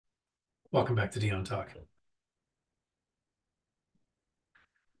Welcome back to Dion Talk.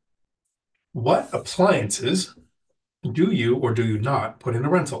 What appliances do you or do you not put in a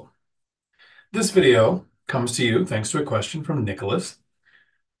rental? This video comes to you thanks to a question from Nicholas.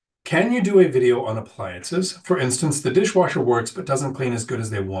 Can you do a video on appliances? For instance, the dishwasher works but doesn't clean as good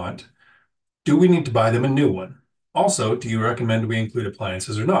as they want. Do we need to buy them a new one? Also, do you recommend we include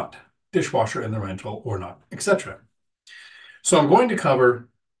appliances or not? Dishwasher in the rental or not, etc. So I'm going to cover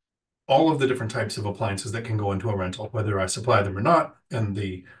all of the different types of appliances that can go into a rental, whether I supply them or not, and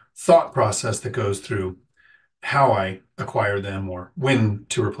the thought process that goes through how I acquire them or when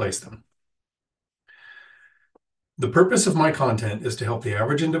to replace them. The purpose of my content is to help the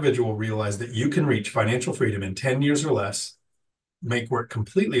average individual realize that you can reach financial freedom in 10 years or less, make work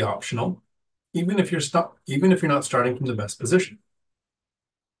completely optional, even if you're not starting from the best position.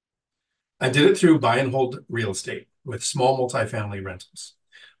 I did it through buy and hold real estate with small multifamily rentals.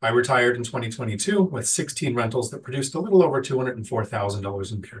 I retired in 2022 with 16 rentals that produced a little over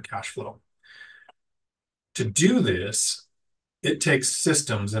 $204,000 in pure cash flow. To do this, it takes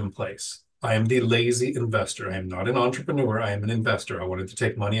systems in place. I am the lazy investor. I am not an entrepreneur. I am an investor. I wanted to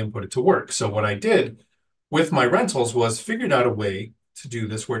take money and put it to work. So what I did with my rentals was figured out a way to do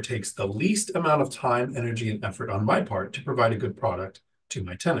this where it takes the least amount of time, energy, and effort on my part to provide a good product to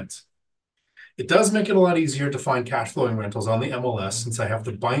my tenants. It does make it a lot easier to find cash flowing rentals on the MLS since I have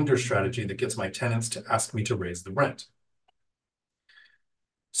the binder strategy that gets my tenants to ask me to raise the rent.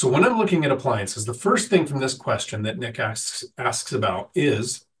 So when I'm looking at appliances, the first thing from this question that Nick asks about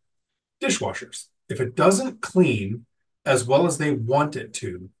is dishwashers. If it doesn't clean as well as they want it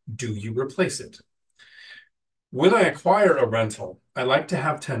to, do you replace it? When I acquire a rental, I like to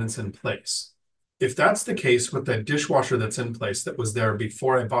have tenants in place. If that's the case with the dishwasher that's in place that was there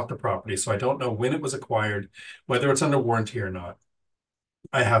before I bought the property, so I don't know when it was acquired, whether it's under warranty or not,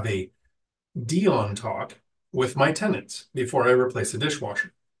 I have a Dion Talk with my tenants before I replace a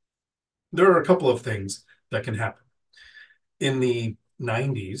dishwasher. There are a couple of things that can happen. In the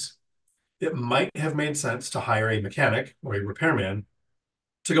 90s, it might have made sense to hire a mechanic or a repairman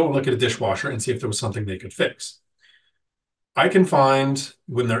to go and look at a dishwasher and see if there was something they could fix. I can find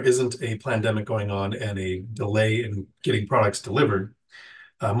when there isn't a pandemic going on and a delay in getting products delivered,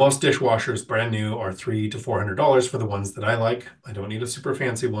 most dishwashers brand new are $300 to $400 for the ones that I like. I don't need a super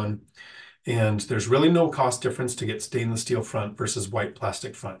fancy one. And there's really no cost difference to get stainless steel front versus white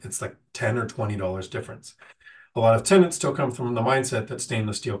plastic front. It's like $10 or $20 difference. A lot of tenants still come from the mindset that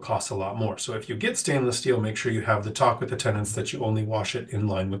stainless steel costs a lot more. So if you get stainless steel, make sure you have the talk with the tenants that you only wash it in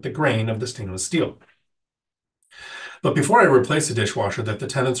line with the grain of the stainless steel. But before I replace a dishwasher that the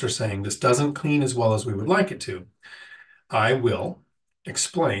tenants are saying this doesn't clean as well as we would like it to, I will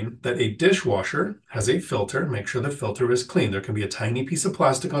explain that a dishwasher has a filter. Make sure the filter is clean. There can be a tiny piece of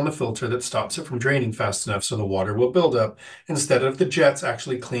plastic on the filter that stops it from draining fast enough so the water will build up. Instead of the jets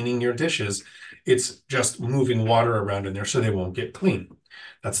actually cleaning your dishes, it's just moving water around in there so they won't get clean.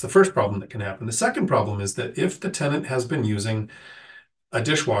 That's the first problem that can happen. The second problem is that if the tenant has been using a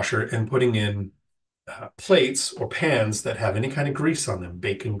dishwasher and putting in plates or pans that have any kind of grease on them,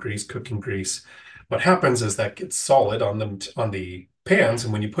 bacon grease, cooking grease, what happens is that gets solid on them on the pans,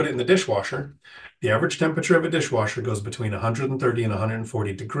 and when you put it in the dishwasher, the average temperature of a dishwasher goes between 130 and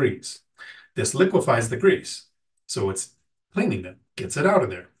 140 degrees. This liquefies the grease, so it's cleaning it, gets it out of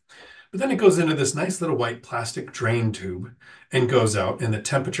there. But then it goes into this nice little white plastic drain tube and goes out, and the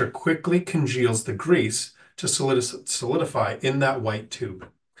temperature quickly congeals the grease to solidify in that white tube.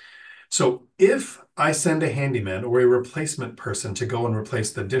 So if I send a handyman or a replacement person to go and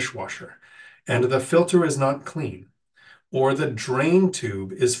replace the dishwasher, and the filter is not clean, or the drain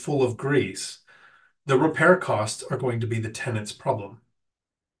tube is full of grease, the repair costs are going to be the tenant's problem.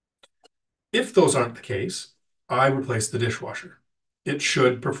 If those aren't the case, I replace the dishwasher. It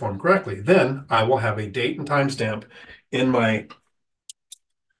should perform correctly. Then I will have a date and timestamp in my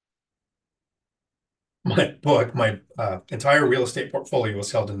book. My entire real estate portfolio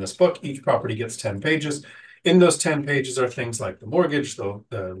is held in this book. Each property gets 10 pages. In those 10 pages are things like the mortgage,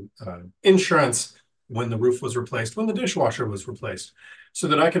 the insurance, when the roof was replaced, when the dishwasher was replaced, so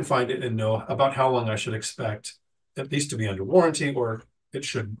that I can find it and know about how long I should expect at least to be under warranty or it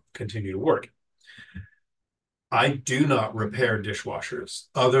should continue to work. I do not repair dishwashers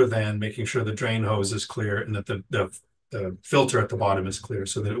other than making sure the drain hose is clear and that the filter at the bottom is clear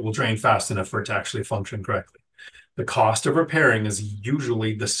so that it will drain fast enough for it to actually function correctly. The cost of repairing is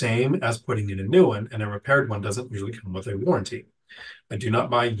usually the same as putting in a new one, and a repaired one doesn't usually come with a warranty. I do not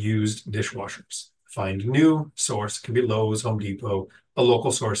buy used dishwashers. Find new source. It can be Lowe's, Home Depot, a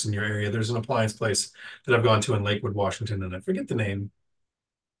local source in your area. There's an appliance place that I've gone to in Lakewood, Washington, and I forget the name.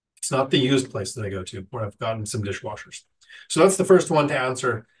 It's not the used place that I go to where I've gotten some dishwashers. So that's the first one to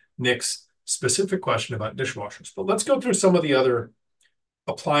answer Nick's specific question about dishwashers. But let's go through some of the other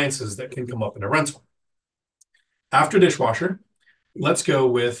appliances that can come up in a rental. After dishwasher, let's go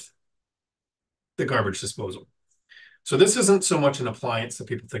with the garbage disposal. So this isn't so much an appliance that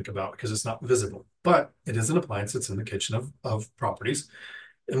people think about because it's not visible, but it is an appliance that's in the kitchen of properties.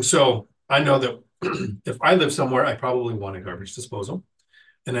 And so I know that if I live somewhere, I probably want a garbage disposal.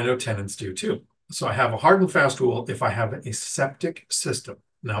 And I know tenants do too. So I have a hard and fast rule if I have a septic system.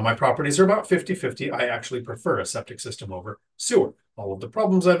 Now, my properties are about 50-50. I actually prefer a septic system over sewer. All of the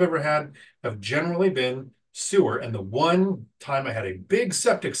problems I've ever had have generally been sewer. And the one time I had a big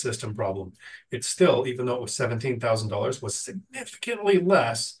septic system problem, it still, even though it was $17,000, was significantly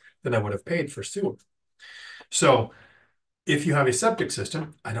less than I would have paid for sewer. So if you have a septic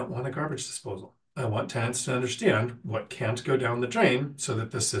system, I don't want a garbage disposal. I want tenants to understand what can't go down the drain so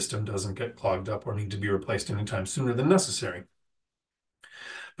that the system doesn't get clogged up or need to be replaced anytime sooner than necessary.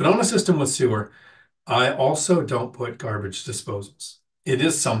 But on a system with sewer, I also don't put garbage disposals. It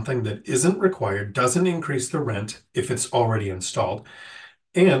is something that isn't required, doesn't increase the rent if it's already installed,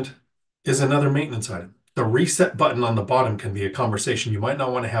 and is another maintenance item. The reset button on the bottom can be a conversation you might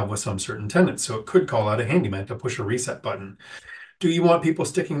not want to have with some certain tenants, so it could call out a handyman to push a reset button. Do you want people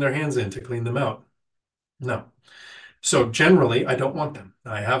sticking their hands in to clean them out? No. So generally, I don't want them.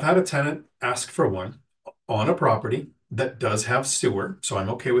 I have had a tenant ask for one on a property that does have sewer, so I'm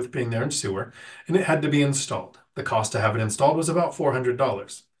okay with being there in sewer, and it had to be installed. The cost to have it installed was about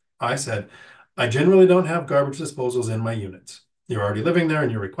 $400. I said, I generally don't have garbage disposals in my units. You're already living there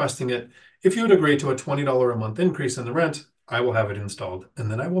and you're requesting it. If you would agree to a $20 a month increase in the rent, I will have it installed, and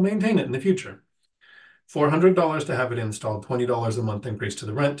then I will maintain it in the future. $400 to have it installed, $20 a month increase to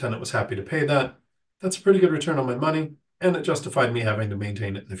the rent. Tenant was happy to pay that. That's a pretty good return on my money, and it justified me having to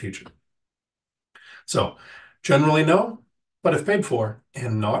maintain it in the future. So generally no, but if paid for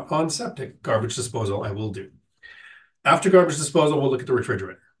and not on septic, garbage disposal I will do. After garbage disposal, we'll look at the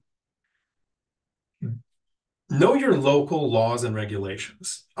refrigerator. Know your local laws and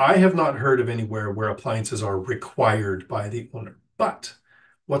regulations. I have not heard of anywhere where appliances are required by the owner, but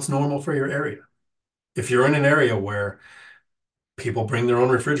what's normal for your area? If you're in an area where people bring their own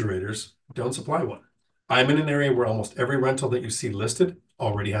refrigerators, don't supply one. I'm in an area where almost every rental that you see listed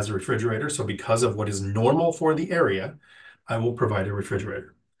already has a refrigerator. So because of what is normal for the area, I will provide a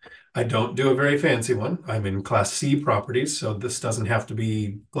refrigerator. I don't do a very fancy one. I'm in Class C properties, so this doesn't have to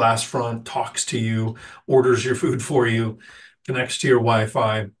be glass front, talks to you, orders your food for you, connects to your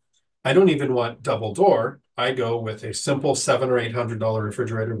Wi-Fi. I don't even want double door. I go with a simple $700 or $800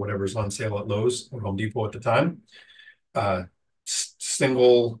 refrigerator, whatever's on sale at Lowe's or Home Depot at the time.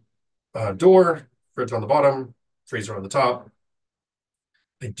 Single door, fridge on the bottom, freezer on the top.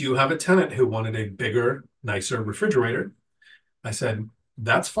 I do have a tenant who wanted a bigger, nicer refrigerator. I said,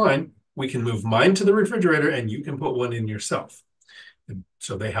 that's fine. We can move mine to the refrigerator and you can put one in yourself. And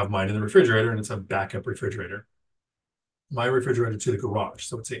so they have mine in the refrigerator and it's a backup refrigerator. My refrigerator to the garage.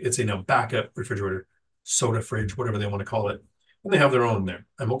 So it's a now backup refrigerator, soda fridge, whatever they want to call it. And they have their own there.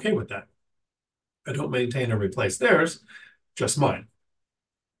 I'm okay with that. I don't maintain or replace theirs, just mine.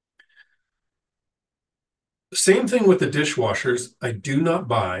 Same thing with the dishwashers. I do not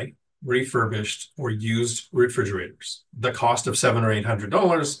buy refurbished or used refrigerators. The cost of $700 or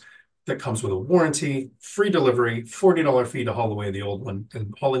 $800 that comes with a warranty, free delivery, $40 fee to haul away the old one,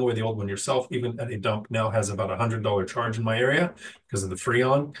 and hauling away the old one yourself, even at a dump, now has about a $100 charge in my area because of the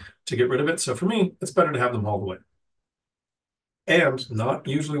Freon to get rid of it. So for me, it's better to have them hauled away. And not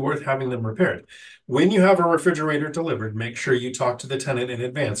usually worth having them repaired. When you have a refrigerator delivered, make sure you talk to the tenant in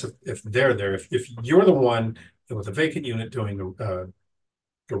advance if they're there. If you're the one with a vacant unit doing a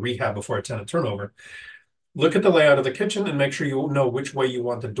rehab before a tenant turnover, look at the layout of the kitchen and make sure you know which way you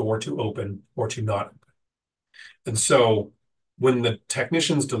want the door to open or to not open. And so when the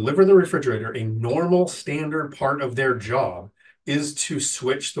technicians deliver the refrigerator, a normal standard part of their job is to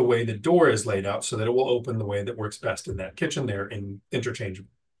switch the way the door is laid out so that it will open the way that works best in that kitchen there in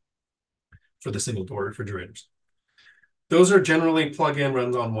interchangeable for the single door refrigerators. Those are generally plug-in,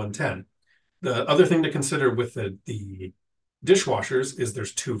 runs on 110. The other thing to consider with the dishwashers is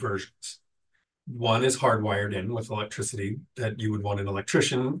there's two versions. One is hardwired in with electricity that you would want an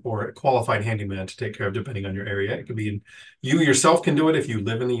electrician or a qualified handyman to take care of depending on your area. It could be you yourself can do it if you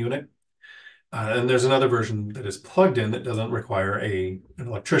live in the unit. And there's another version that is plugged in that doesn't require an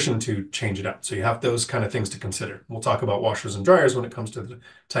electrician to change it out. So you have those kind of things to consider. We'll talk about washers and dryers when it comes to the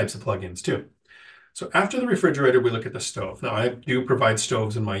types of plugins too. So after the refrigerator, we look at the stove. Now I do provide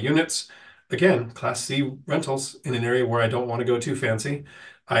stoves in my units. Again, Class C rentals in an area where I don't want to go too fancy.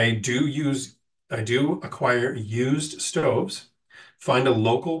 I do acquire used stoves, find a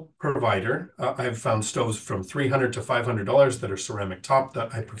local provider. I've found stoves from $300 to $500 that are ceramic top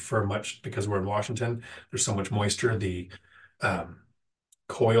that I prefer much because we're in Washington. There's so much moisture. The um,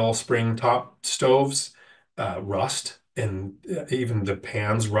 coil spring top stoves rust, and even the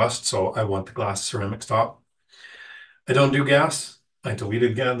pans rust. So I want the glass ceramic top. I don't do gas. I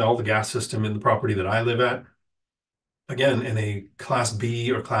deleted all the gas system in the property that I live at. Again, in a Class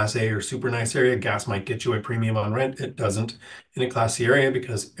B or Class A or super nice area, gas might get you a premium on rent. It doesn't in a Class C area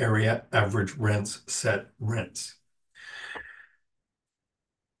because area average rents set rents.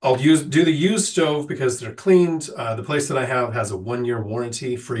 I'll do the used stove because they're cleaned. The place that I have has a 1-year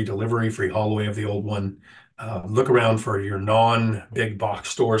warranty, free delivery, free haul away of the old one. Look around for your non-big box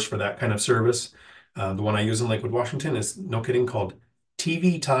stores for that kind of service. The one I use in Lakewood, Washington is, no kidding, called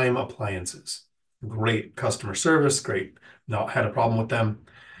TV Time Appliances. Great customer service, great. Not had a problem with them.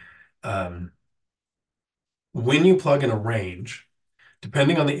 When you plug in a range,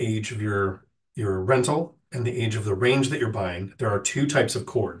 depending on the age of your rental and the age of the range that you're buying, there are two types of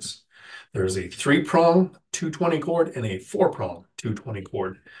cords. There's a 3-prong 220 cord and a 4-prong 220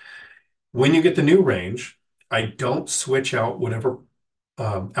 cord. When you get the new range, I don't switch out whatever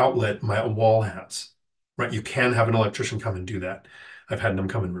outlet my wall has. Right? You can have an electrician come and do that. I've had them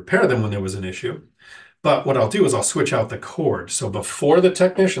come and repair them when there was an issue. But what I'll do is I'll switch out the cord. So before the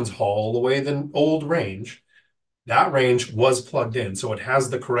technicians haul away the old range, that range was plugged in. So it has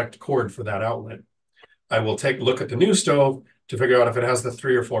the correct cord for that outlet. I will look at the new stove to figure out if it has the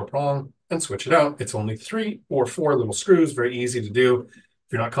 3 or 4 prong and switch it out. It's only 3 or 4 little screws, very easy to do.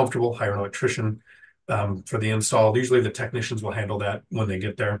 If you're not comfortable, hire an electrician for the install. Usually the technicians will handle that when they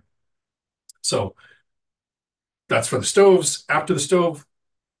get there. So that's for the stoves. After the stove,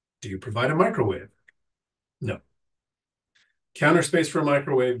 do you provide a microwave? No. Counter space for a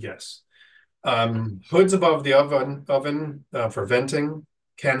microwave? Yes. Hoods above the oven for venting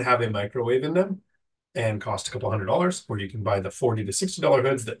can have a microwave in them and cost a couple $100, or you can buy the $40 to $60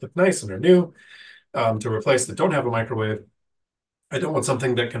 hoods that look nice and are new to replace that don't have a microwave. I don't want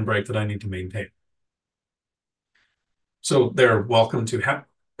something that can break that I need to maintain. So they're welcome to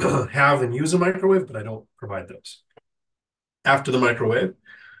have and use a microwave, but I don't provide those. After the microwave,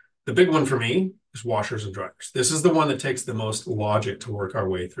 the big one for me is washers and dryers. This is the one that takes the most logic to work our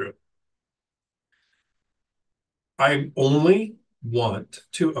way through. I only want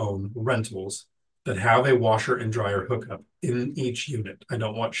to own rentals that have a washer and dryer hookup in each unit. I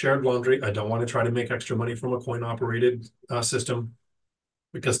don't want shared laundry. I don't want to try to make extra money from a coin-operated system,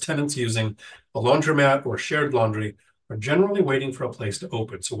 because tenants using a laundromat or shared laundry are generally waiting for a place to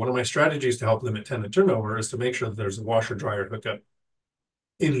open. So one of my strategies to help limit tenant turnover is to make sure that there's a washer dryer hookup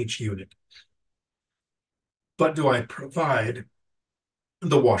in each unit. But do I provide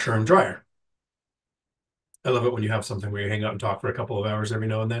the washer and dryer? I love it when you have something where you hang out and talk for a couple of hours every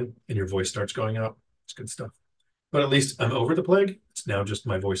now and then and your voice starts going out. It's good stuff. But at least I'm over the plague. It's now just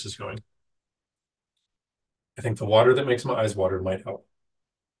my voice is going. I think the water that makes my eyes water might help.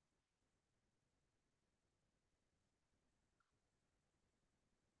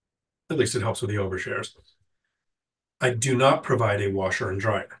 At least it helps with the overshares. I do not provide a washer and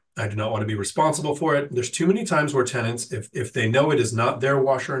dryer. I do not want to be responsible for it. There's too many times where tenants, if they know it is not their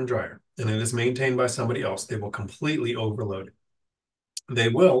washer and dryer and it is maintained by somebody else, they will completely overload it. They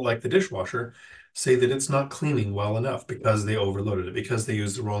will, like the dishwasher, say that it's not cleaning well enough because they overloaded it, because they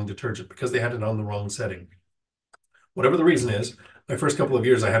used the wrong detergent, because they had it on the wrong setting. Whatever the reason is, my first couple of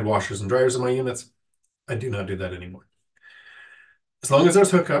years I had washers and dryers in my units. I do not do that anymore. As long as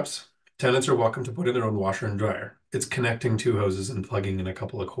there's hookups, tenants are welcome to put in their own washer and dryer. It's connecting 2 hoses and plugging in a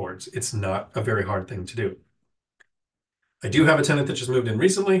couple of cords. It's not a very hard thing to do. I do have a tenant that just moved in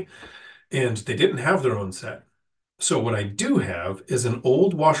recently, and they didn't have their own set. So what I do have is an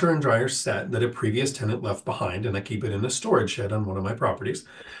old washer and dryer set that a previous tenant left behind, and I keep it in a storage shed on one of my properties,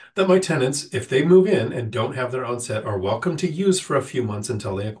 that my tenants, if they move in and don't have their own set, are welcome to use for a few months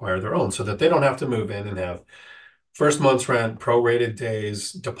until they acquire their own, so that they don't have to move in and have first month's rent, prorated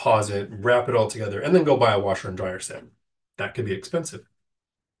days, deposit, wrap it all together, and then go buy a washer and dryer set. That could be expensive.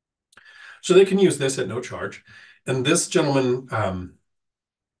 So they can use this at no charge. And this gentleman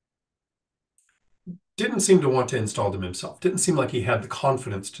didn't seem to want to install them himself. Didn't seem like he had the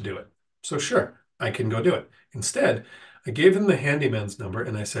confidence to do it. So sure, I can go do it. Instead, I gave him the handyman's number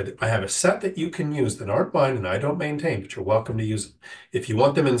and I said, I have a set that you can use that aren't mine and I don't maintain, but you're welcome to use them. If you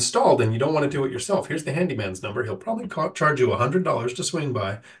want them installed and you don't want to do it yourself, here's the handyman's number. He'll probably charge you $100 to swing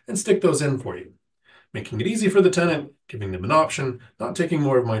by and stick those in for you. Making it easy for the tenant, giving them an option, not taking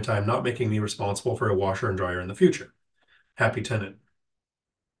more of my time, not making me responsible for a washer and dryer in the future. Happy tenant.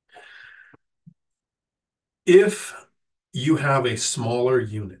 If you have a smaller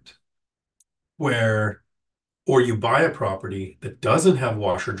unit where, or you buy a property that doesn't have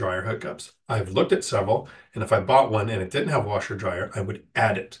washer dryer hookups, I've looked at several, and if I bought one and it didn't have washer dryer, I would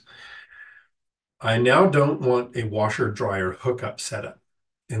add it. I now don't want a washer dryer hookup setup.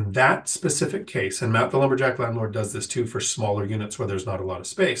 In that specific case, and Matt the Lumberjack Landlord does this too for smaller units where there's not a lot of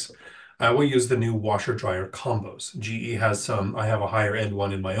space, I will use the new washer dryer combos. GE has some, I have a higher end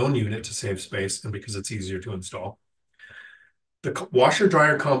one in my own unit to save space and because it's easier to install. The washer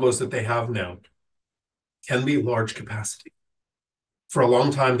dryer combos that they have now can be large capacity. For a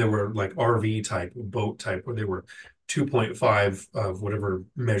long time, they were like RV type, boat type, where they were 2.5 of whatever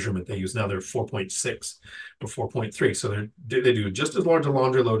measurement they use. Now they're 4.6 or 4.3. So they do just as large a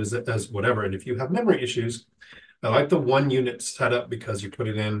laundry load as whatever. And if you have memory issues, I like the one unit setup because you put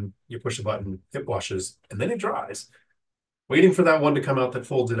it in, you push a button, it washes, and then it dries. Waiting for that one to come out that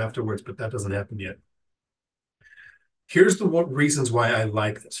folds it afterwards, but that doesn't happen yet. Here's the reasons why I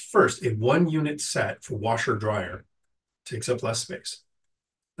like this. First, a one unit set for washer dryer takes up less space.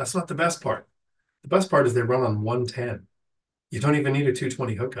 That's not the best part. The best part is they run on 110. You don't even need a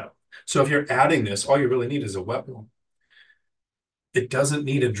 220 hookup. So if you're adding this, all you really need is a wet one. It doesn't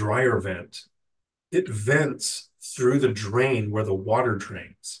need a dryer vent. It vents through the drain where the water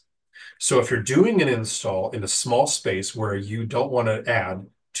drains. So if you're doing an install in a small space where you don't want to add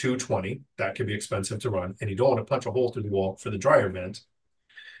 220, that could be expensive to run, and you don't want to punch a hole through the wall for the dryer vent,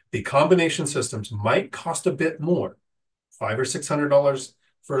 the combination systems might cost a bit more, $500 or $600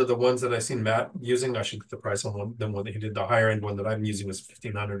 for the ones that I've seen Matt using. I should get the price on one. The one that he did, the higher end one that I'm using is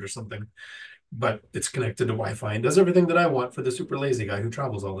 1,500 or something, but it's connected to Wi-Fi and does everything that I want for the super lazy guy who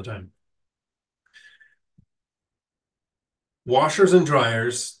travels all the time. Washers and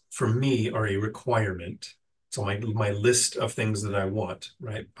dryers for me are a requirement. So my list of things that I want,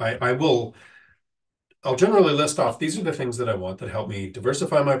 right? I'll generally list off, these are the things that I want that help me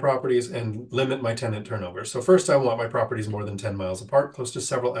diversify my properties and limit my tenant turnover. So first, I want my properties more than 10 miles apart, close to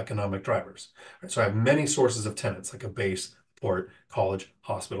several economic drivers. So I have many sources of tenants, like a base, port, college,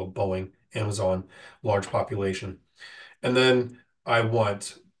 hospital, Boeing, Amazon, large population. And then I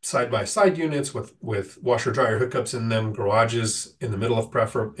want side-by-side units with washer-dryer hookups in them, garages in the middle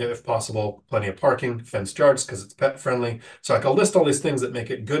if possible, plenty of parking, fenced yards because it's pet friendly. So I can list all these things that make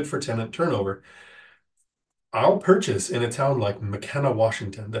it good for tenant turnover. I'll purchase in a town like McKenna,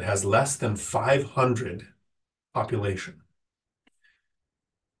 Washington, that has less than 500 population.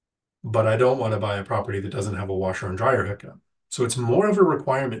 But I don't want to buy a property that doesn't have a washer and dryer hookup. So it's more of a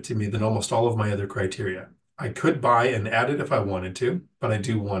requirement to me than almost all of my other criteria. I could buy and add it if I wanted to, but I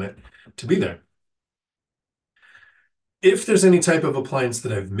do want it to be there. If there's any type of appliance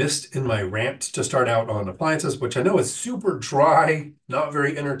that I've missed in my rant to start out on appliances, which I know is super dry, not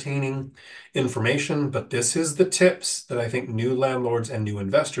very entertaining information, but this is the tips that I think new landlords and new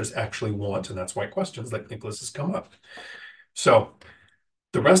investors actually want, and that's why questions like Nicholas has come up. So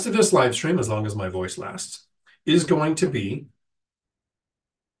the rest of this live stream, as long as my voice lasts, is going to be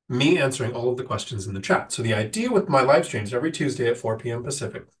me answering all of the questions in the chat. So the idea with my live streams every Tuesday at 4 p.m.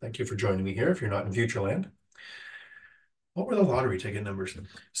 Pacific, thank you for joining me here if you're not in Futureland. What were the lottery ticket numbers?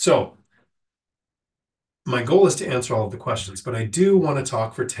 So my goal is to answer all of the questions, but I do want to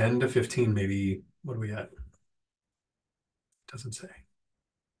talk for 10 to 15, maybe, what are we at? Doesn't say.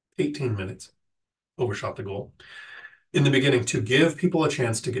 18 minutes. Overshot the goal. In the beginning, to give people a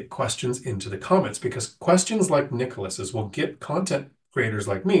chance to get questions into the comments, because questions like Nicholas's will get content creators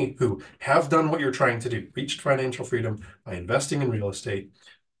like me who have done what you're trying to do, reached financial freedom by investing in real estate,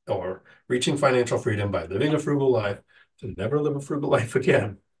 or reaching financial freedom by living a frugal life, to never live a frugal life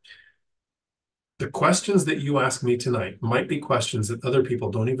again. The questions that you ask me tonight might be questions that other people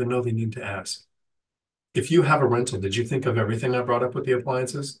don't even know they need to ask. If you have a rental, did you think of everything I brought up with the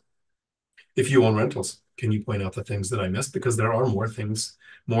appliances? If you own rentals, can you point out the things that I missed? Because there are more things,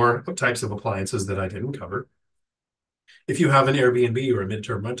 more types of appliances that I didn't cover. If you have an Airbnb or a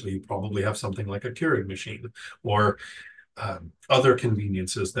midterm rental, you probably have something like a Keurig machine or other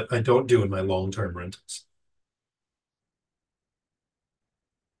conveniences that I don't do in my long-term rentals.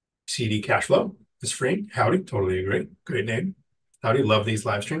 CD Cash Flow is free. Howdy, totally agree. Great name. Howdy, love these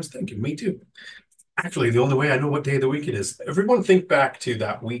live streams. Thank you. Me too. Actually, the only way I know what day of the week it is, everyone think back to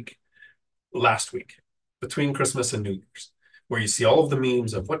that week, last week, between Christmas and New Year's, where you see all of the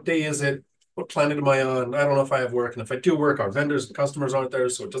memes of what day is it? What planet am I on? I don't know if I have work. And if I do work, our vendors and customers aren't there,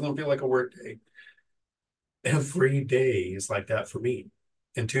 so it doesn't feel like a work day. Every day is like that for me.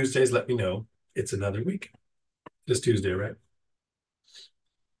 And Tuesdays let me know it's another week. It's Tuesday, right?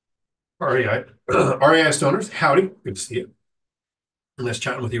 REI Stoners, howdy. Good to see you. I was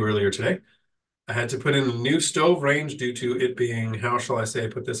chatting with you earlier today. I had to put in a new stove range due to it being, how shall I say,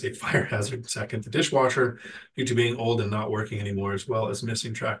 put this, a fire hazard. Second, the dishwasher, due to being old and not working anymore, as well as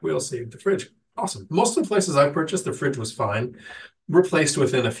missing track wheels, saved the fridge. Awesome. Most of the places I purchased, the fridge was fine, replaced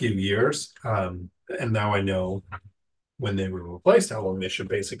within a few years. And now I know when they were replaced, how long they should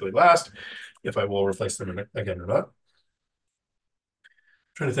basically last, if I will replace them again or not. I'm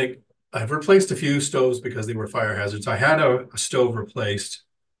trying to think. I've replaced a few stoves because they were fire hazards. I had a stove replaced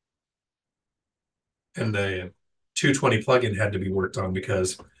and the 220 plug-in had to be worked on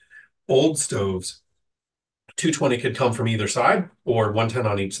because old stoves, 220 could come from either side or 110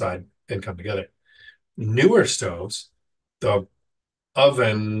 on each side and come together. Newer stoves, the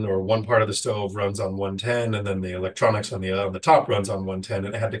oven or one part of the stove runs on 110 and then the electronics on the top runs on 110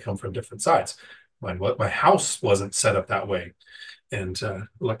 and it had to come from different sides. My house wasn't set up that way. And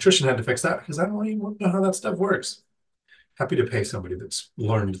electrician had to fix that because I don't even know how that stuff works. Happy to pay somebody that's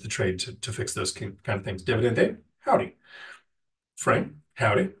learned the trade to fix those kind of things. Dividend Dave, howdy. Frank,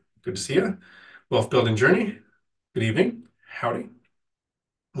 howdy. Good to see you. Wealth Building Journey, good evening. Howdy.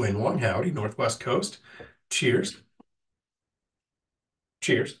 Wayne Wong, howdy. Northwest Coast, cheers.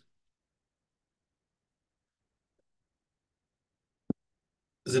 Cheers.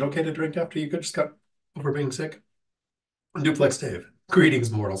 Is it okay to drink after you just got over being sick? Duplex Dave,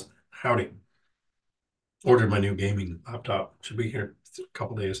 greetings, mortals. Howdy. Ordered my new gaming laptop. Should be here in a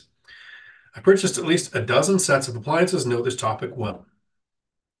couple days. I purchased at least a dozen sets of appliances. Know this topic well.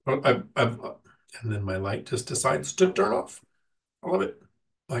 And then my light just decides to turn off. I love it.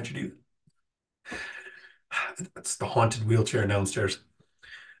 Why'd you do that? That's the haunted wheelchair downstairs,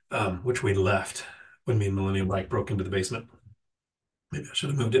 which we left when me and Millennium Bike broke into the basement. Maybe I should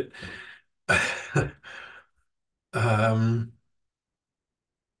have moved it. um,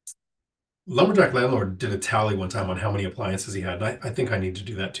 Lumberjack Landlord did a tally one time on how many appliances he had. And I think I need to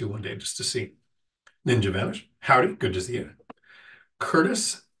do that too one day just to see. Ninja Vanish, howdy, good to see you.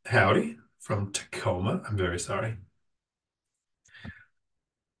 Curtis, howdy, from Tacoma. I'm very sorry.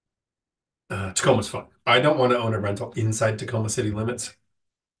 Tacoma's fun. I don't want to own a rental inside Tacoma city limits.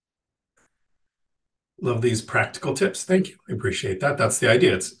 Love these practical tips. Thank you. I appreciate that. That's the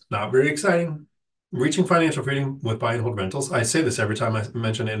idea. It's not very exciting. Reaching financial freedom with buy and hold rentals. I say this every time I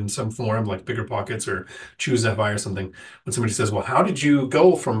mention it in some forum like BiggerPockets or Choose FI or something. When somebody says, well, how did you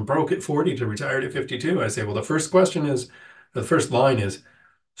go from broke at 40 to retired at 52? I say, well, the first line is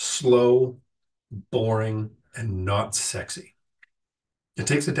slow, boring, and not sexy. It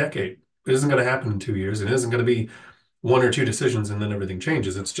takes a decade. It isn't going to happen in 2 years. It isn't going to be one or two decisions and then everything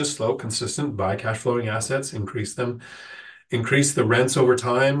changes. It's just slow, consistent, buy cash flowing assets, increase them, increase the rents over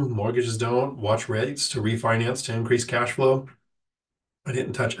time. Mortgages don't. Watch rates to refinance to increase cash flow. I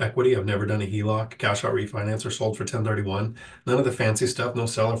didn't touch equity. I've never done a HELOC, cash out refinance, or sold for 1031. None of the fancy stuff, no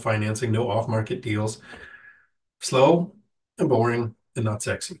seller financing, no off-market deals. Slow and boring and not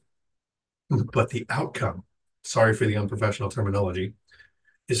sexy. But the outcome, sorry for the unprofessional terminology,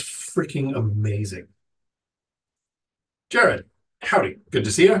 is freaking amazing. Jared, howdy. Good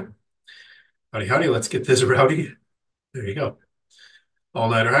to see you. Howdy, howdy. Let's get this rowdy. There you go.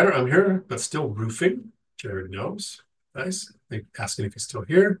 All-nighter hider. I'm here, but still roofing. Jared knows. Nice. They asking if he's still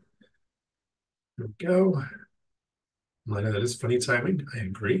here. There we go. Lena, that is funny timing. I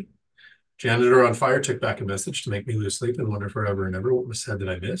agree. Janitor on fire took back a message to make me lose sleep and wonder forever and ever what was said that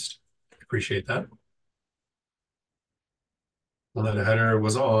I missed. Appreciate that. All-nighter hider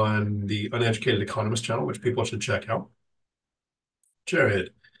was on the Uneducated Economist channel, which people should check out. Jared,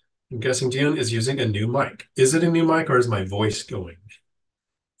 I'm guessing Dion is using a new mic. Is it a new mic or is my voice going?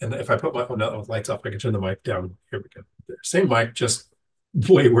 And if I put my phone out with lights off, I can turn the mic down. Here we go. Same mic, just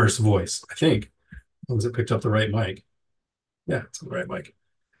way worse voice, I think. As long as it picked up the right mic. Yeah, it's the right mic.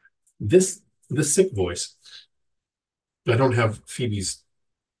 This sick voice. I don't have Phoebe's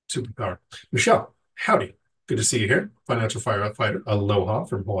superpower. Michelle, howdy. Good to see you here. Financial firefighter. Aloha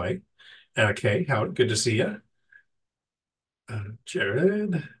from Hawaii. Anna Kay, howdy. Good to see you.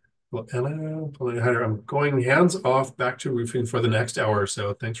 Jared. Well, Anna, I'm going hands off back to roofing for the next hour or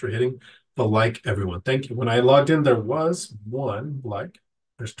so. Thanks for hitting the like, everyone. Thank you. When I logged in, there was one like.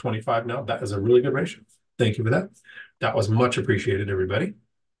 There's 25 now. That is a really good ratio. Thank you for that. That was much appreciated, everybody.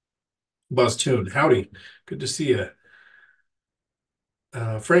 Buzz Tune, howdy. Good to see you.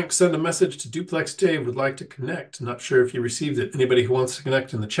 Frank sent a message to Duplex Dave, would like to connect. Not sure if you received it. Anybody who wants to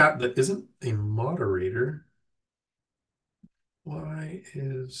connect in the chat that isn't a moderator. Why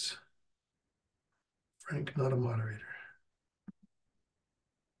is Frank not a moderator?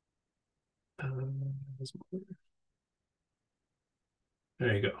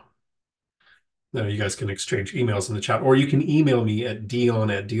 There you go. Now you guys can exchange emails in the chat, or you can email me at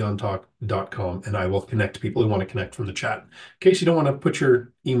dion@diontalk.com, and I will connect people who want to connect from the chat. In case you don't want to put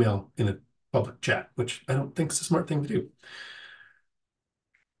your email in a public chat, which I don't think is a smart thing to do.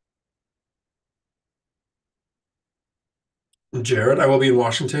 Jared, I will be in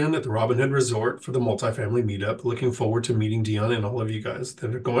Washington at the Robin Hood Resort for the multifamily meetup. Looking forward to meeting Dion and all of you guys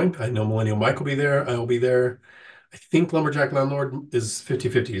that are going. I know Millennial Mike will be there. I will be there. I think Lumberjack Landlord is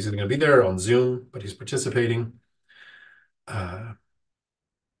 50-50. He's going to be there on Zoom, but he's participating. It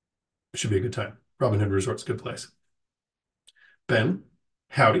should be a good time. Robin Hood Resort's a good place. Ben,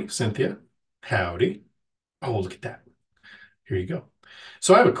 howdy. Cynthia, howdy. Oh, look at that. Here you go.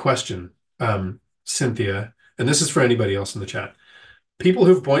 So I have a question, Cynthia, and this is for anybody else in the chat. People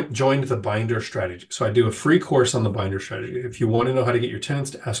who've joined the binder strategy. So I do a free course on the binder strategy. If you want to know how to get your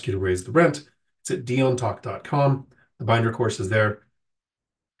tenants to ask you to raise the rent, it's at diontalk.com. The binder course is there.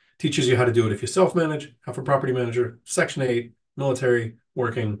 Teaches you how to do it if you self-manage, have a property manager, Section 8, military,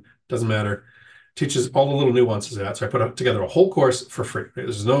 working, doesn't matter. Teaches all the little nuances of that. So I put together a whole course for free.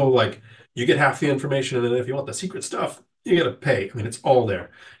 There's no like, you get half the information, and then if you want the secret stuff, you got to pay. I mean, it's all there.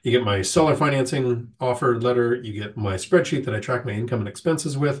 You get my seller financing offer letter. You get my spreadsheet that I track my income and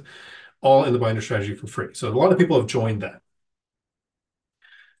expenses with, all in the binder strategy for free. So a lot of people have joined that.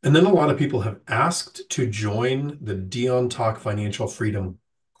 And then a lot of people have asked to join the Dion Talk Financial Freedom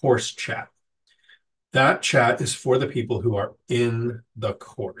course chat. That chat is for the people who are in the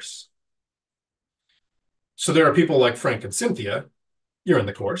course. So there are people like Frank and Cynthia. You're in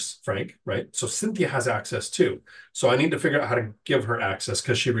the course, Frank, right? So Cynthia has access too. So I need to figure out how to give her access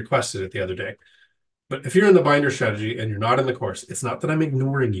because she requested it the other day. But if you're in the binder strategy and you're not in the course, it's not that I'm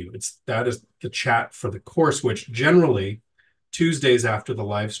ignoring you. That is the chat for the course, which generally Tuesdays after the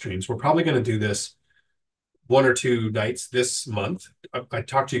live streams. We're probably going to do this 1 or 2 nights this month. I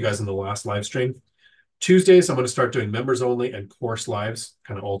talked to you guys in the last live stream. Tuesdays, I'm going to start doing members only and course lives,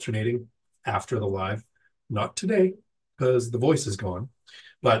 kind of alternating after the live. Not today, because the voice is gone.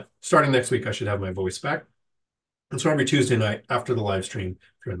 But starting next week, I should have my voice back. And so every Tuesday night after the live stream,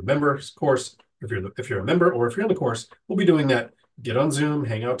 if you're in the members course, if you're a member, or if you're in the course, we'll be doing that. Get on Zoom,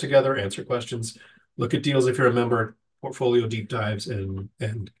 hang out together, answer questions, look at deals if you're a member, portfolio deep dives,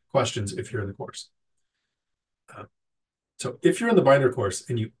 and questions if you're in the course. So if you're in the binder course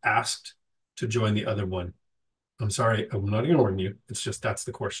and you asked to join the other one, I'm sorry, I'm not ignoring you. It's just that's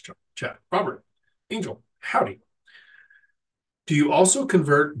the course chat. Robert, Angel, howdy. Do you also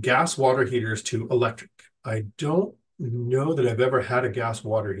convert gas water heaters to electric? I don't know that I've ever had a gas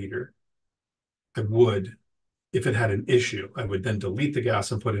water heater. I would, if it had an issue, I would then delete the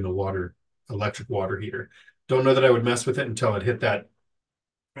gas and put in a electric water heater. Don't know that I would mess with it until it hit that.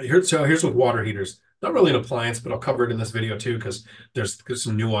 So here's with water heaters. Not really an appliance, but I'll cover it in this video too, because there's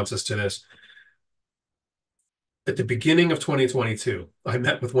some nuances to this. At the beginning of 2022, I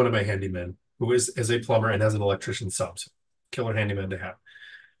met with one of my handymen who is a plumber and has an electrician sub. So killer handyman to have.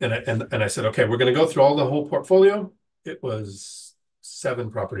 And I said, okay, we're going to go through all the whole portfolio. It was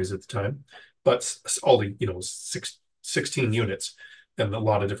 7 properties at the time, but all the, 16 units and a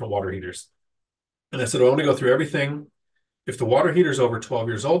lot of different water heaters. And I said, I want to go through everything. If the water heater is over 12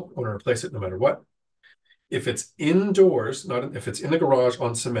 years old, I want to replace it no matter what. If it's indoors, if it's in the garage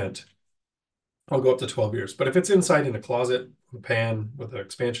on cement, I'll go up to 12 years. But if it's inside in a closet, a pan with an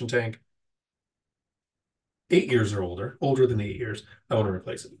expansion tank, 8 years or older than 8 years, I want to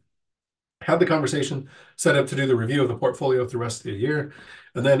replace it. Had the conversation, set up to do the review of the portfolio for the rest of the year.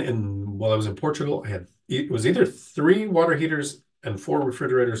 And then while I was in Portugal, it was either 3 water heaters and 4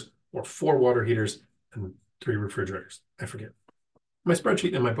 refrigerators, or 4 water heaters and 3 refrigerators. I forget. My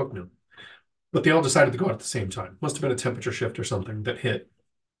spreadsheet in my book now. But they all decided to go out at the same time. Must have been a temperature shift or something that hit.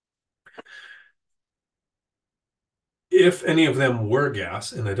 If any of them were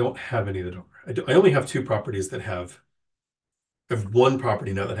gas, and I don't have any that are, I only have 2 properties that have. I have 1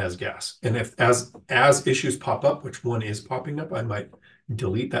 property now that has gas. And if as issues pop up, which one is popping up, I might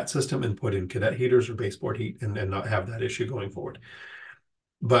delete that system and put in cadet heaters or baseboard heat and not have that issue going forward.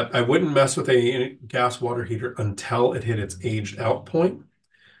 But I wouldn't mess with a gas water heater until it hit its aged out point,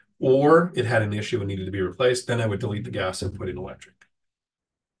 or it had an issue and needed to be replaced. Then I would delete the gas and put in electric.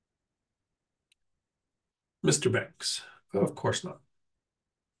 Mr. Banks, of course not.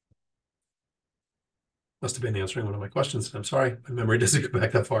 Must have been answering one of my questions, and I'm sorry, my memory doesn't go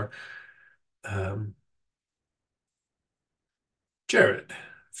back that far. Jared,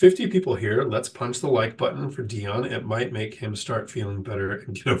 50 people here. Let's punch the like button for Dion. It might make him start feeling better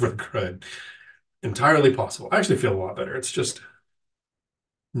and get over the crud. Entirely possible. I actually feel a lot better. It's just,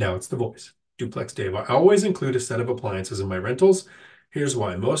 now it's the voice. Duplex Dave. I always include a set of appliances in my rentals Here's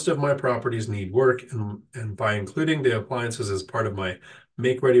why. Most of my properties need work, and by including the appliances as part of my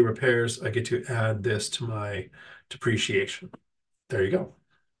make-ready repairs, I get to add this to my depreciation. There you go.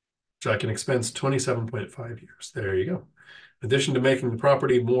 So I can expense 27.5 years. There you go. In addition to making the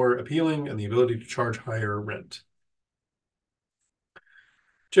property more appealing and the ability to charge higher rent.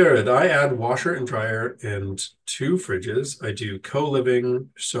 Jared, I add washer and dryer and 2 fridges. I do co-living,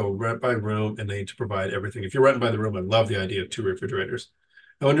 so rent by room, and they need to provide everything. If you're renting by the room, I love the idea of 2 refrigerators.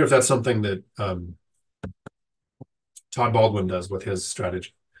 I wonder if that's something that Todd Baldwin does with his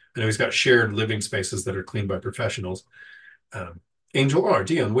strategy. I know he's got shared living spaces that are cleaned by professionals. Angel R.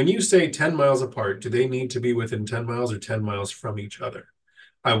 Dion, when you say 10 miles apart, do they need to be within 10 miles or 10 miles from each other?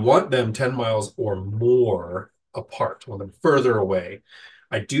 I want them 10 miles or more apart. I want them further away.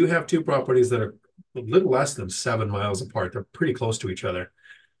 I do have 2 properties that are a little less than 7 miles apart. They're pretty close to each other.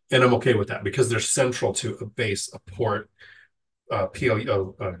 And I'm okay with that because they're central to a base, a port,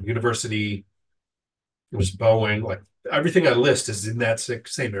 university, there's Boeing. Like everything I list is in that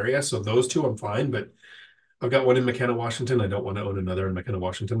same area. So those 2 I'm fine. But I've got one in McKenna, Washington. I don't want to own another in McKenna,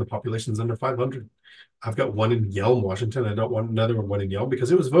 Washington. The population's under 500. I've got one in Yelm, Washington. I don't want another one in Yelm because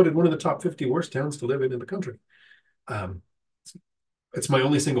it was voted one of the top 50 worst towns to live in the country. It's my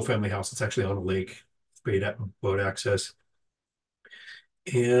only single family house. It's actually on a lake, boat access,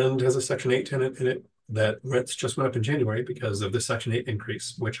 and has a Section 8 tenant in it that rents just went up in January because of the Section 8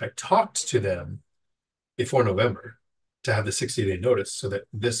 increase, which I talked to them before November to have the 60-day notice so that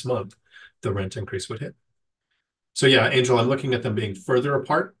this month the rent increase would hit. So yeah, Angel, I'm looking at them being further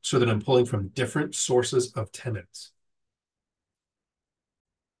apart so that I'm pulling from different sources of tenants.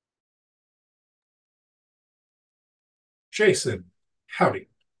 Jason, howdy.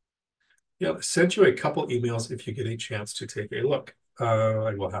 Yeah, I sent you a couple emails if you get a chance to take a look.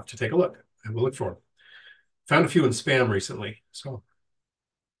 I will have to take a look. I will look for them. Found a few in spam recently. So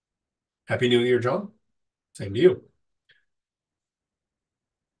Happy New Year, John. Same to you.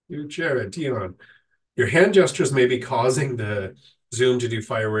 You, Jared, Dion. Your hand gestures may be causing the Zoom to do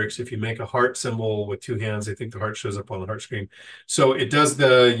fireworks. If you make a heart symbol with 2 hands, I think the heart shows up on the heart screen. So it does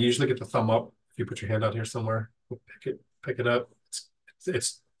you usually get the thumb up. If you put your hand out here somewhere, pick it up.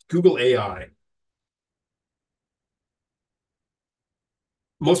 It's Google AI.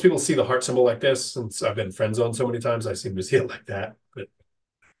 Most people see the heart symbol like this. Since I've been friend zoned so many times, I seem to see it like that. But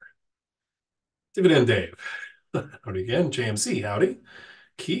Dividend Dave. Howdy again. JMC, howdy.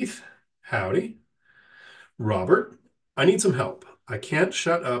 Keith, howdy. Robert, I need some help. I can't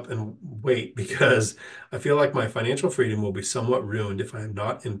shut up and wait because I feel like my financial freedom will be somewhat ruined if I am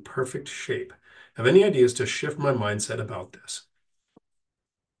not in perfect shape. Have any ideas to shift my mindset about this?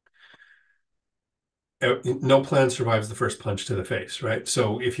 No plan survives the first punch to the face, right?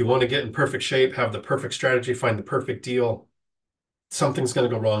 So if you want to get in perfect shape, have the perfect strategy, find the perfect deal, something's going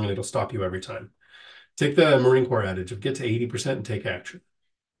to go wrong and it'll stop you every time. Take the Marine Corps adage of get to 80% and take action.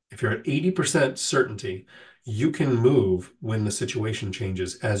 If you're at 80% certainty, you can move when the situation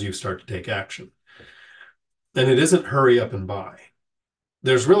changes as you start to take action. And it isn't hurry up and buy.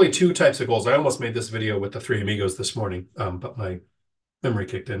 There's really 2 types of goals. I almost made this video with the 3 amigos this morning, but my memory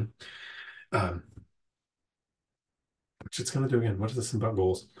kicked in. Which it's going to do again. What is this about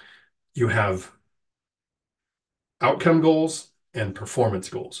goals? You have outcome goals and performance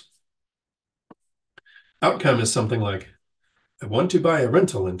goals. Outcome is something like, I want to buy a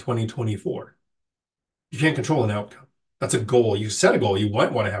rental in 2024. You can't control an outcome. That's a goal. You set a goal. You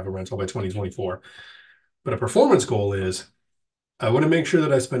might want to have a rental by 2024. But a performance goal is, I want to make sure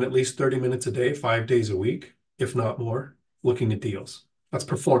that I spend at least 30 minutes a day, 5 days a week, if not more, looking at deals. That's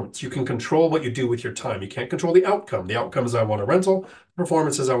performance. You can control what you do with your time. You can't control the outcome. The outcome is I want a rental.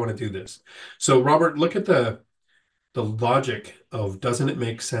 Performance is I want to do this. So Robert, look at the logic of doesn't it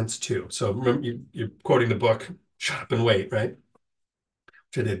make sense too? So remember, you're quoting the book, Shut Up and Wait, right?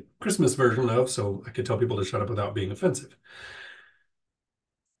 Which I did Christmas version of, so I could tell people to shut up without being offensive.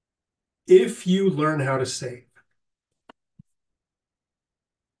 If you learn how to save,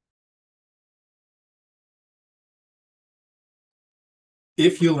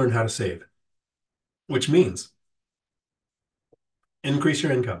 which means increase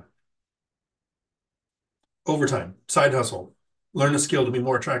your income, overtime, side hustle, learn a skill to be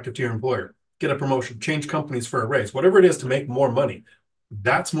more attractive to your employer, get a promotion, change companies for a raise, whatever it is to make more money,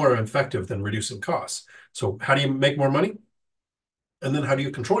 that's more effective than reducing costs. So how do you make more money? And then how do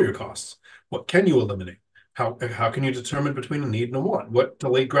you control your costs? What can you eliminate? How can you determine between a need and a want? What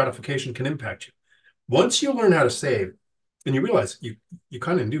delayed gratification can impact you? Once you learn how to save, and you realize you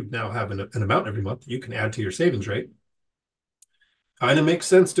kind of do now have an amount every month that you can add to your savings rate, kind of makes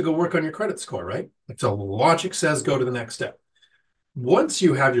sense to go work on your credit score, right? Like so logic says go to the next step. Once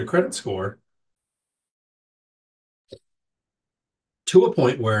you have your credit score to a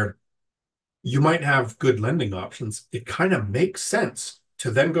point where you might have good lending options, it kind of makes sense to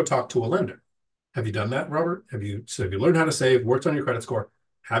then go talk to a lender. Have you done that, Robert? Have you learned how to save, worked on your credit score?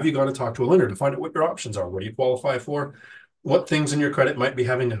 Have you gone to talk to a lender to find out what your options are? What do you qualify for? What things in your credit might be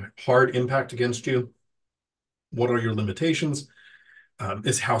having a hard impact against you? What are your limitations?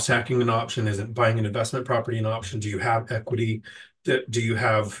 Is house hacking an option? Is it buying an investment property an option? Do you have equity? Do you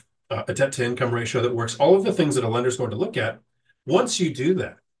have a debt to income ratio that works? All of the things that a lender's going to look at. Once you do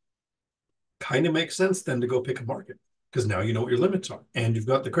that, kind of makes sense then to go pick a market, because now you know what your limits are and you've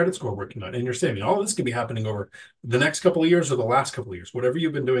got the credit score working on and you're saving. All this could be happening over the next couple of years or the last couple of years, whatever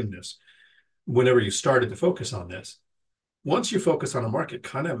you've been doing this, whenever you started to focus on this. Once you focus on a market,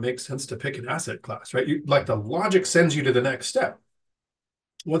 kind of makes sense to pick an asset class, right? Like the logic sends you to the next step.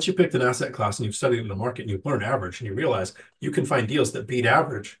 Once you picked an asset class and you've studied the market and you've learned average and you realize you can find deals that beat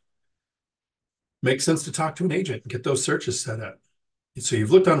average, makes sense to talk to an agent and get those searches set up. So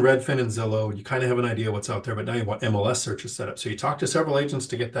you've looked on Redfin and Zillow, you kind of have an idea what's out there, but now you want MLS searches set up. So you talk to several agents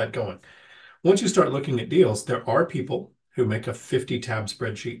to get that going. Once you start looking at deals, there are people who make a 50-tab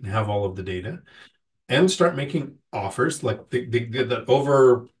spreadsheet and have all of the data and start making offers. Like the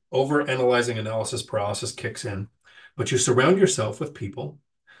over analyzing analysis paralysis kicks in, but you surround yourself with people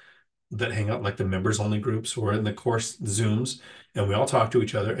that hang out like the members only groups or in the course Zooms, and we all talk to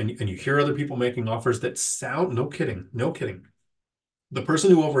each other, and you hear other people making offers that sound, no kidding, no kidding. The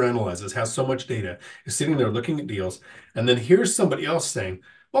person who overanalyzes has so much data, is sitting there looking at deals, and then here's somebody else saying,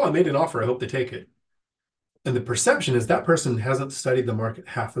 well, I made an offer, I hope they take it. And the perception is that person hasn't studied the market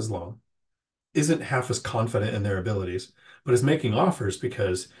half as long, isn't half as confident in their abilities, but is making offers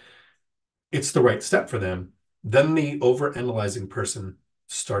because it's the right step for them. Then the overanalyzing person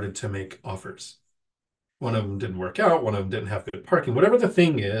started to make offers. One of them didn't work out, one of them didn't have good parking, whatever the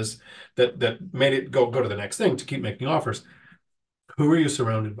thing is that made it go to the next thing to keep making offers. Who are you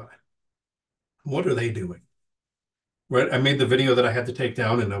surrounded by? What are they doing? Right? I made the video that I had to take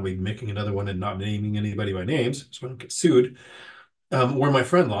down, and I'll be making another one and not naming anybody by names so I don't get sued, where my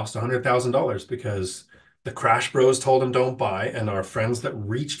friend lost $100,000 because the Crash Bros told him don't buy, and our friends that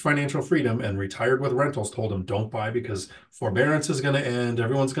reached financial freedom and retired with rentals told him don't buy because forbearance is going to end,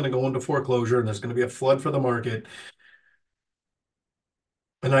 everyone's going to go into foreclosure, and there's going to be a flood for the market.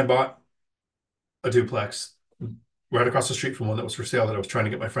 And I bought a duplex right across the street from one that was for sale that I was trying to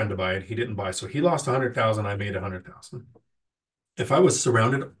get my friend to buy, and he didn't buy. So he lost 100,000, I made 100,000. If I was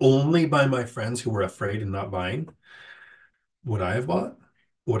surrounded only by my friends who were afraid and not buying, would I have bought?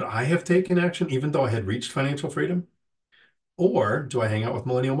 Would I have taken action even though I had reached financial freedom? Or do I hang out with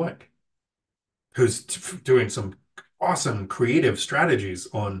Millennial Mike, who's doing some awesome creative strategies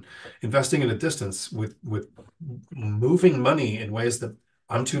on investing at a distance with moving money in ways that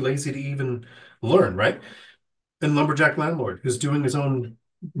I'm too lazy to even learn, right? And Lumberjack Landlord, who's doing his own,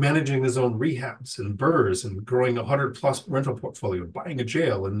 managing his own rehabs and burrs and growing 100+ rental portfolio, buying a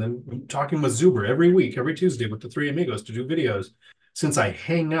jail, and then talking with Zuber every week, every Tuesday with the three amigos to do videos. Since I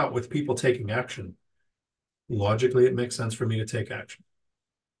hang out with people taking action, logically it makes sense for me to take action.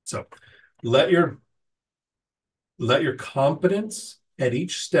 So let your competence at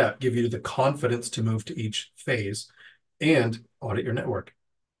each step give you the confidence to move to each phase and audit your network.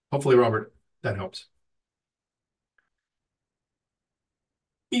 Hopefully, Robert, that helps.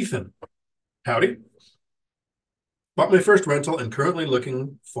 Ethan, howdy. Bought my first rental and currently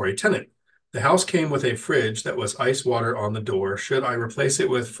looking for a tenant. The house came with a fridge that was ice water on the door. Should I replace it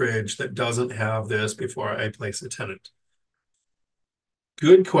with fridge that doesn't have this before I place a tenant?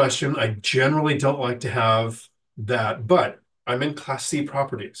 Good question. I generally don't like to have that, but I'm in Class C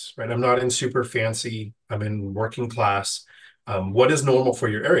properties, right? I'm not in super fancy. I'm in working class. What is normal for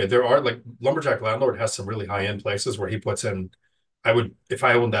your area? There are, like, Lumberjack Landlord has some really high-end places where he puts in, if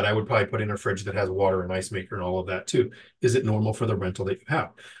I owned that, I would probably put in a fridge that has water and ice maker and all of that too. Is it normal for the rental that you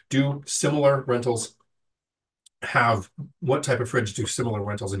have? Do similar rentals have, what type of fridge do similar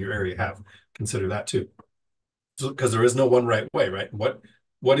rentals in your area have? Consider that too. Because there is no one right way, right?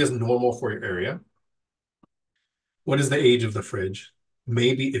 What is normal for your area? What is the age of the fridge?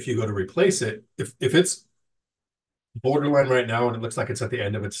 Maybe if you go to replace it, if it's borderline right now and it looks like it's at the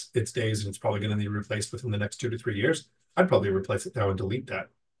end of its days and it's probably going to need replaced within the next 2 to 3 years, I'd probably replace it now and delete that.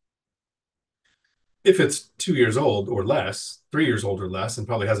 If it's 2 years old or less, 3 years old or less, and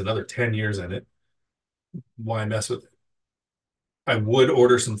probably has another 10 years in it, why mess with it? I would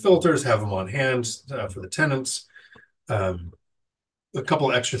order some filters, have them on hand for the tenants. A couple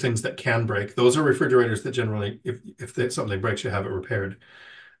of extra things that can break. Those are refrigerators that generally, if something breaks, you have it repaired.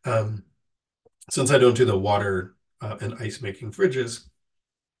 Since I don't do the water and ice making fridges.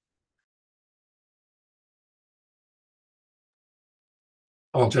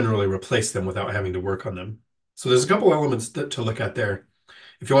 I'll generally replace them without having to work on them. So there's a couple elements to look at there.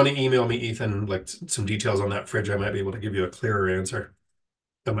 If you want to email me, Ethan, like some details on that fridge, I might be able to give you a clearer answer.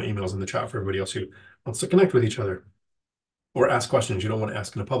 And my email's in the chat for everybody else who wants to connect with each other or ask questions you don't want to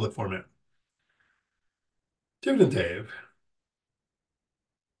ask in a public format. David and Dave,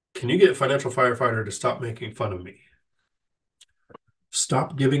 can you get financial firefighter to stop making fun of me?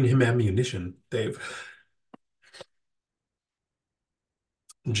 Stop giving him ammunition, Dave.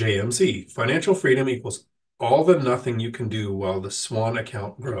 JMC, financial freedom equals all the nothing you can do while the Swan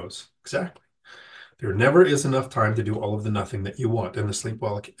account grows. Exactly. There never is enough time to do all of the nothing that you want, and the sleep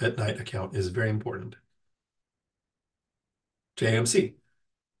well at night account is very important. JMC,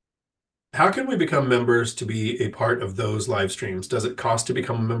 how can we become members to be a part of those live streams? Does it cost to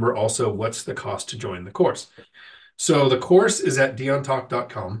become a member? Also, what's the cost to join the course? So the course is at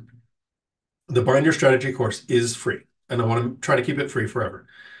diontalk.com. The Binder Strategy course is free, and I want to try to keep it free forever.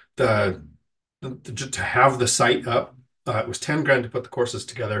 To have the site up, it was 10 grand to put the courses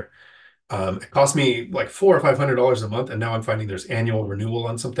together. It cost me like $400 or $500 a month, and now I'm finding there's annual renewal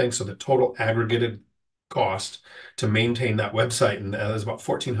on some things. So the total aggregated cost to maintain that website and is about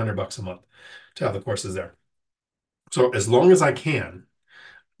 $1,400 a month to have the courses there. So as long as I can,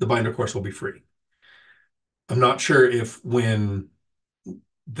 the Binder course will be free. I'm not sure if when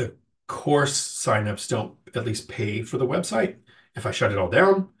the course signups don't at least pay for the website, if I shut it all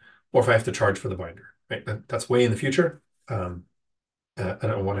down, or if I have to charge for the binder. Right, that's way in the future. I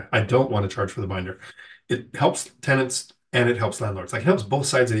don't want to charge for the binder. It helps tenants and it helps landlords. Like it helps both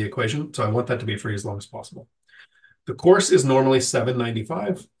sides of the equation. So I want that to be free as long as possible. The course is normally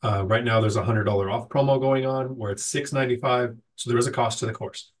 $7.95. Right now there's a $100 off promo going on where it's $6.95. So there is a cost to the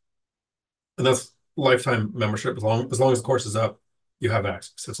course. And that's lifetime membership. As long as the course is up, you have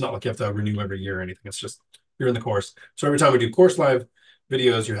access. It's not like you have to renew every year or anything. It's just you're in the course. So every time we do course live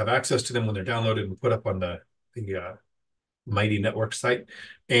videos, you have access to them when they're downloaded and put up on the Mighty Network site.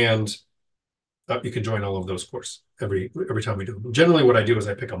 And you can join all of those courses every time we do them. Generally, what I do is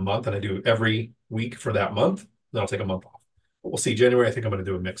I pick a month and I do every week for that month. Then I'll take a month off. But we'll see. January, I think I'm going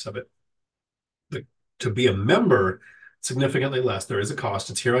to do a mix of it. To be a member, significantly less. There is a cost.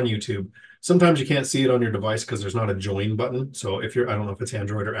 It's here on YouTube. Sometimes you can't see it on your device because there's not a join button. So if you're, I don't know if it's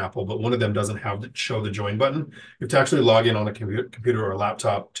Android or Apple, but one of them doesn't show the join button. You have to actually log in on a computer or a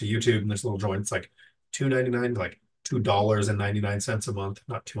laptop to YouTube, and there's a little join. It's like $2.99, like $2.99 a month,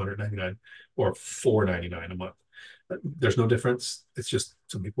 not $2.99 or $4.99 a month. There's no difference. It's just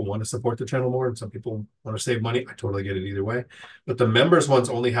some people want to support the channel more and some people want to save money. I totally get it either way. But the members ones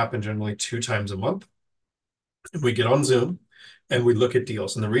only happen generally 2 times a month. And we get on Zoom and we look at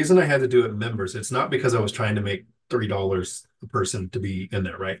deals. And the reason I had to do it members, it's not because I was trying to make $3 a person to be in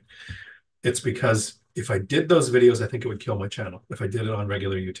there, right? It's because if I did those videos, I think it would kill my channel if I did it on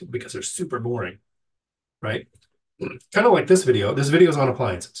regular YouTube because they're super boring, right? Kind of like this video. This video is on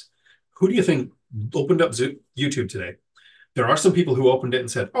appliances. Who do you think opened up YouTube today? There are some people who opened it and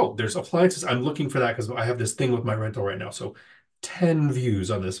said, oh, there's appliances. I'm looking for that because I have this thing with my rental right now. So 10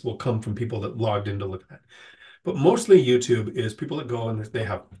 views on this will come from people that logged in to look at it. But mostly YouTube is people that go and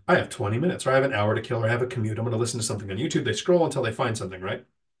I have 20 minutes or I have an hour to kill or I have a commute. I'm going to listen to something on YouTube. They scroll until they find something, right?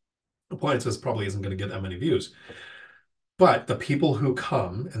 Appliances probably isn't going to get that many views. But the people who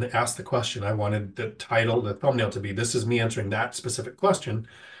come and they ask the question, I wanted the title, the thumbnail to be, this is me answering that specific question.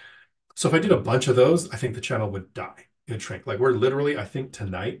 So if I did a bunch of those, I think the channel would die. It would shrink. Like we're literally, I think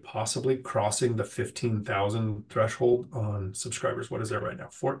tonight, possibly crossing the 15,000 threshold on subscribers. What is that right now?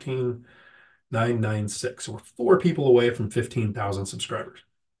 14,996. So we're 4 people away from 15,000 subscribers.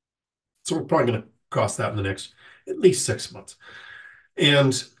 So we're probably going to cross that in the next at least 6 months.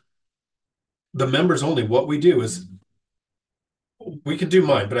 And the members only, what we do is we can do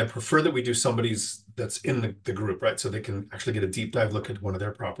mine, but I prefer that we do somebody's that's in the group, right? So they can actually get a deep dive look at one of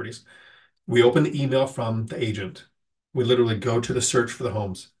their properties. We open the email from the agent. We literally go to the search for the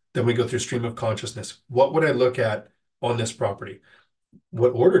homes. Then we go through stream of consciousness. What would I look at on this property? What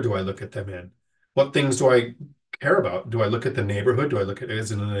order do I look at them in? What things do I care about? Do I look at the neighborhood? Do I look at,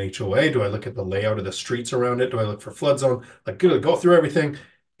 is it an HOA? Do I look at the layout of the streets around it? Do I look for flood zone? Like, go through everything.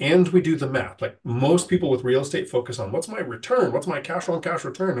 And we do the math. Like most people with real estate focus on what's my return? What's my cash on cash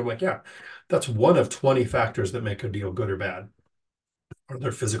return? I'm like, yeah, that's one of 20 factors that make a deal good or bad. Are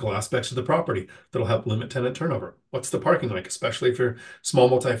there physical aspects of the property that'll help limit tenant turnover? What's the parking like? Especially if you're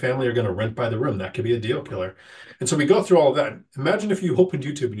small multifamily, you're going to rent by the room. That could be a deal killer. And so we go through all of that. Imagine if you opened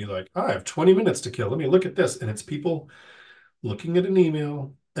YouTube and you're like, I have 20 minutes to kill. Let me look at this. And it's people looking at an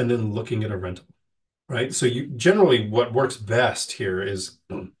email and then looking at a rental. right? So you generally what works best here is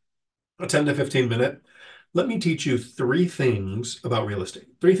a 10 to 15 minute. Let me teach you three things about real estate.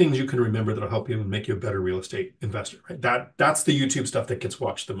 Three things you can remember that'll help you and make you a better real estate investor, right? That's the YouTube stuff that gets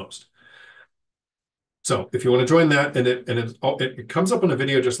watched the most. So if you want to join that, and it comes up on a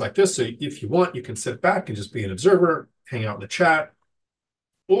video just like this. So if you want, you can sit back and just be an observer, hang out in the chat.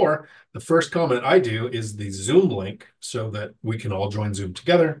 Or the first comment I do is the Zoom link so that we can all join Zoom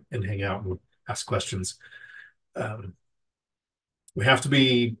together and hang out and ask questions. We have to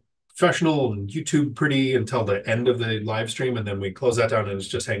be professional and YouTube pretty until the end of the live stream, and then we close that down and it's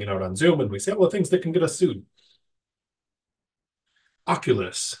just hanging out on Zoom, and we say all the things that can get us sued.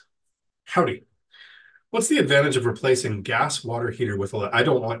 Oculus, howdy. What's the advantage of replacing gas water heater with I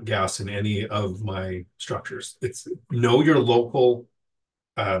don't want gas in any of my structures. It's know your local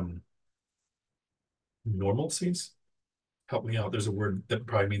normalcies. Help me out. There's a word that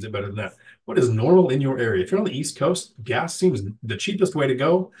probably means it better than that. What is normal in your area? If you're on the East Coast, gas seems the cheapest way to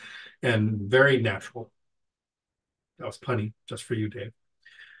go and very natural. That was punny just for you, Dave.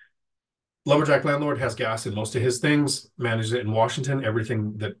 Lumberjack landlord has gas in most of his things, manages it in Washington.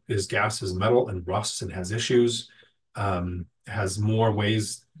 Everything that is gas is metal and rusts and has issues, has more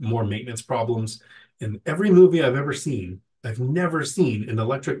maintenance problems. In every movie I've ever seen, I've never seen an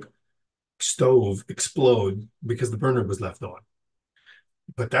electric stove explode because the burner was left on.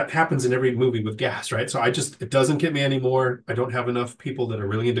 But that happens in every movie with gas, right? So it doesn't get me anymore. I don't have enough people that are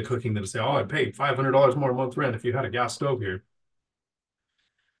really into cooking that say, oh, I'd pay $500 more a month rent if you had a gas stove here.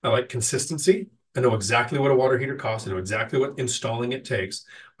 I like consistency. I know exactly what a water heater costs. I know exactly what installing it takes.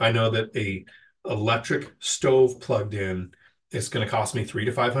 I know that a electric stove plugged in is going to cost me $300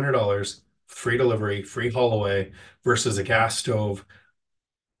 to $500, free delivery, free haul away, versus a gas stove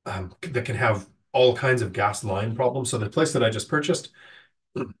that can have all kinds of gas line problems. So the place that I just purchased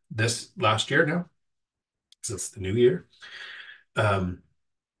this last year now, because it's the new year. I don't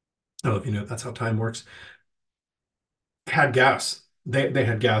know if you know that's how time works. Had gas. They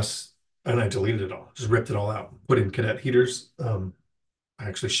had gas, and I deleted it all. Just ripped it all out. Put in cadet heaters. I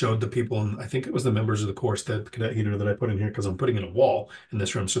actually showed the people, and I think it was the members of the course, that the cadet heater that I put in here, because I'm putting in a wall in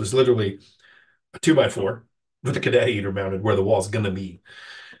this room. So there's literally a 2x4 with a cadet heater mounted where the wall's going to be.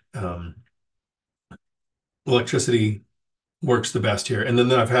 Electricity works the best here. And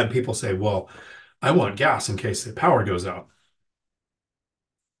then I've had people say, well, I want gas in case the power goes out.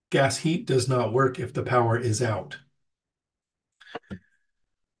 Gas heat does not work if the power is out.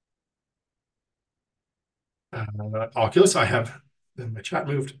 Oculus, I have, then my chat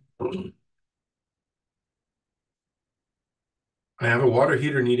moved. I have a water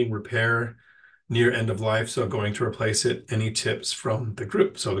heater needing repair near end of life, so going to replace it. Any tips from the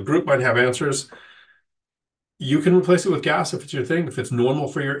group? So the group might have answers. You can replace it with gas if it's your thing. If it's normal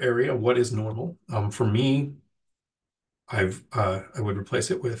for your area, what is normal? For me, I would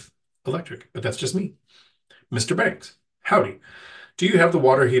replace it with electric, but that's just me. Mr. Banks, howdy. Do you have the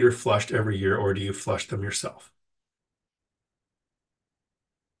water heater flushed every year, or do you flush them yourself?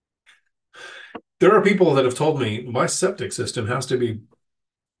 There are people that have told me my septic system has to be,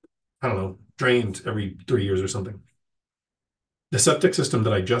 I don't know, drained every 3 years or something. The septic system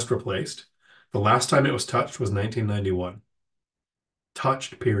that I just replaced, the last time it was touched was 1991.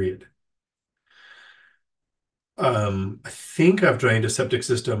 Touched, period. I think I've drained a septic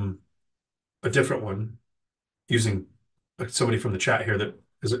system, a different one, using somebody from the chat here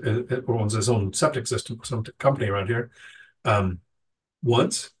that owns his own septic system, some company around here.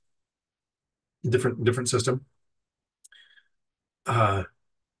 Once, different system.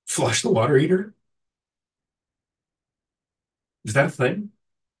 Flush the water heater. Is that a thing?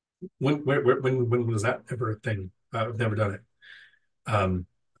 When was that ever a thing? I've never done it.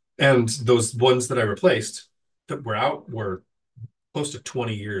 And those ones that I replaced that were out were close to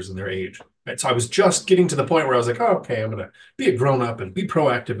 20 years in their age. Right? So I was just getting to the point where I was like, oh, okay, I'm going to be a grown up and be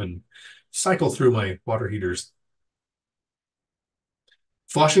proactive and cycle through my water heaters.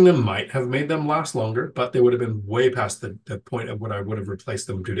 Flushing them might have made them last longer, but they would have been way past the point of what I would have replaced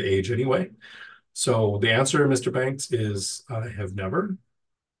them due to age anyway. So the answer, Mr. Banks, is I have never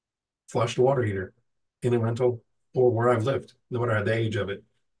flushed a water heater in a rental or where I've lived, no matter the age of it.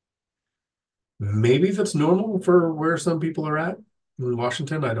 Maybe that's normal for where some people are at in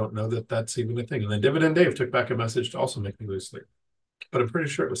Washington. I don't know that that's even a thing. And then Dividend Dave took back a message to also make me lose sleep, but I'm pretty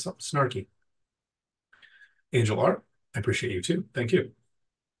sure it was something snarky. Angel Art, I appreciate you too. Thank you.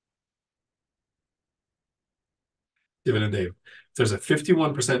 Dividend Dave, there's a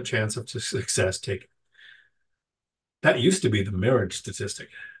 51% chance of success, take it. That used to be the marriage statistic.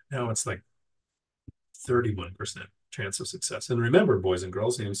 Now it's like 31% chance of success. And remember, boys and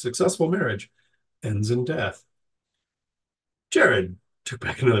girls, successful marriage ends in death. Jared took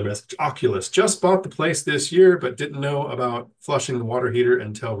back another message. Oculus just bought the place this year, but didn't know about flushing the water heater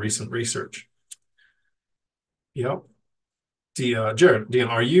until recent research. Yep. Jared, Dion,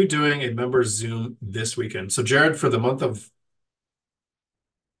 are you doing a members Zoom this weekend? So, Jared, for the month of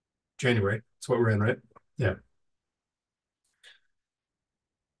January, that's what we're in, right? Yeah.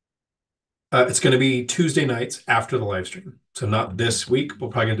 It's going to be Tuesday nights after the live stream. So not this week. We're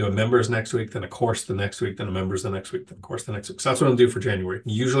probably going to do a members next week, then a course the next week, then a members the next week, then a course the next week. So that's what I'm going to do for January.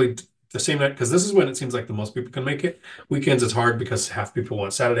 Usually the same night, because this is when it seems like the most people can make it. Weekends it's hard because half people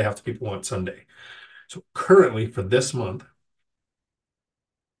want Saturday, half the people want Sunday. So currently for this month,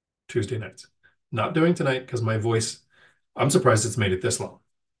 Tuesday nights. Not doing tonight because my voice, I'm surprised it's made it this long.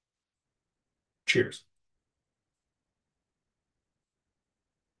 Cheers.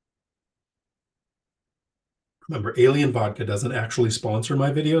 Remember, Alien Vodka doesn't actually sponsor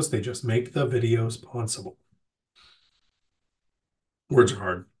my videos. They just make the videos possible. Words are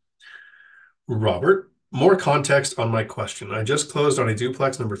hard. Robert, more context on my question. I just closed on a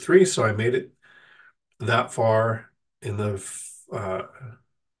duplex number 3, so I made it that far in the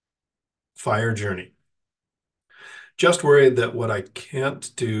fire journey. Just worried that what I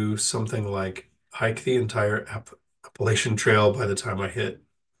can't do something like hike the entire Appalachian Trail by the time I hit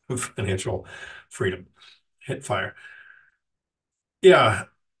financial freedom, hit fire. Yeah.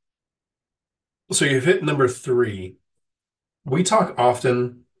 So you've hit number 3. We talk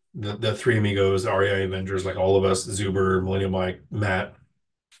often, the three amigos, the REI Avengers, like all of us, Zuber, Millennial Mike, Matt,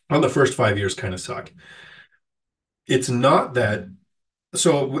 on the first 5 years kind of suck. It's not that.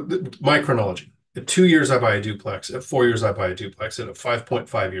 So my chronology: at 2 years I buy a duplex, at 4 years I buy a duplex, and at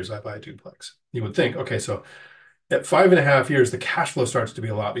 5.5 years I buy a duplex. You would think, okay, so at 5.5 years the cash flow starts to be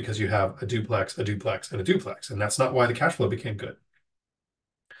a lot because you have a duplex, a duplex, and a duplex, and that's not why the cash flow became good.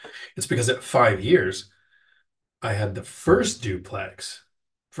 It's because at 5 years I had the first duplex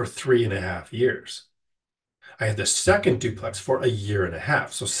for 3.5 years. I had the second duplex for a year and a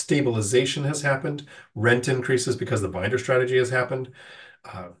half. So stabilization has happened, rent increases because the binder strategy has happened.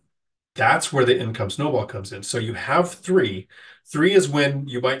 Uh, that's where the income snowball comes in. So you have 3. 3 is when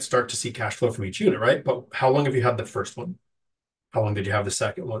you might start to see cash flow from each unit, right? But how long have you had the first one? How long did you have the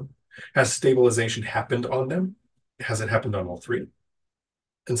second one? Has stabilization happened on them? Has it happened on all 3?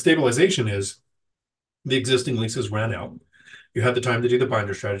 And stabilization is the existing leases ran out. You had the time to do the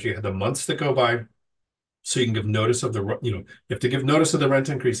binder strategy. You had the months that go by. So you can give notice of you have to give notice of the rent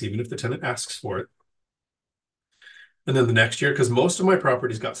increase, even if the tenant asks for it. And then the next year, because most of my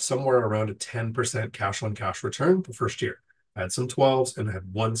properties got somewhere around a 10% cash on cash return the first year. I had some 12s and I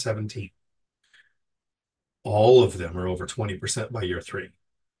had 117. All of them are over 20% by year 3.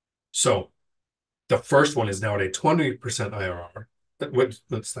 So the first one is now at a 20% IRR.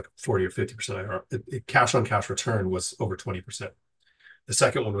 That's like 40 or 50% IRR. Cash on cash return was over 20%. The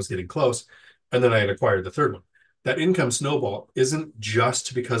second one was getting close. And then I had acquired the third one. That income snowball isn't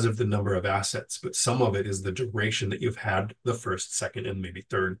just because of the number of assets, but some of it is the duration that you've had the first, second, and maybe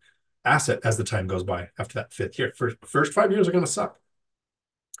third asset as the time goes by after that 5th year. First 5 years are going to suck.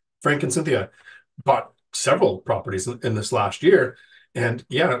 Frank and Cynthia bought several properties in this last year. And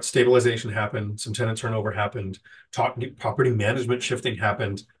yeah, stabilization happened. Some tenant turnover happened. Property management shifting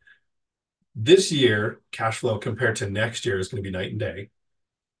happened. This year, cash flow compared to next year is going to be night and day.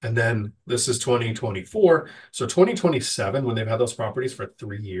 And then this is 2024. So 2027, when they've had those properties for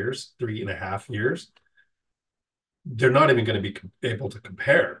 3 years, 3.5 years, they're not even going to be able to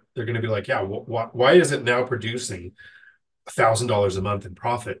compare. They're going to be like, yeah, why is it now producing $1,000 a month in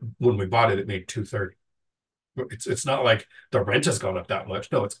profit? When we bought it, it made 230. It's not like the rent has gone up that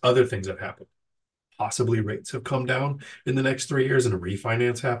much. No, it's other things have happened. Possibly rates have come down in the next 3 years and a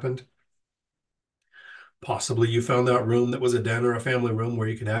refinance happened. Possibly you found that room that was a den or a family room where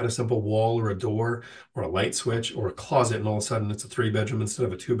you can add a simple wall or a door or a light switch or a closet, and all of a sudden it's a 3-bedroom instead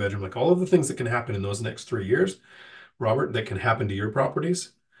of a 2-bedroom. Like all of the things that can happen in those next 3 years, Robert, that can happen to your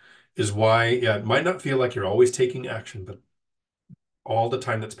properties is why, yeah, it might not feel like you're always taking action, but all the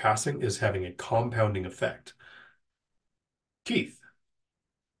time that's passing is having a compounding effect. Keith,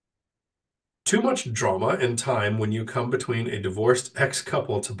 too much drama and time when you come between a divorced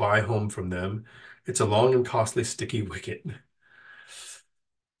ex-couple to buy home from them. It's a long and costly sticky wicket.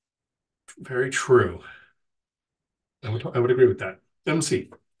 Very true. I would agree with that.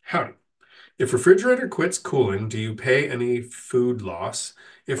 MC, howdy. If refrigerator quits cooling, do you pay any food loss?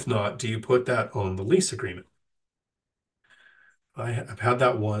 If not, do you put that on the lease agreement? I've had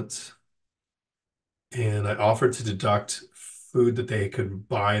that once, and I offered to deduct food that they could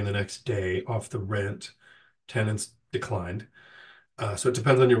buy in the next day off the rent. Tenants declined. So it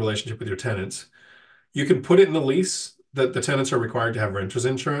depends on your relationship with your tenants. You can put it in the lease that the tenants are required to have renter's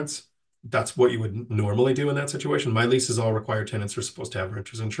insurance. That's what you would normally do in that situation. My leases all require tenants are supposed to have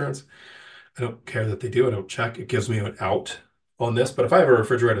renter's insurance. I don't care that they do. I don't check. It gives me an out on this. But if I have a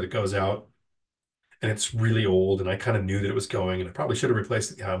refrigerator that goes out and it's really old and I kind of knew that it was going and I probably should have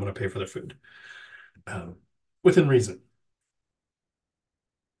replaced it, yeah, I'm going to pay for their food um, within reason.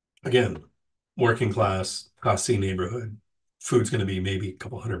 Again, working class C neighborhood, food's going to be maybe a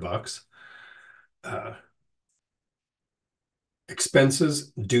couple $100. Uh,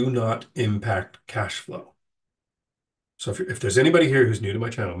 Expenses do not impact cash flow. So if there's anybody here who's new to my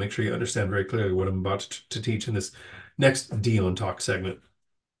channel, make sure you understand very clearly what I'm about to teach in this next Dion Talk segment.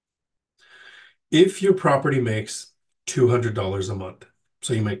 If your property makes $200 a month,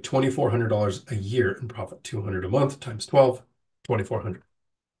 so you make $2,400 a year in profit, 200 a month times 12, 2,400,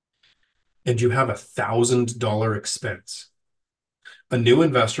 and you have $1,000 expense, a new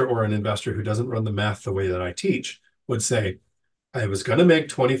investor or an investor who doesn't run the math the way that I teach would say, I was going to make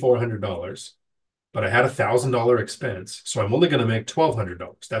 $2,400, but I had $1,000 expense, so I'm only going to make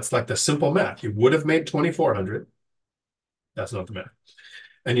 $1,200. That's like the simple math. You would have made $2,400. That's not the math.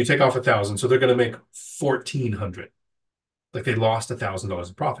 And you take off 1,000, so they're going to make $1,400. Like they lost $1,000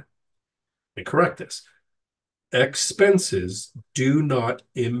 in profit. They correct this. Expenses do not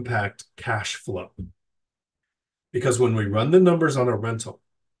impact cash flow. Because when we run the numbers on a rental,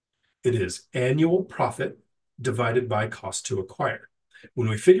 it is annual profit divided by cost to acquire. When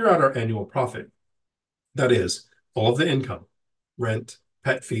we figure out our annual profit, that is all of the income, rent,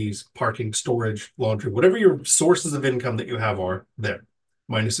 pet fees, parking, storage, laundry, whatever your sources of income that you have are there,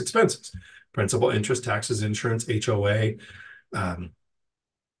 minus expenses, principal, interest, taxes, insurance, HOA,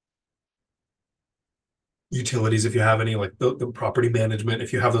 utilities, if you have any, like the property management,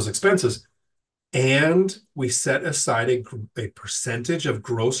 if you have those expenses. And we set aside a percentage of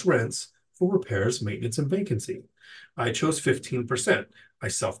gross rents for repairs, maintenance, and vacancy. I chose 15%. I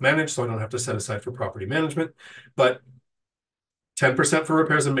self-manage, so I don't have to set aside for property management, but 10% for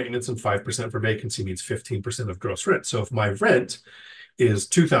repairs and maintenance and 5% for vacancy means 15% of gross rent. So if my rent is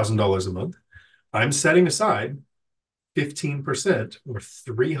 $2,000 a month, I'm setting aside 15% or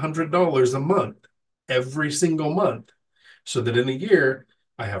 $300 a month every single month so that in a year,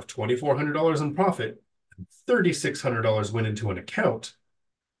 I have $2,400 in profit and $3,600 went into an account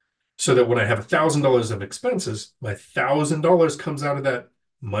so that when I have $1,000 of expenses, my $1,000 comes out of that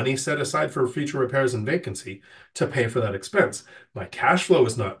money set aside for future repairs and vacancy to pay for that expense. My cash flow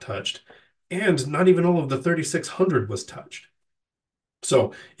is not touched, and not even all of the $3,600 was touched.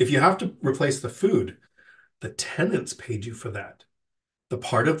 So if you have to replace the food, the tenants paid you for that. The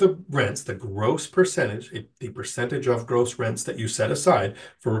part of the rents, the gross percentage, the percentage of gross rents that you set aside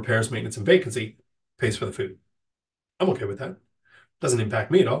for repairs, maintenance, and vacancy pays for the food. I'm okay with that. Doesn't impact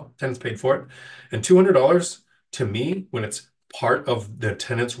me at all. Tenants paid for it. And $200 to me, when it's part of the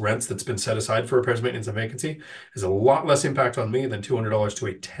tenant's rents that's been set aside for repairs, maintenance, and vacancy, is a lot less impact on me than $200 to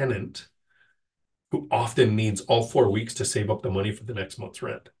a tenant who often needs all 4 weeks to save up the money for the next month's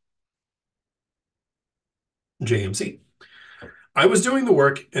rent. JMC. I was doing the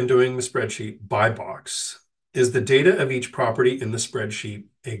work and doing the spreadsheet by box. Is the data of each property in the spreadsheet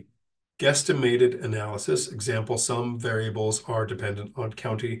a guesstimated analysis? Example, some variables are dependent on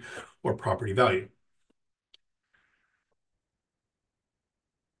county or property value.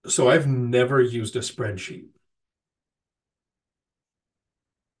 So I've never used a spreadsheet.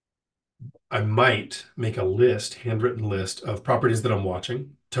 I might make a list, handwritten list of properties that I'm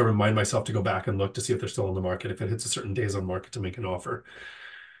watching to remind myself to go back and look to see if they're still on the market, if it hits a certain days on market to make an offer.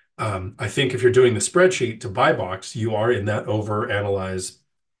 I think if you're doing the spreadsheet to buy box, you are in that over-analyze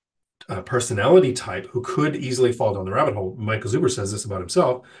personality type who could easily fall down the rabbit hole. Michael Zuber says this about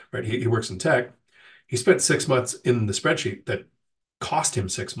himself, right? He works in tech. He spent 6 months in the spreadsheet that cost him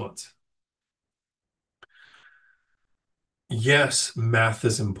 6 months. Yes, math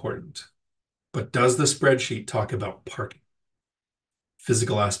is important, but does the spreadsheet talk about parking,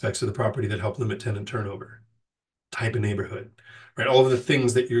 physical aspects of the property that help limit tenant turnover, type of neighborhood, right? All of the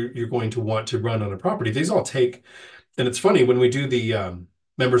things that you're going to want to run on a property, these all take, and it's funny when we do the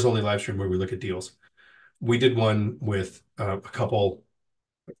members only live stream where we look at deals. We did one with a couple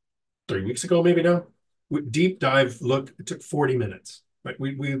 3 weeks ago, maybe now. Deep dive look, it took 40 minutes. Right?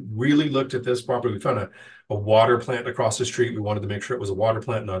 We really looked at this property. We found a water plant across the street. We wanted to make sure it was a water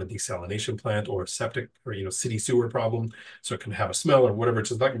plant, not a desalination plant or a septic or city sewer problem, so it can have a smell or whatever. It's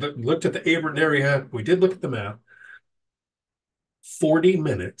just like looked at the Aberton area. We did look at the map. 40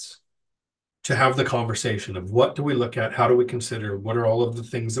 minutes to have the conversation of what do we look at, how do we consider, what are all of the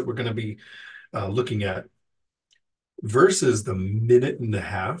things that we're going to be looking at, versus the minute and a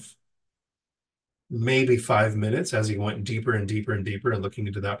half maybe 5 minutes as he went deeper and deeper and deeper and looking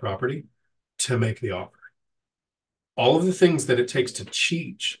into that property to make the offer. All of the things that it takes to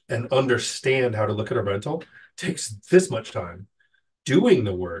teach and understand how to look at a rental takes this much time. Doing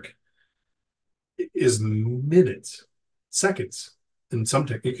the work is minutes, seconds. And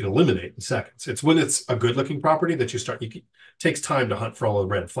sometimes you can eliminate in seconds. It's when it's a good looking property that it takes time to hunt for all the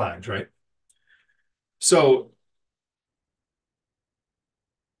red flags, right? So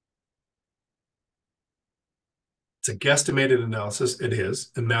it's a guesstimated analysis. It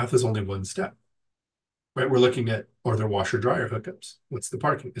is. And math is only one step, right? We're looking at, are there washer dryer hookups? What's the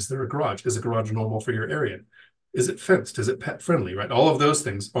parking? Is there a garage? Is a garage normal for your area? Is it fenced? Is it pet friendly, right? All of those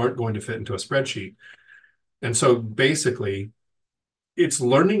things aren't going to fit into a spreadsheet. And so basically, it's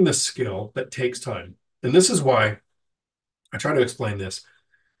learning the skill that takes time. And this is why I try to explain this.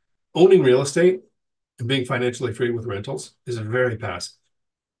 Owning real estate and being financially free with rentals is very passive.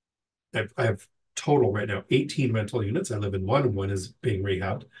 I have total right now 18 rental units. I live in one, and one is being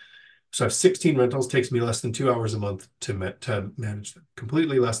rehabbed. So I have 16 rentals. Takes me less than 2 hours a month to manage them.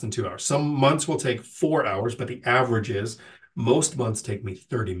 Completely less than 2 hours. Some months will take 4 hours, but the average is most months take me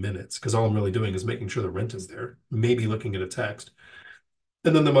 30 minutes because all I'm really doing is making sure the rent is there, maybe looking at a text.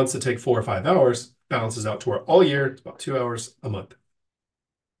 And then the months that take 4 or 5 hours balances out to where all year it's about 2 hours a month.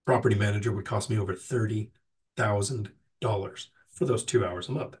 Property manager would cost me over $30,000 for those 2 hours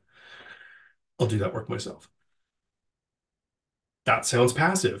a month. I'll do that work myself. That sounds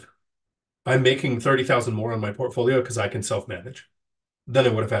passive. I'm making 30,000 more on my portfolio because I can self-manage than I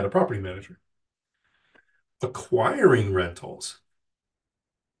would have had a property manager. Acquiring rentals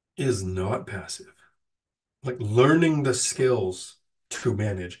is not passive. Like learning the skills to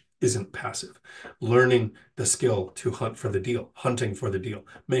manage isn't passive. Learning the skill to hunt for the deal, hunting for the deal,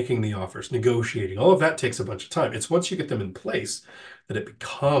 making the offers, negotiating, all of that takes a bunch of time. It's once you get them in place that it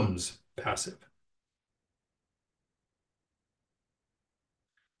becomes passive.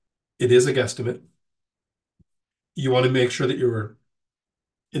 It is a guesstimate. You want to make sure that you're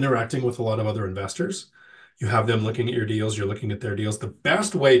interacting with a lot of other investors. You have them looking at your deals, you're looking at their deals. The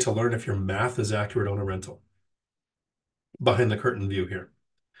best way to learn if your math is accurate on a rental, behind the curtain view here,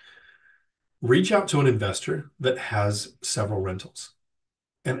 reach out to an investor that has several rentals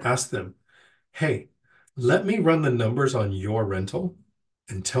and ask them, hey, let me run the numbers on your rental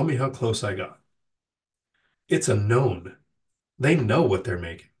and tell me how close I got. It's a known. They know what they're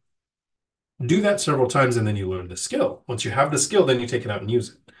making. Do that several times and then you learn the skill. Once you have the skill, then you take it out and use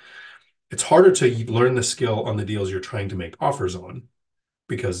it. It's harder to learn the skill on the deals you're trying to make offers on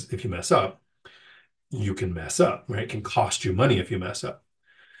because if you mess up, you can mess up, right? It can cost you money if you mess up.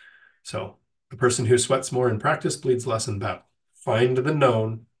 So the person who sweats more in practice bleeds less in battle. Find the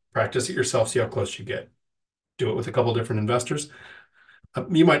known, practice it yourself, see how close you get. Do it with a couple different investors.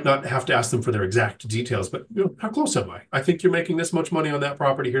 You might not have to ask them for their exact details, but how close am I? I think you're making this much money on that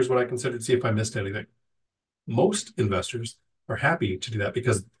property. Here's what I considered, see if I missed anything. Most investors are happy to do that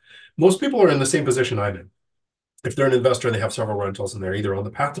because most people are in the same position I'm in. If they're an investor and they have several rentals and they're either on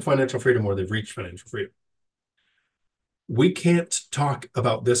the path to financial freedom or they've reached financial freedom. We can't talk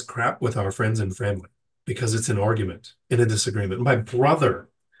about this crap with our friends and family because it's an argument and a disagreement. My brother,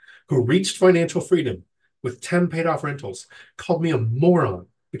 who reached financial freedom with 10 paid off rentals, called me a moron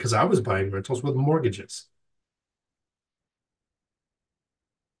because I was buying rentals with mortgages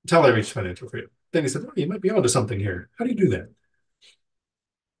until I reached financial freedom. Then he said, oh, you might be onto something here. How do you do that?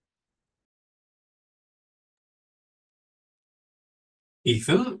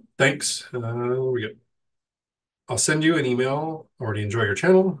 Ethan, thanks. We go. I'll send you an email. Already enjoy your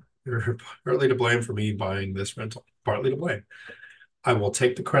channel. You're partly to blame for me buying this rental. Partly to blame. I will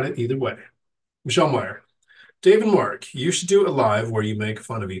take the credit either way. Michelle Meyer. Dave and Mark, you should do a live where you make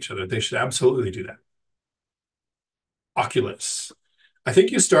fun of each other. They should absolutely do that. Oculus. I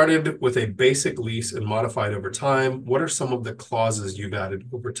think you started with a basic lease and modified over time. What are some of the clauses you've added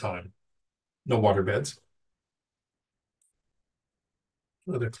over time? No water beds.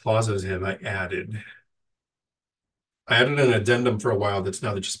 What other clauses have I added? I added an addendum for a while that's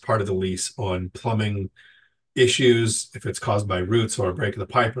now just part of the lease on plumbing issues, if it's caused by roots or a break of the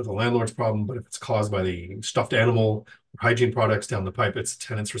pipe or the landlord's problem, but if it's caused by the stuffed animal or hygiene products down the pipe, it's the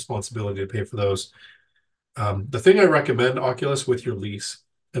tenant's responsibility to pay for those. The thing I recommend, Oculus, with your lease,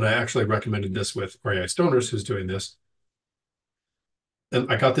 and I actually recommended this with REI Stoners, who's doing this,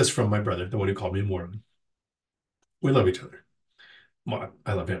 and I got this from my brother, the one who called me a moron. We love each other. Well,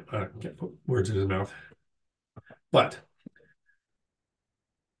 I love him. I can't put words in his mouth. But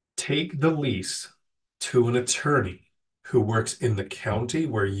take the lease to an attorney who works in the county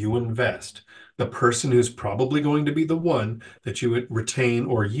where you invest, the person who's probably going to be the one that you would retain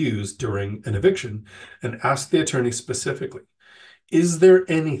or use during an eviction, and ask the attorney specifically, is there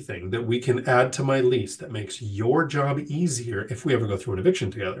anything that we can add to my lease that makes your job easier if we ever go through an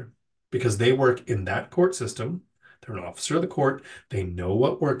eviction together? Because they work in that court system. They're an officer of the court. They know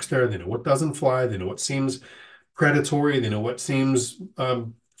what works there. They know what doesn't fly. They know what seems predatory. They know what seems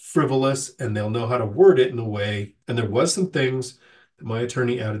frivolous, and they'll know how to word it in a way. And there was some things that my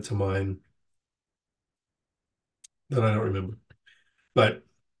attorney added to mine that I don't remember, but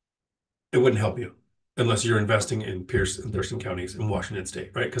it wouldn't help you unless you're investing in Pierce and Thurston counties in Washington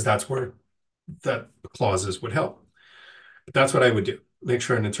State, right? Because that's where that clauses would help. But that's what I would do. Make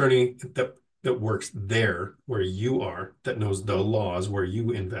sure an attorney that works there where you are, that knows the laws where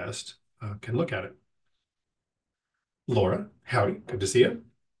you invest, can look at it. Laura, howdy, good to see you.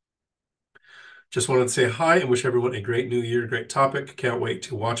 Just wanted to say hi and wish everyone a great new year, great topic. Can't wait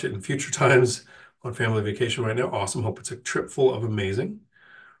to watch it in future times on family vacation right now. Awesome. Hope it's a trip full of amazing.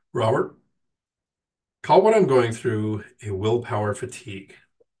 Robert, call what I'm going through a willpower fatigue.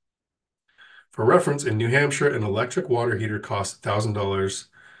 For reference, in New Hampshire, an electric water heater costs $1,000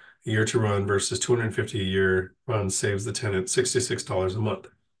 a year to run versus $250 a year run saves the tenant $66 a month.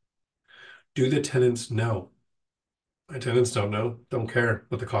 Do the tenants know? My tenants don't know, don't care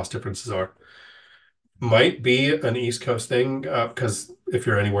what the cost differences are. Might be an East Coast thing, because if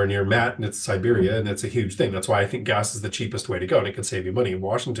you're anywhere near Matt and it's Siberia and it's a huge thing. That's why I think gas is the cheapest way to go and it can save you money. In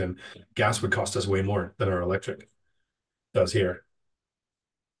Washington, gas would cost us way more than our electric does here.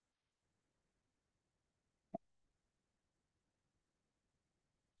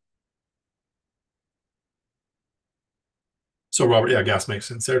 So Robert, yeah, gas makes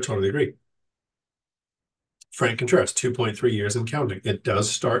sense there. Totally agree. Frank Contreras, 2.3 years and counting. It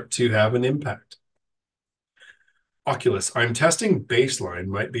does start to have an impact. Oculus, I'm testing baseline,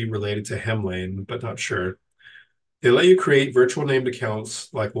 might be related to Hemlane, but not sure. They let you create virtual named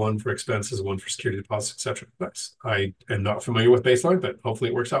accounts, like one for expenses, one for security deposits, etc. Nice. I am not familiar with baseline, but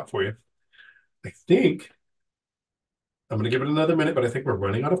hopefully it works out for you. I think I'm going to give it another minute, but I think we're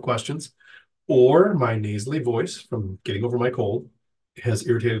running out of questions, or my nasally voice from getting over my cold has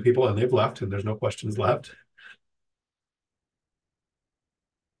irritated people and they've left and there's no questions left.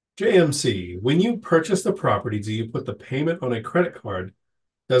 JMC, when you purchase the property, do you put the payment on a credit card?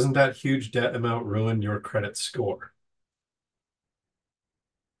 Doesn't that huge debt amount ruin your credit score?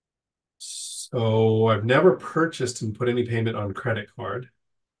 So I've never purchased and put any payment on credit card.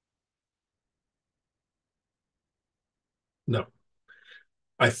 No.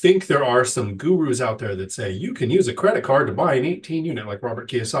 I think there are some gurus out there that say you can use a credit card to buy an 18 unit, like Robert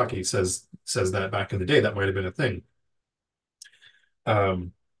Kiyosaki says that back in the day. That might have been a thing.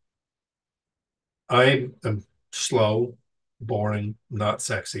 Um, I am slow, boring, not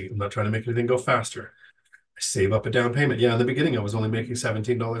sexy. I'm not trying to make anything go faster. I save up a down payment. Yeah, in the beginning, I was only making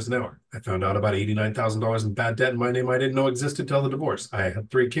 $17 an hour. I found out about $89,000 in bad debt in my name I didn't know existed till the divorce. I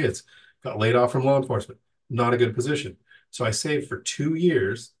had 3 kids, got laid off from law enforcement. Not a good position. So I saved for 2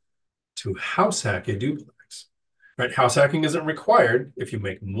 years to house hack a duplex. Right? House hacking isn't required. If you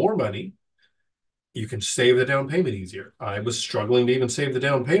make more money, you can save the down payment easier. I was struggling to even save the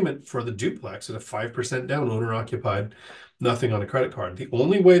down payment for the duplex at a 5% down, owner occupied, nothing on a credit card. The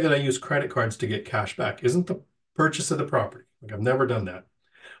only way that I use credit cards to get cash back isn't the purchase of the property. Like, I've never done that.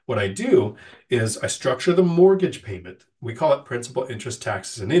 What I do is I structure the mortgage payment. We call it principal, interest,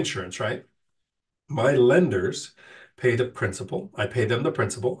 taxes, and insurance, right? My lenders pay the principal. I pay them the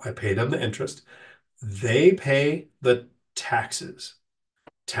principal. I pay them the interest. They pay the taxes.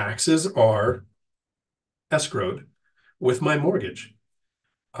 Taxes are escrowed with my mortgage.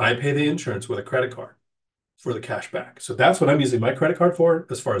 I pay the insurance with a credit card for the cash back. So that's what I'm using my credit card for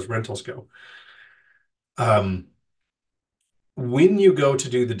as far as rentals go. When you go to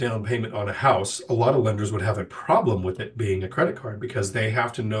do the down payment on a house, a lot of lenders would have a problem with it being a credit card because they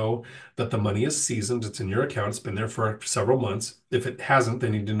have to know that the money is seasoned, it's in your account, it's been there for several months. If it hasn't, they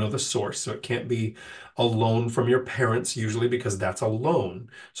need to know the source. So it can't be a loan from your parents usually because that's a loan.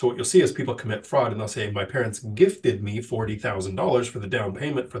 So what you'll see is people commit fraud and they'll say, my parents gifted me $40,000 for the down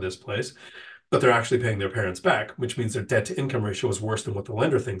payment for this place, but they're actually paying their parents back, which means their debt to income ratio is worse than what the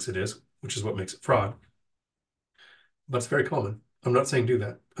lender thinks it is, which is what makes it fraud. But it's very common. I'm not saying do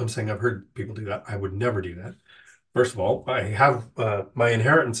that. I'm saying I've heard people do that. I would never do that. First of all, I have my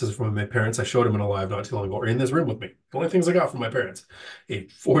inheritances from my parents. I showed them in a live not too long ago, or in this room with me. The only things I got from my parents: a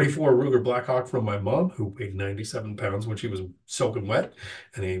 44 Ruger Blackhawk from my mom, who weighed 97 pounds when she was soaking wet,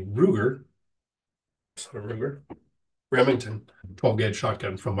 and a Ruger, Remington 12 gauge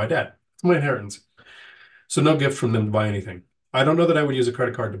shotgun from my dad. It's my inheritance. So no gift from them to buy anything. I don't know that I would use a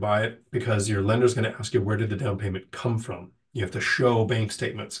credit card to buy it because your lender's going to ask you, where did the down payment come from? You have to show bank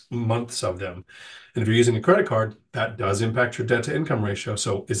statements, months of them. And if you're using a credit card, that does impact your debt to income ratio.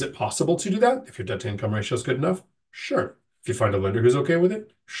 So is it possible to do that if your debt to income ratio is good enough? Sure. If you find a lender who's okay with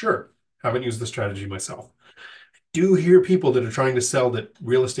it, sure. Haven't used the strategy myself. Do hear people that are trying to sell that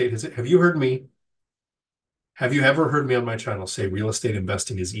real estate has. Have you heard me? Have you ever heard me on my channel say real estate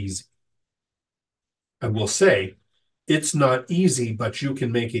investing is easy? I will say it's not easy, but you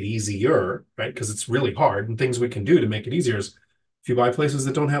can make it easier, right? Because it's really hard, and things we can do to make it easier is if you buy places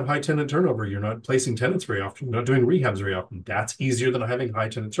that don't have high tenant turnover, you're not placing tenants very often, you're not doing rehabs very often. That's easier than having high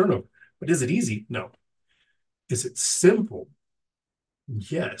tenant turnover. But is it easy? No. Is it simple?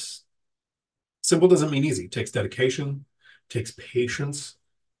 Yes. Simple doesn't mean easy. It takes dedication, takes patience,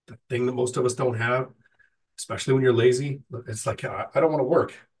 the thing that most of us don't have, especially when you're lazy. It's like, I don't want to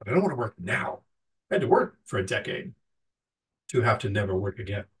work, but I don't want to work now. I had to work for a decade to have to never work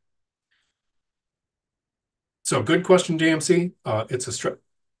again. So good question, JMC. It's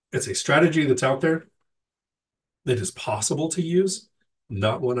a strategy that's out there that is possible to use,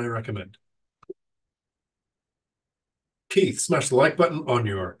 not one I recommend. Keith, smash the like button on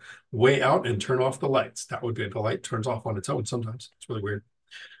your way out and turn off the lights. That would be the light turns off on its own sometimes. It's really weird.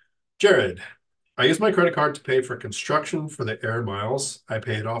 Jared, I use my credit card to pay for construction for the air miles. I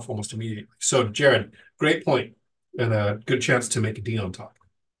pay it off almost immediately. So Jared, great point and a good chance to make a Dion talk.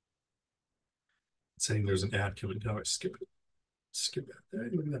 Saying there's an ad coming down. I skip it. Skip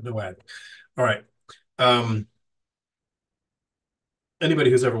that. No ad. All right.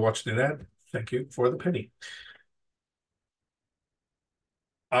 Anybody who's ever watched an ad, thank you for the penny.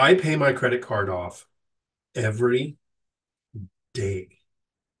 I pay my credit card off every day.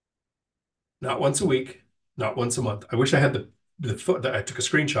 Not once a week, not once a month. I wish I had I took a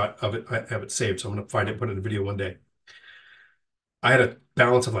screenshot of it. I have it saved, so I'm going to find it and put it in a video one day. I had a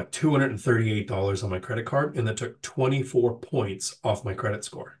balance of like $238 on my credit card, and that took 24 points off my credit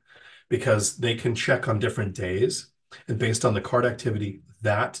score because they can check on different days. And based on the card activity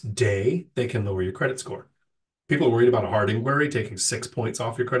that day, they can lower your credit score. People are worried about a hard inquiry taking 6 points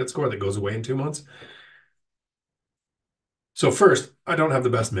off your credit score that goes away in 2 months. So first, I don't have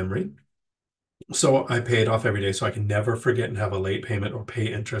the best memory. So I pay it off every day so I can never forget and have a late payment or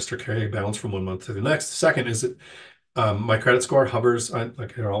pay interest or carry a balance from one month to the next. Second is that my credit score hovers.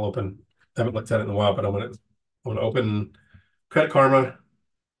 Like here, I'll open. I haven't looked at it in a while, but I'm gonna open Credit Karma.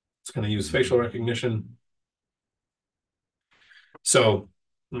 It's gonna use facial recognition. So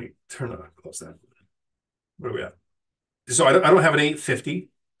let me turn on, close that. Where are we at? So I don't have an 850,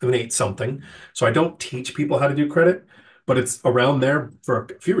 I have an 8 something. So I don't teach people how to do credit, but it's around there for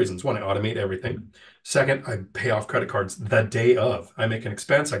a few reasons. One, I automate everything. Second, I pay off credit cards the day of. I make an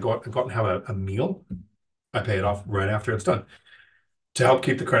expense. I go out and have a meal. I pay it off right after it's done to help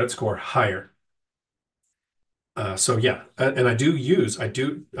keep the credit score higher. So yeah, and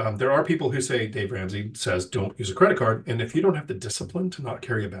there are people who say, Dave Ramsey says, don't use a credit card. And if you don't have the discipline to not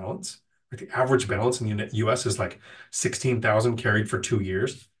carry a balance, like the average balance in the US is like 16,000 carried for 2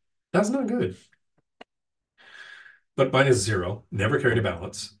 years. That's not good. But mine is zero, never carried a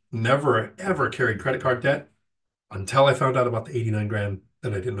balance, never ever carried credit card debt until I found out about the 89 grand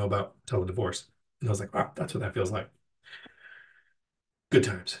that I didn't know about until the divorce. And I was like, wow, that's what that feels like. Good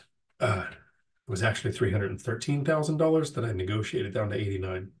times. It was actually $313,000 that I negotiated down to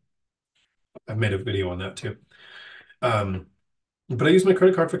 89. I've made a video on that too. But I used my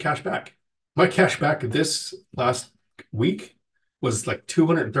credit card for cash back. My cash back this last week was like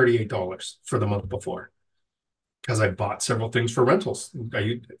 $238 for the month before because I bought several things for rentals.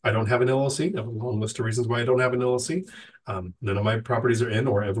 I don't have an LLC. I have a long list of reasons why I don't have an LLC. None of my properties are in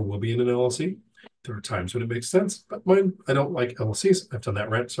or ever will be in an LLC. There are times when it makes sense, but mine, I don't like LLCs. I've done that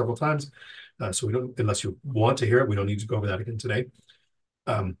rent several times. So we don't, unless you want to hear it, we don't need to go over that again today.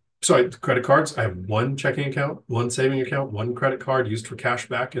 So credit cards, I have one checking account, one saving account, one credit card used for cash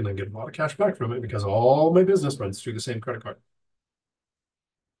back, and I get a lot of cash back from it because all my business runs through the same credit card.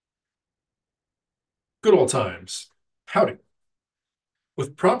 Good old times. Howdy.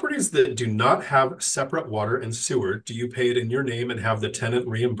 With properties that do not have separate water and sewer, do you pay it in your name and have the tenant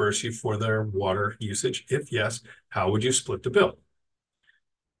reimburse you for their water usage? If yes, how would you split the bill?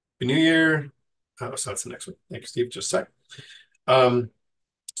 Happy New Year. Oh, so that's the next one. Thanks, Steve. Just a sec.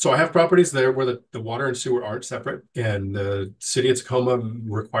 So I have properties there where the water and sewer aren't separate, and the city of Tacoma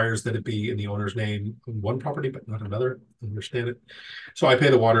requires that it be in the owner's name on one property, but not another. I understand it. So I pay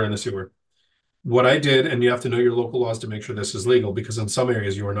the water and the sewer. What I did, and you have to know your local laws to make sure this is legal, because in some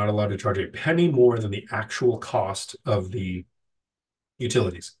areas you are not allowed to charge a penny more than the actual cost of the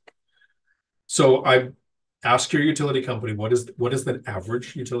utilities. So Ask your utility company, what is the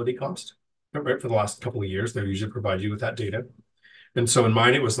average utility cost? Right, for the last couple of years, they usually provide you with that data. And so in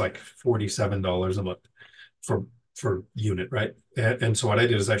mine, it was like $47 a month for unit, right? And so what I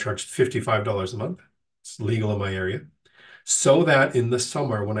did is I charged $55 a month. It's legal in my area. So that in the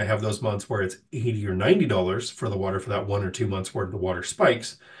summer, when I have those months where it's $80 or $90 for the water for that 1 or 2 months where the water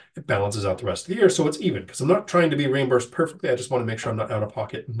spikes, it balances out the rest of the year. So it's even, because I'm not trying to be reimbursed perfectly. I just want to make sure I'm not out of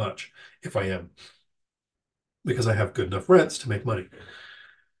pocket much if I am, because I have good enough rents to make money.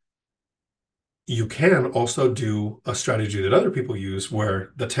 You can also do a strategy that other people use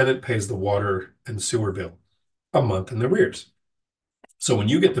where the tenant pays the water and sewer bill a month in arrears. So when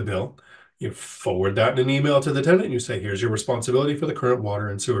you get the bill, you forward that in an email to the tenant and you say, here's your responsibility for the current water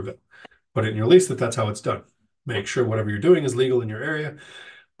and sewer bill. Put it in your lease that that's how it's done. Make sure whatever you're doing is legal in your area.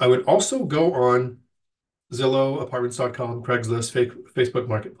 I would also go on Zillow, apartments.com, Craigslist, Facebook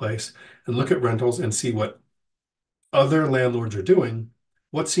Marketplace, and look at rentals and see what other landlords are doing.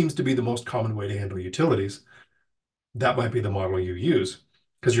 What seems to be the most common way to handle utilities? That might be the model you use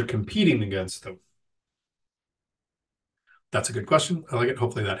because you're competing against them. That's a good question. I like it.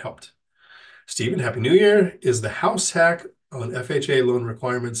 Hopefully that helped. Stephen, Happy New Year. Is the house hack on FHA loan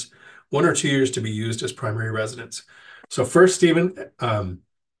requirements 1 or 2 years to be used as primary residence? So first, Stephen,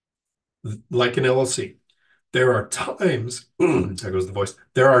 like an LLC, there are times, there goes the voice,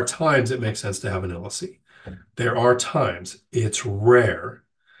 there are times it makes sense to have an LLC. There are times, it's rare,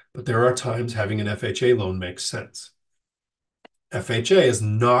 but there are times having an FHA loan makes sense. FHA is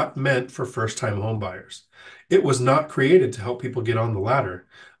not meant for first-time home buyers. It was not created to help people get on the ladder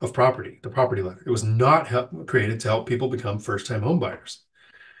of property, the property ladder. It was not created to help people become first-time home buyers.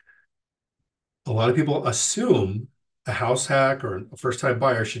 A lot of people assume a house hack or a first-time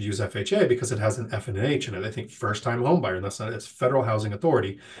buyer should use FHA because it has an F and an H in it. I think first-time home buyer, and that's not, it's Federal Housing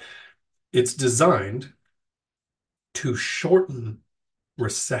Authority. It's designed to shorten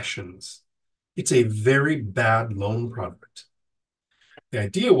recessions. It's a very bad loan product. The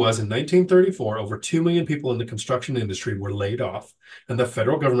idea was in 1934, over 2 million people in the construction industry were laid off, and the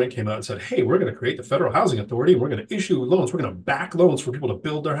federal government came out and said, hey, we're going to create the Federal Housing Authority, and we're going to issue loans. We're going to back loans for people to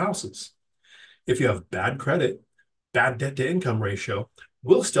build their houses. If you have bad credit, bad debt to income ratio,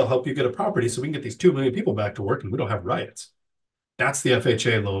 we'll still help you get a property so we can get these 2 million people back to work and we don't have riots. That's the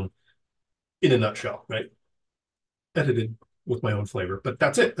FHA loan in a nutshell, right? Edited with my own flavor, but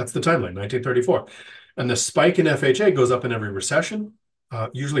that's it. That's the timeline, 1934. And the spike in FHA goes up in every recession.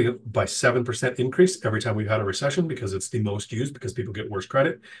 Usually by 7% increase every time we've had a recession because it's the most used because people get worse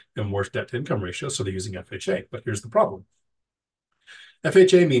credit and worse debt to income ratio. So they're using FHA. But here's the problem.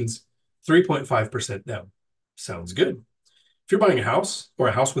 FHA means 3.5% down. Sounds good. If you're buying a house or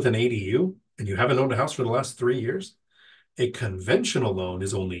a house with an ADU and you haven't owned a house for the last 3 years, a conventional loan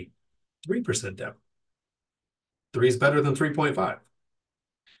is only 3% down. 3 is better than 3.5.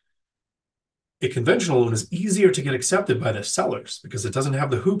 A conventional loan is easier to get accepted by the sellers because it doesn't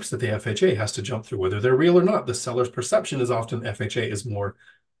have the hoops that the FHA has to jump through. Whether they're real or not, the seller's perception is often FHA is more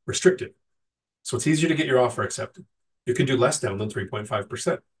restrictive. So it's easier to get your offer accepted. You can do less down than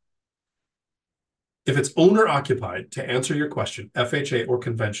 3.5%. If it's owner occupied, to answer your question, FHA or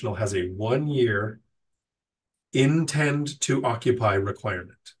conventional has a 1-year intend to occupy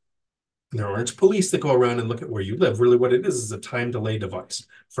requirement. And there aren't police that go around and look at where you live. Really what it is a time delay device.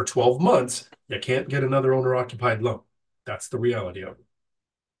 For 12 months, you can't get another owner-occupied loan. That's the reality of it.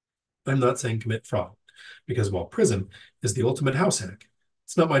 I'm not saying commit fraud because while prison is the ultimate house hack,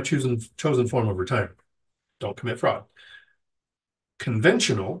 it's not my chosen form of retirement. Don't commit fraud.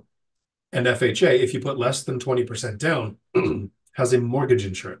 Conventional and FHA, if you put less than 20% down, has a mortgage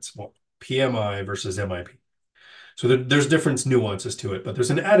insurance. Well, PMI versus MIP. So there's different nuances to it, but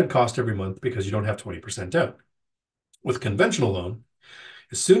there's an added cost every month because you don't have 20% down. With conventional loan,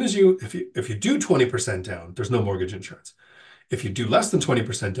 as soon as if you do 20% down, there's no mortgage insurance. If you do less than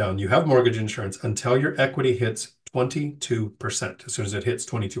 20% down, you have mortgage insurance until your equity hits 22%. As soon as it hits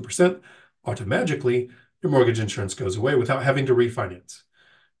 22%, automatically your mortgage insurance goes away without having to refinance.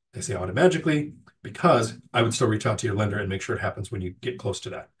 They say automatically because I would still reach out to your lender and make sure it happens when you get close to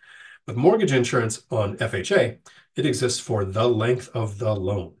that. With mortgage insurance on FHA, it exists for the length of the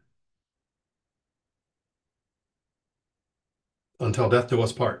loan. Until death do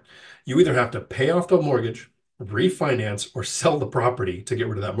us part. You either have to pay off the mortgage, refinance, or sell the property to get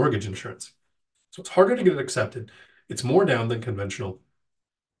rid of that mortgage insurance. So it's harder to get it accepted. It's more down than conventional.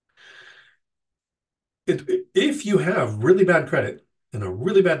 If you have really bad credit and a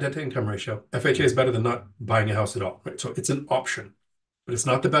really bad debt to income ratio, FHA is better than not buying a house at all, right? So it's an option, but it's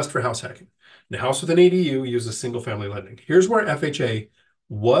not the best for house hacking. The house with an ADU uses single family lending. Here's where FHA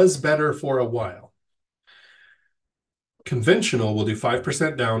was better for a while. Conventional will do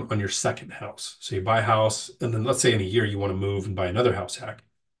 5% down on your second house. So you buy a house, and then let's say in a year you want to move and buy another house hack.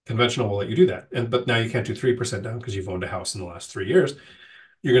 Conventional will let you do that. But now you can't do 3% down because you've owned a house in the last 3 years.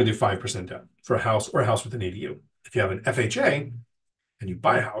 You're going to do 5% down for a house or a house with an ADU. If you have an FHA and you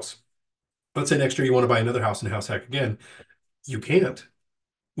buy a house, let's say next year you want to buy another house and house hack again, you can't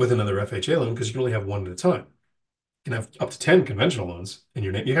with another FHA loan because you can only have one at a time. You can have up to 10 conventional loans in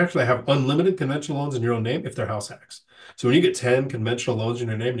your name. You can actually have unlimited conventional loans in your own name if they're house hacks. So when you get 10 conventional loans in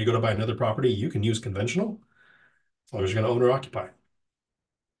your name and you go to buy another property, you can use conventional as long as you're going to own or occupy.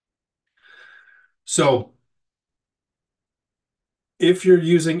 So if you're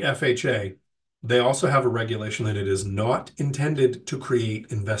using FHA, they also have a regulation that it is not intended to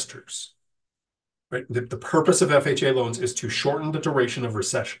create investors. Right? The purpose of FHA loans is to shorten the duration of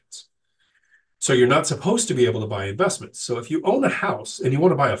recessions. So you're not supposed to be able to buy investments. So if you own a house and you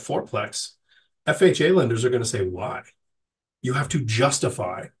want to buy a fourplex, FHA lenders are going to say, why? You have to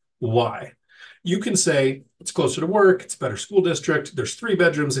justify why. You can say it's closer to work, it's a better school district, there's 3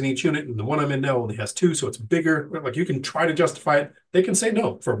 bedrooms in each unit, and the one I'm in now only has 2, so it's bigger. Like you can try to justify it. They can say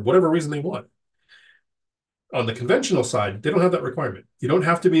no for whatever reason they want. On the conventional side, they don't have that requirement. You don't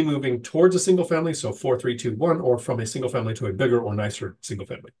have to be moving towards a single family, so 4, 3, 2, 1, or from a single family to a bigger or nicer single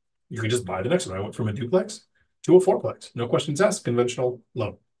family. You can just buy the next one. I went from a duplex to a fourplex. No questions asked, conventional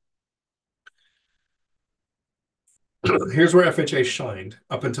loan. Here's where FHA shined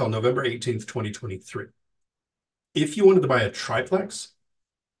up until November 18th, 2023. If you wanted to buy a triplex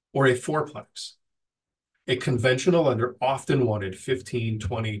or a fourplex, a conventional lender often wanted 15,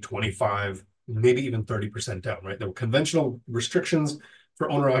 20, 25, maybe even 30% down, right? The conventional restrictions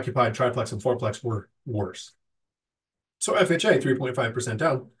for owner-occupied triplex and fourplex were worse. So FHA, 3.5%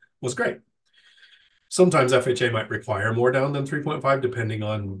 down was great. Sometimes FHA might require more down than 3.5, depending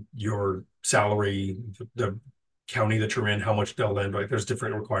on your salary, the county that you're in, how much they'll lend. Like there's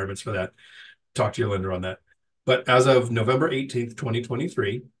different requirements for that. Talk to your lender on that. But as of November 18th,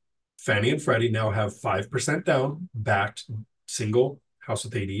 2023, Fannie and Freddie now have 5% down, backed single, house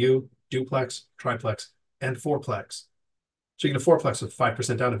with ADU, duplex, triplex, and fourplex. So you get a fourplex with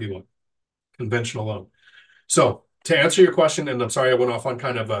 5% down if you want. Conventional loan. So to answer your question, and I'm sorry I went off on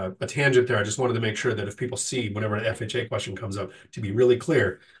kind of a tangent there. I just wanted to make sure that if people see whenever an FHA question comes up, to be really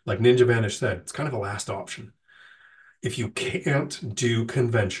clear, like Ninja Vanish said, it's kind of a last option. If you can't do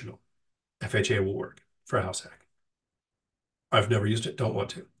conventional, FHA will work for a house hack. I've never used it, don't want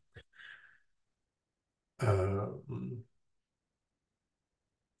to. And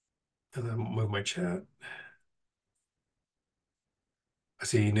then move my chat. I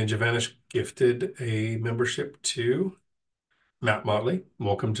see Ninja Vanish gifted a membership to Matt Motley.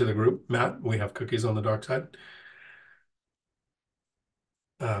 Welcome to the group, Matt. We have cookies on the dark side.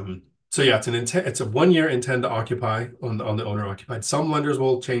 So yeah, it's a 1-year intend to occupy on the owner occupied. Some lenders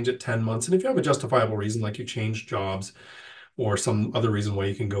will change it 10 months. And if you have a justifiable reason, like you change jobs or some other reason why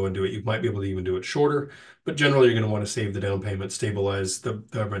you can go and do it, you might be able to even do it shorter. But generally, you're going to want to save the down payment, stabilize the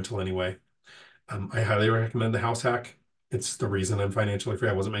rental anyway. I highly recommend the house hack. It's the reason I'm financially free.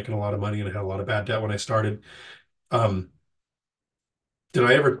 I wasn't making a lot of money and I had a lot of bad debt when I started. Did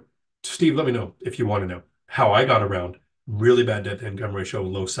I ever, Steve, let me know if you want to know how I got around really bad debt to income ratio,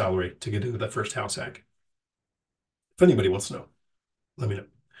 low salary to get into that first house hack. If anybody wants to know, let me know.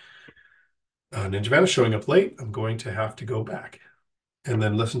 Ninja Van is showing up late. I'm going to have to go back and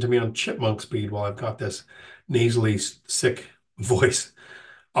then listen to me on chipmunk speed while I've got this nasally sick voice.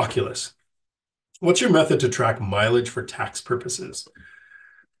 Oculus. What's your method to track mileage for tax purposes?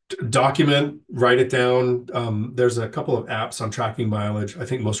 Document, write it down. There's a couple of apps on tracking mileage. I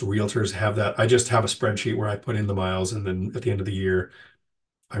think most realtors have that. I just have a spreadsheet where I put in the miles, and then at the end of the year,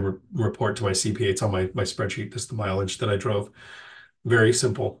 I report to my CPA. It's on my spreadsheet. This is the mileage that I drove. Very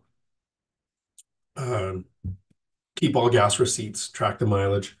simple. Keep all gas receipts, track the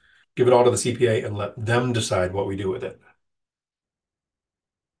mileage, give it all to the CPA, and let them decide what we do with it.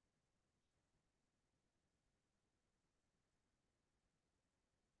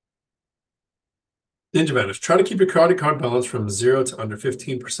 Ninja Vanish, try to keep your credit card balance from 0 to under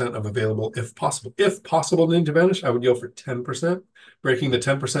 15% of available if possible. If possible, Ninja Vanish, I would go for 10%. Breaking the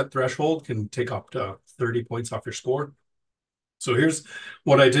 10% threshold can take up to 30 points off your score. So here's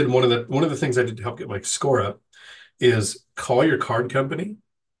what I did. One of the things I did to help get my score up is call your card company,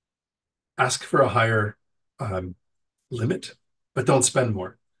 ask for a higher limit, but don't spend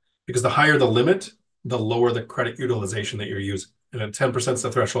more. Because the higher the limit, the lower the credit utilization that you're using. And at 10% is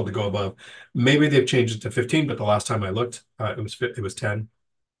the threshold to go above. Maybe they've changed it to 15, but the last time I looked, it was 10.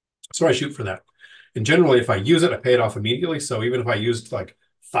 So I shoot for that. And generally, if I use it, I pay it off immediately. So even if I used like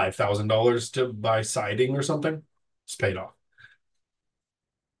 $5,000 to buy siding or something, It's paid off.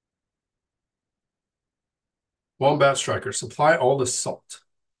 Wombat Striker, supply all the salt.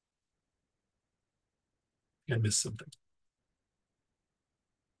 I missed something.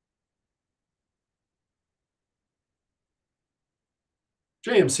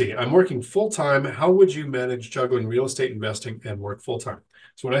 JMC, I'm working full-time. How would you manage juggling real estate investing and work full-time?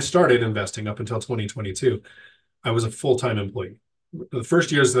 So when I started investing up until 2022, I was a full-time employee. The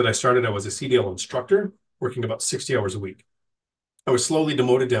first years that I started, I was a CDL instructor, working about 60 hours a week. I was slowly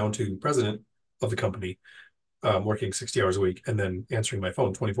demoted down to president of the company, working 60 hours a week, and then answering my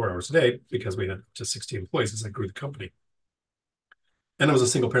phone 24 hours a day because we had just 60 employees as I grew the company. And I was a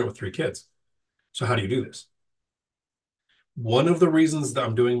single parent with 3 kids. So how do you do this? One of the reasons that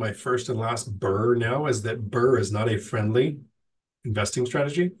I'm doing my first and last BRRRR now is that BRRRR is not a friendly investing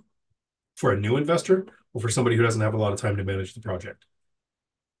strategy for a new investor or for somebody who doesn't have a lot of time to manage the project.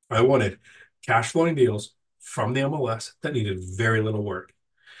 I wanted cash flowing deals from the MLS that needed very little work.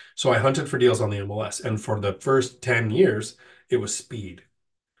 So I hunted for deals on the MLS. And for the first 10 years, it was speed.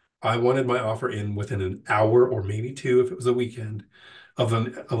 I wanted my offer in within an hour or maybe two if it was a weekend of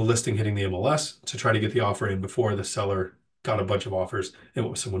a listing hitting the MLS to try to get the offer in before the seller got a bunch of offers and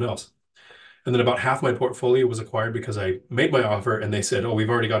went with someone else. And then about half my portfolio was acquired because I made my offer and they said, oh, we've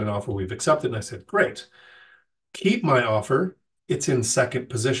already got an offer, we've accepted. And I said, great, keep my offer. It's in second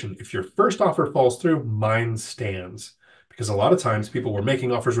position. If your first offer falls through, mine stands. Because a lot of times people were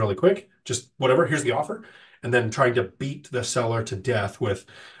making offers really quick, just whatever, here's the offer, and then trying to beat the seller to death with,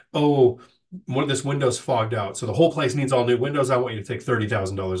 oh, one of this window's fogged out, so the whole place needs all new windows. I want you to take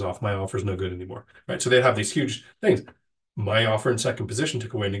 $30,000 off. My offer's no good anymore, right? So they'd have these huge things. My offer in second position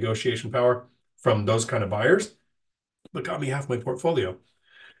took away negotiation power from those kind of buyers, but got me half my portfolio.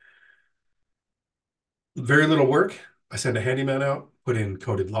 Very little work. I send a handyman out, put in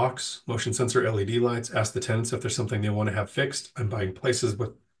coded locks, motion sensor LED lights, ask the tenants if there's something they want to have fixed. I'm buying places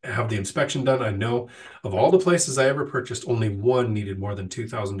with have the inspection done. I know of all the places I ever purchased, only one needed more than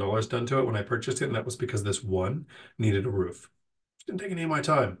 $2,000 done to it when I purchased it, and that was because this one needed a roof. Didn't take any of my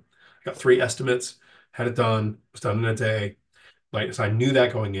time. I got 3 estimates, had it done, was done in a day. Like, so I knew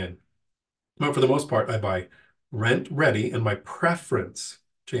that going in. But for the most part, I buy rent ready, and my preference,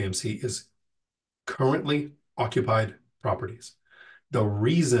 JMC, is currently occupied properties. The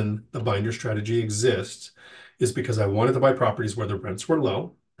reason the binder strategy exists is because I wanted to buy properties where the rents were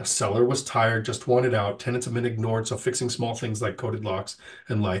low. A seller was tired, just wanted out. Tenants have been ignored. So fixing small things like coated locks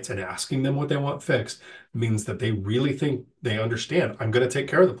and lights and asking them what they want fixed means that they really think they understand. I'm going to take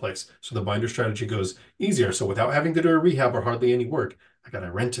care of the place. So the binder strategy goes easier. So without having to do a rehab or hardly any work, I got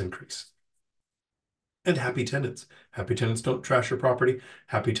a rent increase. And happy tenants. Happy tenants don't trash your property.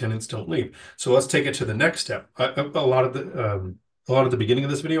 Happy tenants don't leave. So let's take it to the next step. A lot of the beginning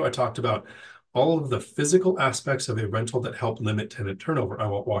of this video, I talked about all of the physical aspects of a rental that help limit tenant turnover. I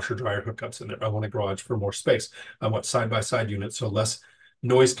want washer dryer hookups in there. I want a garage for more space. I want side-by-side units, so less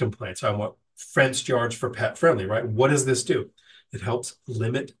noise complaints. I want fenced yards for pet friendly, right? What does this do? It helps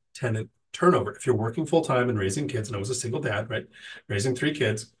limit tenant turnover. If you're working full-time and raising kids, and I was a single dad, right? Raising 3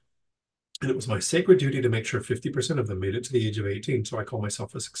 kids, and it was my sacred duty to make sure 50% of them made it to the age of 18. So I call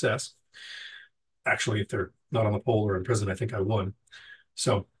myself a success. Actually, if they're not on the poll or in prison, I think I won.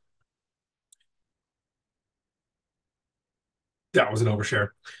 So that was an overshare.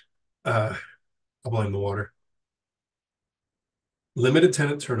 I'll blame the water. Limited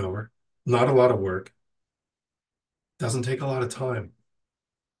tenant turnover, not a lot of work, doesn't take a lot of time.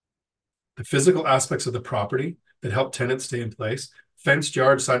 The physical aspects of the property that help tenants stay in place, fenced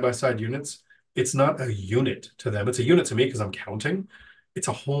yard, side-by-side units, it's not a unit to them. It's a unit to me because I'm counting. It's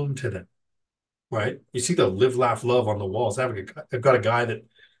a home to them, right? You see the live, laugh, love on the walls. I've got a guy that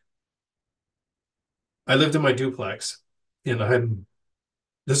I lived in my duplex, and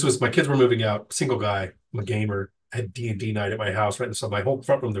this was my kids were moving out, single guy, I'm a gamer, I had D&D night at my house, right? And so my whole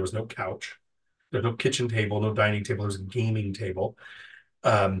front room, there was no couch, there's no kitchen table, no dining table, there's a gaming table.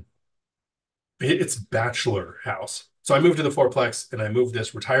 Um, it's bachelor house. So I moved to the fourplex and I moved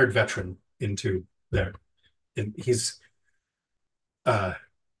this retired veteran into there. And uh he's a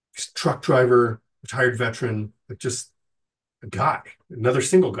truck driver, retired veteran, like just a guy, another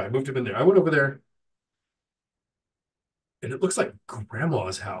single guy, moved him in there. I went over there and it looks like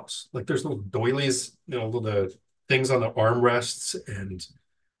grandma's house. Like there's little doilies, the things on the armrests, and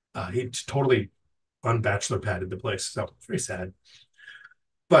he totally unbachelor padded the place. So very sad.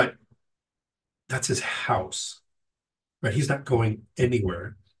 But that's his house, right? He's not going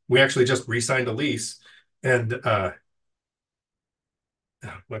anywhere. We actually just re-signed a lease, and I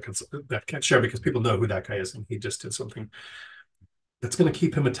can't share because people know who that guy is, and he just did something that's going to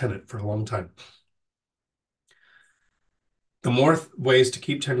keep him a tenant for a long time. The more ways to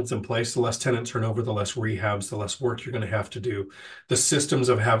keep tenants in place, the less tenant turnover, the less rehabs, the less work you're going to have to do. The systems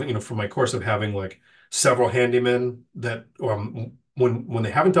of having, for my course of having like several handymen that when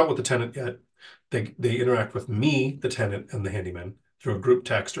they haven't dealt with the tenant yet, they interact with me, the tenant, and the handyman through a group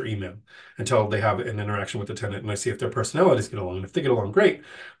text or email until they have an interaction with the tenant, and I see if their personalities get along. And if they get along great,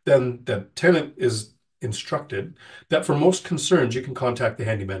 then the tenant is instructed that for most concerns, you can contact the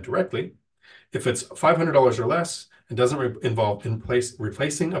handyman directly. If it's $500 or less, it doesn't involve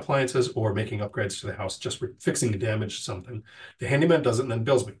replacing appliances or making upgrades to the house, just fixing the damage to something. The handyman does it and then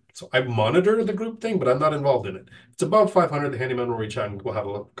bills me. So I monitor the group thing, but I'm not involved in it. If it's above 500, the handyman will reach out and we'll have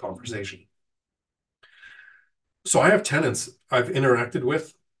a little conversation. So I have tenants I've interacted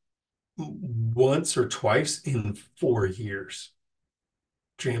with once or twice in 4 years.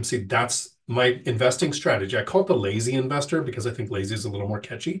 JMC, that's my investing strategy. I call it the lazy investor because I think lazy is a little more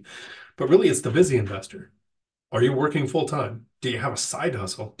catchy, but really it's the busy investor. Are you working full time? Do you have a side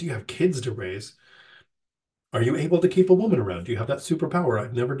hustle? Do you have kids to raise? Are you able to keep a woman around? Do you have that superpower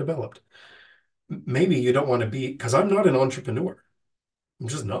I've never developed? Maybe you don't want to be, because I'm not an entrepreneur. I'm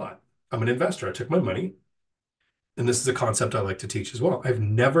just not. I'm an investor. I took my money, and this is a concept I like to teach as well. I've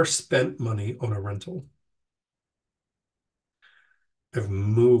never spent money on a rental. I've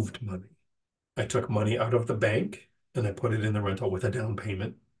moved money. I took money out of the bank and I put it in the rental with a down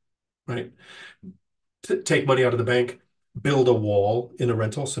payment, right? Take money out of the bank, build a wall in a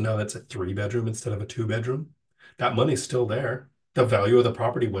rental. So now that's a 3-bedroom instead of a 2-bedroom. That money's still there. The value of the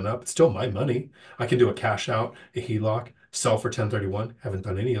property went up. It's still my money. I can do a cash out, a HELOC, sell for 1031. Haven't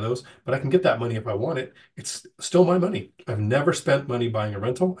done any of those, but I can get that money if I want it. It's still my money. I've never spent money buying a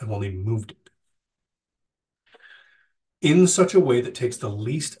rental. I've only moved it in such a way that takes the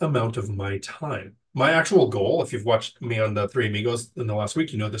least amount of my time. My actual goal, if you've watched me on the Three Amigos in the last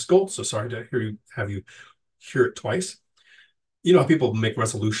week, you know this goal. So sorry to have you hear it twice. You know how people make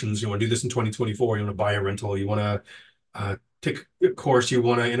resolutions. You want to do this in 2024. You want to buy a rental. You want to take a course. You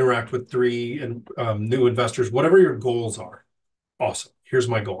want to interact with 3 and new investors. Whatever your goals are, awesome. Here's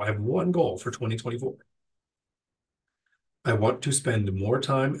my goal. I have one goal for 2024. I want to spend more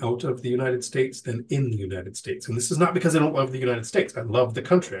time out of the United States than in the United States. And this is not because I don't love the United States. I love the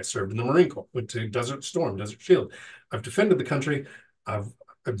country. I served in the Marine Corps, went to Desert Storm, Desert Shield. I've defended the country. I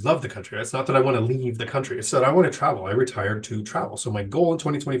love the country. It's not that I want to leave the country. It's that I want to travel. I retired to travel. So my goal in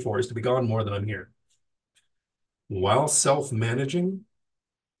 2024 is to be gone more than I'm here, while self-managing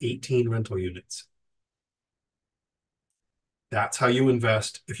 18 rental units. That's how you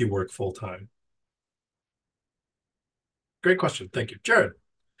invest if you work full time. Great question. Thank you. Jared.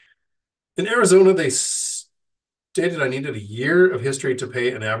 In Arizona, they stated I needed a year of history to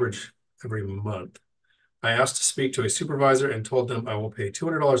pay an average every month. I asked to speak to a supervisor and told them I will pay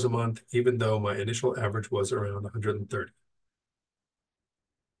 $200 a month, even though my initial average was around 130.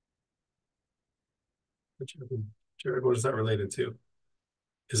 Jared, what is that related to?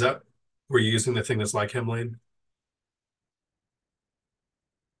 Is that, were you using the thing that's like Hemlane?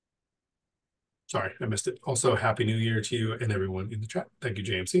 Sorry, I missed it. Also, Happy New Year to you and everyone in the chat. Thank you,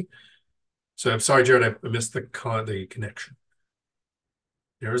 JMC. So I'm sorry, Jared, I missed the connection.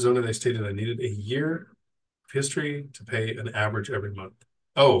 In Arizona, they stated I needed a year of history to pay an average every month.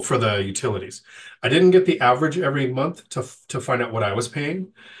 Oh, for the utilities. I didn't get the average every month to find out what I was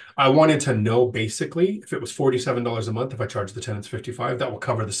paying. I wanted to know basically if it was $47 a month, if I charge the tenants 55, that will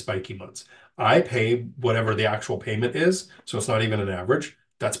cover the spiky months. I pay whatever the actual payment is, so it's not even an average.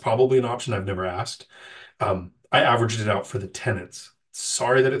 That's probably an option I've never asked. I averaged it out for the tenants.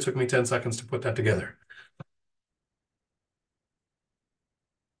 Sorry that it took me 10 seconds to put that together.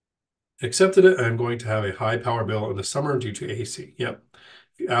 Accepted it. I'm going to have a high power bill in the summer due to AC. Yep.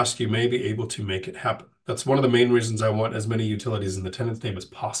 If you ask, you may be able to make it happen. That's one of the main reasons I want as many utilities in the tenant's name as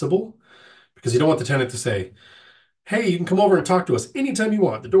possible, because you don't want the tenant to say, hey, you can come over and talk to us anytime you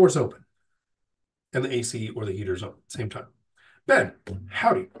want. The door's open. And the AC or the heater's on at the same time. Ben,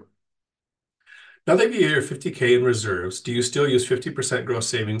 howdy. Now that you have 50K in reserves, do you still use 50% gross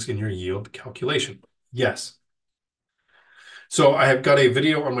savings in your yield calculation? Yes. So I have got a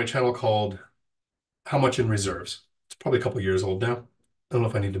video on my channel called How Much in Reserves. It's probably a couple years old now. I don't know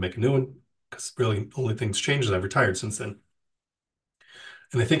if I need to make a new one, because really only things changed is I've retired since then.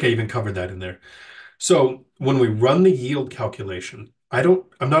 And I think I even covered that in there. So when we run the yield calculation, I'm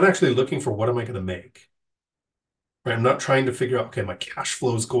not actually looking for what am I going to make. Right? I'm not trying to figure out, okay, my cash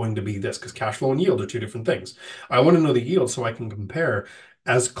flow is going to be this, because cash flow and yield are 2 different things. I want to know the yield so I can compare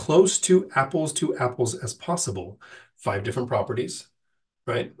as close to apples as possible. 5 different properties,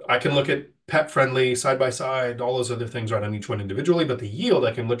 right? I can look at pet friendly, side by side, all those other things right on each one individually, but the yield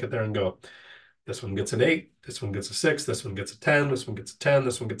I can look at there and go, This one gets an 8, this one gets a 6, this one gets a 10, this one gets a 10,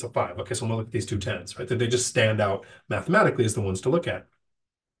 this one gets a 5. Okay, so I'm gonna look at these two 10s, right? They just stand out mathematically as the ones to look at.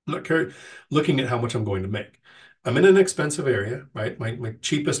 I'm not looking at how much I'm going to make. I'm in an expensive area, right? My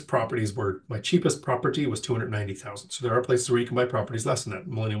cheapest property was 290,000. So there are places where you can buy properties less than that.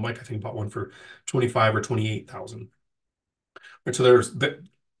 Millennial Mike, I think, bought one for 25 or 28,000. Right, so there's the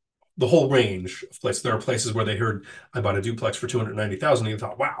whole range of places. There are places where they heard I bought a duplex for 290,000, and you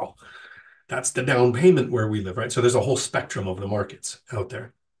thought, wow, that's the down payment where we live, right? So there's a whole spectrum of the markets out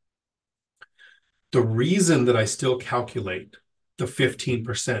there. The reason that I still calculate the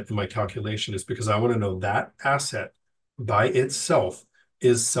 15% in my calculation is because I want to know that asset by itself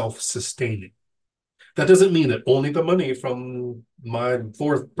is self-sustaining. That doesn't mean that only the money from my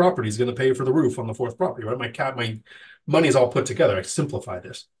fourth property is going to pay for the roof on the fourth property, right? My money is all put together. I simplify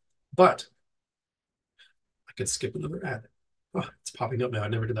this, but I could skip another ad. Oh, it's popping up now. I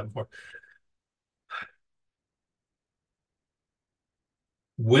never did that before.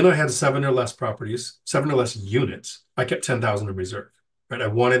 When I had 7 or less units, I kept 10,000 in reserve, right? I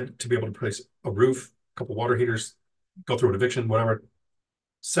wanted to be able to place a roof, a couple water heaters, go through an eviction, whatever.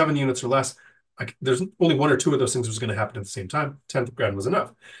 7 units or less, there's only 1 or 2 of those things was going to happen at the same time. 10 grand was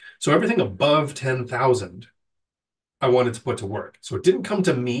enough. So everything above 10,000, I wanted to put to work. So it didn't come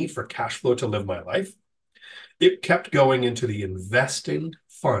to me for cash flow to live my life. It kept going into the investing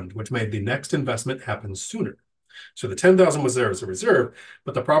fund, which made the next investment happen sooner. So the 10,000 was there as a reserve,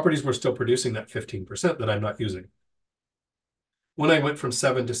 but the properties were still producing that 15% that I'm not using. When I went from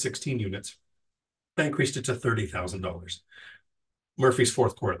 7 to 16 units, I increased it to $30,000. Murphy's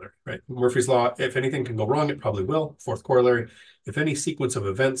fourth corollary, right? Murphy's law, if anything can go wrong, it probably will. Fourth corollary, if any sequence of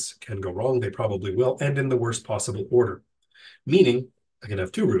events can go wrong, they probably will, and in the worst possible order. Meaning, I can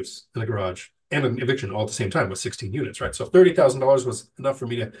have 2 roofs and a garage and an eviction all at the same time with 16 units, right? So $30,000 was enough for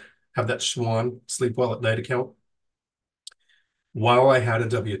me to have that Schwann sleep well at night account while I had a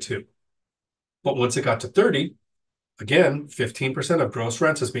W-2. But once it got to 30, again, 15% of gross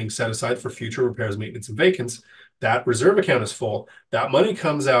rents is being set aside for future repairs, maintenance, and vacants. That reserve account is full. That money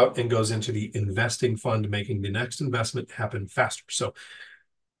comes out and goes into the investing fund, making the next investment happen faster. So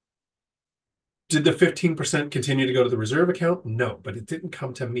did the 15% continue to go to the reserve account? No, but it didn't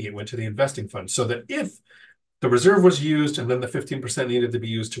come to me. It went to the investing fund. So that if the reserve was used and then the 15% needed to be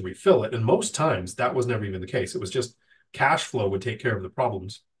used to refill it, and most times that was never even the case. It was just cash flow would take care of the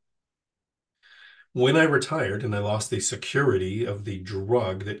problems. When I retired and I lost the security of the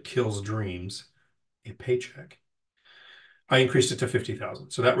drug that kills dreams, a paycheck, I increased it to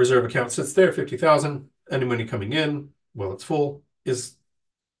 50,000. So that reserve account sits there, 50,000. Any money coming in, well, it's full, is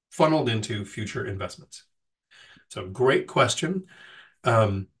funneled into future investments. So great question.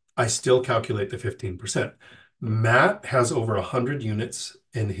 I still calculate the 15%. Matt has over 100 units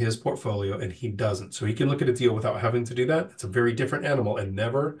in his portfolio and he doesn't. So he can look at a deal without having to do that. It's a very different animal, and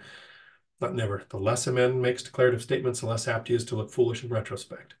not never, the less a man makes declarative statements, the less apt he is to look foolish in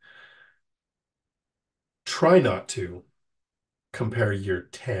retrospect. Try not to compare year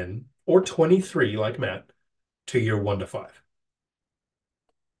 10 or 23, like Matt, to year 1 to 5. It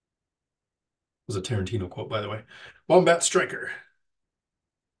was a Tarantino quote, by the way. Wombat Striker.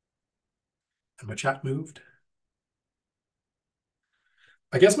 And my chat moved.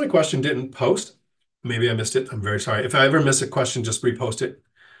 I guess my question didn't post. Maybe I missed it. I'm very sorry. If I ever miss a question, just repost it.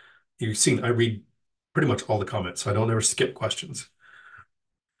 You've seen I read pretty much all the comments, so I don't ever skip questions.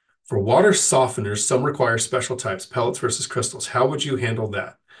 For water softeners, some require special types, pellets versus crystals. How would you handle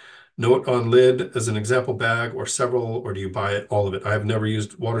that? Note on lid as an example bag or several, or do you buy it, all of it? I have never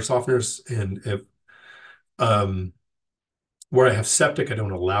used water softeners, and if where I have septic, I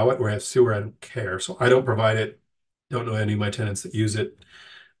don't allow it. Where I have sewer, I don't care. So I don't provide it. Don't know any of my tenants that use it.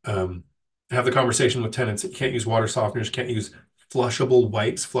 Have the conversation with tenants that can't use water softeners, can't use flushable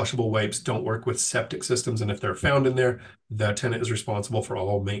wipes. Flushable wipes don't work with septic systems, and if they're found in there, the tenant is responsible for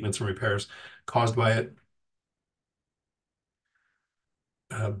all maintenance and repairs caused by it.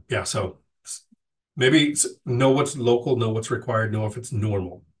 Yeah, so maybe know what's local, know what's required, know if it's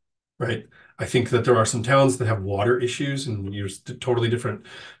normal, right? I think that there are some towns that have water issues and use totally different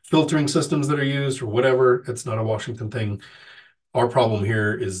filtering systems that are used or whatever. It's not a Washington thing. Our problem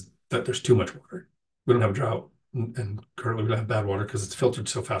here is that there's too much water. We don't have a drought, and currently we don't have bad water because it's filtered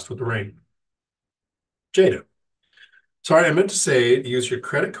so fast with the rain. Jada. Sorry, I meant to say use your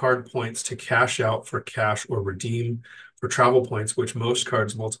credit card points to cash out for cash or redeem for travel points, which most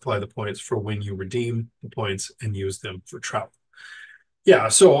cards multiply the points for when you redeem the points and use them for travel. Yeah,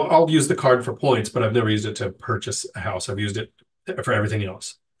 so I'll use the card for points, but I've never used it to purchase a house. I've used it for everything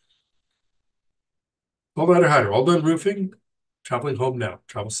else. All done roofing. Traveling home now.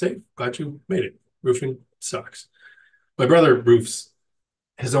 Travel safe. Glad you made it. Roofing sucks. My brother roofs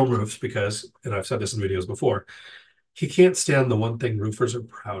his own roofs because, and I've said this in videos before, he can't stand the one thing roofers are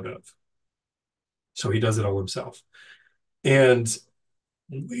proud of. So he does it all himself. And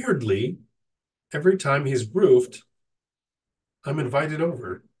weirdly, every time he's roofed, I'm invited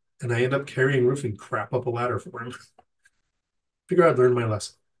over and I end up carrying roofing crap up a ladder for him. Figure I'd learned my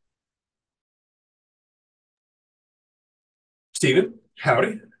lesson. Stephen,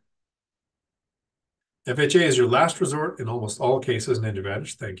 howdy. FHA is your last resort in almost all cases, Ninja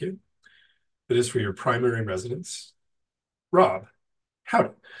Advantage. Thank you. It is for your primary residence. Rob,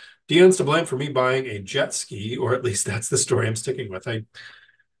 howdy. Dion's to blame for me buying a jet ski, or at least that's the story I'm sticking with.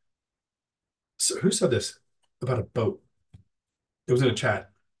 So who said this about a boat? It was in a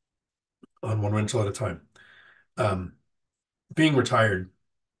chat on one rental at a time. Um, Being retired,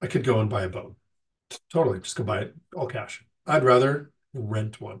 I could go and buy a boat. Totally, just go buy it all cash. I'd rather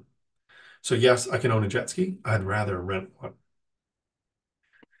rent one. So yes, I can own a jet ski. I'd rather rent one.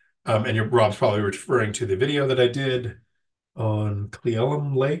 Rob's probably referring to the video that I did on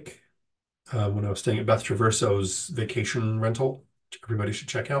Cleellum Lake when I was staying at Beth Traverso's vacation rental, which everybody should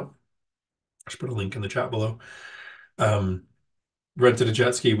check out. I should put a link in the chat below. Rented a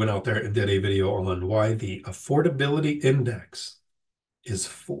jet ski, went out there and did a video on why the affordability index is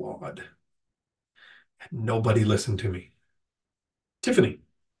flawed. Nobody listened to me. Tiffany,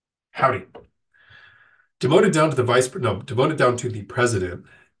 howdy. Demoted down to the president,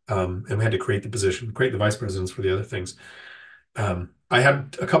 and we had to create the position, create the vice presidents for the other things. I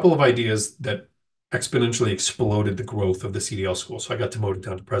had a couple of ideas that exponentially exploded the growth of the CDL school. So I got demoted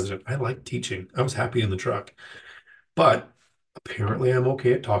down to president. I like teaching. I was happy in the truck. But apparently I'm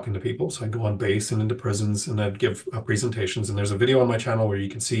okay at talking to people. So I'd go on base and into prisons and I'd give presentations. And there's a video on my channel where you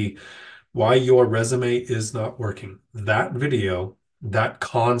can see why your resume is not working. That video, that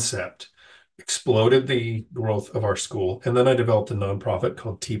concept exploded the growth of our school. And then I developed a nonprofit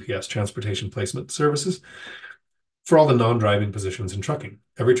called TPS, Transportation Placement Services, for all the non-driving positions in trucking.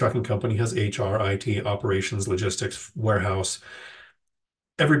 Every trucking company has HR, IT, operations, logistics, warehouse,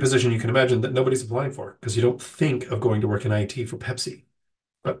 every position you can imagine that nobody's applying for because you don't think of going to work in IT for Pepsi.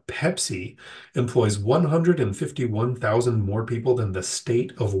 But Pepsi employs 151,000 more people than the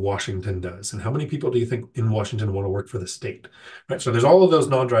state of Washington does. And how many people do you think in Washington want to work for the state? Right. So there's all of those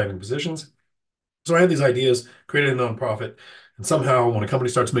non-driving positions. So I had these ideas, created a nonprofit, and somehow when a company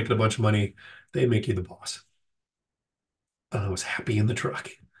starts making a bunch of money, they make you the boss. And I was happy in the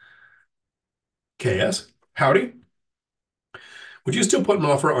truck. KS, howdy. Would you still put an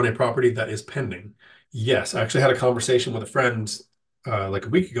offer on a property that is pending? Yes, I actually had a conversation with a friend like a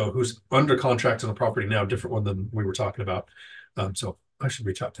week ago who's under contract on a property now, different one than we were talking about. So I should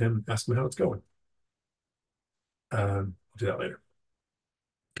reach out to him, ask him how it's going. I'll do that later.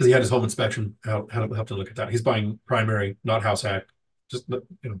 Because he had his home inspection, helped him look at that. He's buying primary, not house hack, just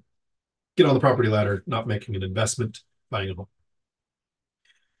get on the property ladder, not making an investment, buying a home.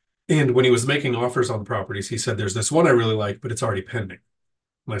 And when he was making offers on properties, he said, there's this one I really like, but it's already pending.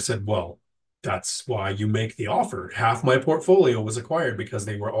 And I said, well, that's why you make the offer. Half my portfolio was acquired because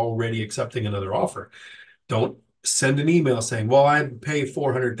they were already accepting another offer. Don't send an email saying, well, I'd pay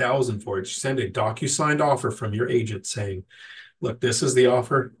 400,000 for it. Send a docu-signed offer from your agent saying, look, this is the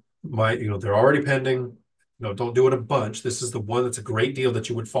offer. They're already pending. Don't do it a bunch. This is the one that's a great deal that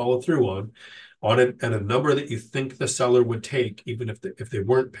you would follow through on it at a number that you think the seller would take, even if they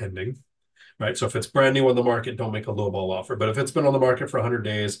weren't pending. Right. So if it's brand new on the market, don't make a lowball offer. But if it's been on the market for 100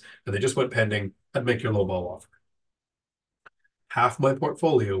 days and they just went pending, I'd make your lowball offer. Half my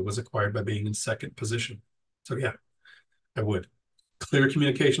portfolio was acquired by being in second position. So yeah, I would. Clear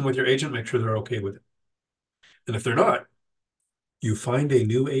communication with your agent, make sure they're okay with it. And if they're not, you find a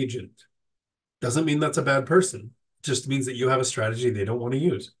new agent. Doesn't mean that's a bad person. It just means that you have a strategy they don't want to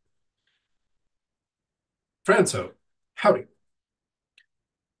use. Franco, howdy.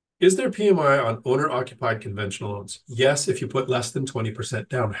 Is there PMI on owner-occupied conventional loans? Yes, if you put less than 20%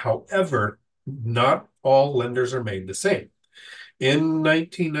 down. However, not all lenders are made the same. In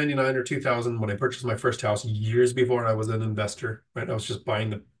 1999 or 2000, when I purchased my first house, years before I was an investor, right? I was just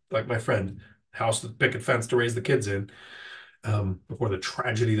buying like my friend, house with picket fence to raise the kids in, before the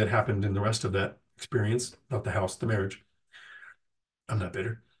tragedy that happened in the rest of that experience, not the house, the marriage. I'm not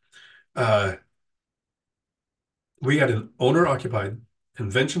bitter. We got an owner-occupied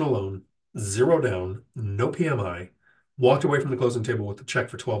conventional loan, zero down, no PMI, walked away from the closing table with a check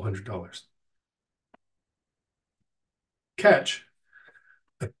for $1,200. Catch,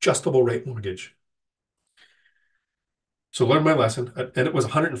 adjustable rate mortgage. So learned my lesson, and it was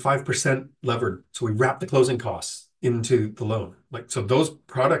 105% levered. So we wrapped the closing costs. into the loan. Like, so those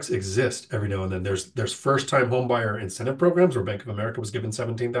products exist every now and then. There's first-time home buyer incentive programs where Bank of America was given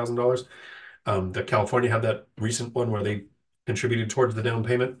 $17,000. That California had that recent one where they contributed towards the down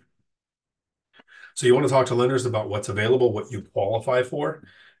payment. So you want to talk to lenders about what's available, what you qualify for.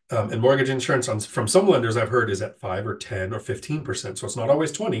 And mortgage insurance from some lenders I've heard is at 5 or 10 or 15%. So it's not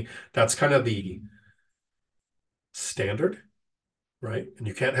always 20. That's kind of the standard, right? And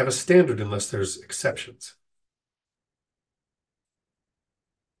you can't have a standard unless there's exceptions.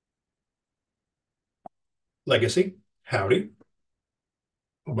 Legacy, howdy.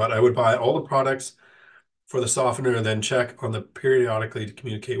 But I would buy all the products for the softener and then check on the periodically to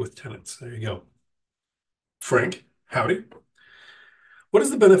communicate with tenants. There you go. Frank, howdy. What is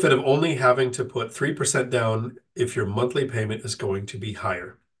the benefit of only having to put 3% down if your monthly payment is going to be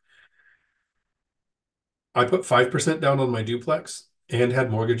higher? I put 5% down on my duplex and had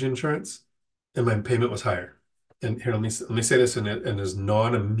mortgage insurance, and my payment was higher. And here, let me say this in as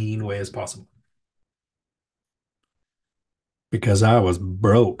non a mean way as possible. Because I was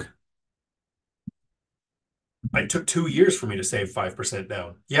broke. It took 2 years for me to save 5%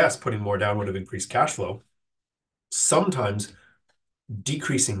 down. Yes, putting more down would have increased cash flow. Sometimes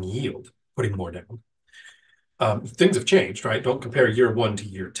decreasing yield, putting more down. Things have changed, right? Don't compare year 1 to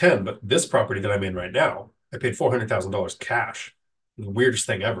year 10, but this property that I'm in right now, I paid $400,000 cash. The weirdest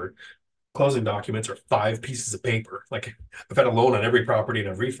thing ever. Closing documents are 5 pieces of paper. Like, I've had a loan on every property and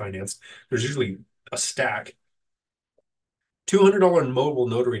I've refinanced. There's usually a stack. $200 mobile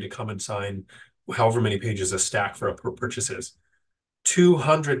notary to come and sign however many pages a stack for a purchase is.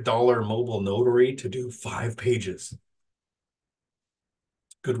 $200 mobile notary to do 5 pages.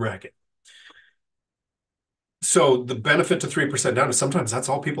 Good racket. So the benefit to 3% down is sometimes that's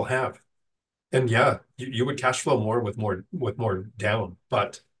all people have. And yeah, you would cash flow more with more down.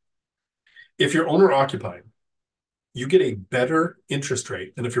 But if you're owner occupied, you get a better interest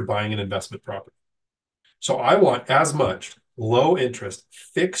rate than if you're buying an investment property. So I want as much low interest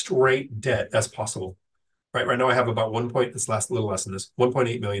fixed rate debt as possible. Right now I have about it's last a little less than this,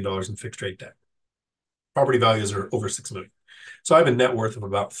 $1.8 million in fixed rate debt. Property values are over 6 million. So I have a net worth of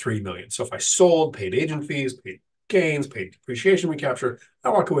about 3 million. So if I sold, paid agent fees, paid gains, paid depreciation recapture, I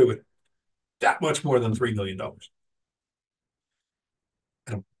walk away with that much more than $3 million.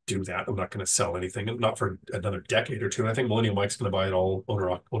 I don't do that. I'm not going to sell anything, not for another decade or two. And I think Millennial Mike's going to buy it all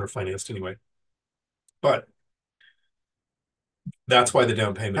owner financed anyway. But that's why the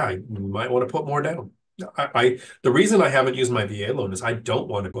down payment, I might want to put more down. The reason I haven't used my VA loan is I don't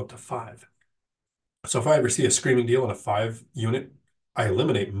want to go up to 5. So if I ever see a screaming deal on a 5-unit, I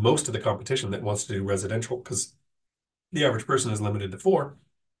eliminate most of the competition that wants to do residential because the average person is limited to 4.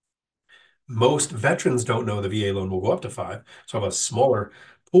 Most veterans don't know the VA loan will go up to 5. So I have a smaller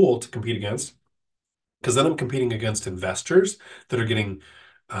pool to compete against because then I'm competing against investors that are getting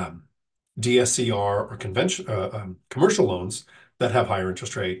DSCR or commercial loans that have higher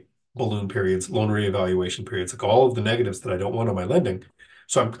interest rate, balloon periods, loan reevaluation periods, like all of the negatives that I don't want on my lending.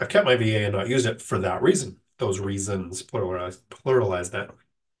 So I've kept my VA and not used it for that reason. Those reasons, pluralize that.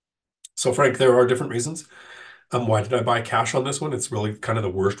 So Frank, there are different reasons. Why did I buy cash on this one? It's really kind of the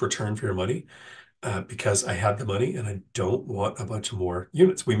worst return for your money because I had the money and I don't want a bunch of more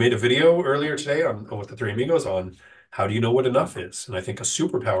units. We made a video earlier today with the three amigos on how do you know what enough is? And I think a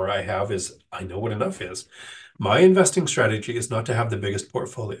superpower I have is I know what enough is. My investing strategy is not to have the biggest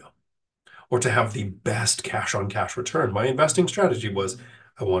portfolio or to have the best cash on cash return. My investing strategy was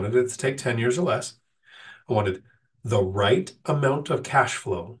I wanted it to take 10 years or less. I wanted the right amount of cash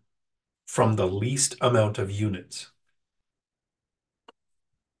flow from the least amount of units.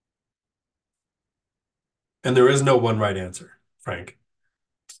 And there is no one right answer, Frank.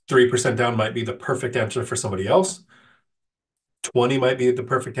 3% down might be the perfect answer for somebody else. 20 might be the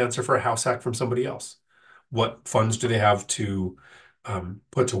perfect answer for a house hack from somebody else. What funds do they have to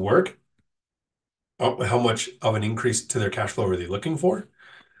put to work? How much of an increase to their cash flow are they looking for?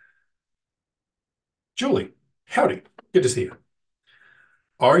 Julie, howdy. Good to see you.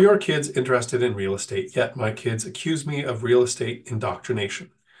 Are your kids interested in real estate yet? My kids accuse me of real estate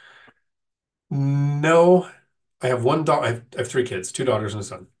indoctrination. No, I have one daughter. I have 3 kids, 2 daughters and a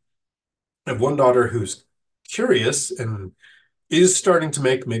son. I have one daughter who's curious and is starting to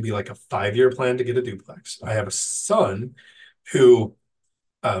make maybe like a 5-year plan to get a duplex. I have a son who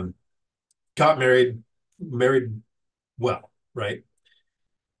got married well, right?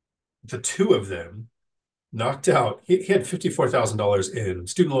 The 2 of them knocked out, he had $54,000 in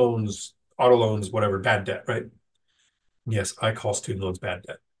student loans, auto loans, whatever, bad debt, right? Yes, I call student loans bad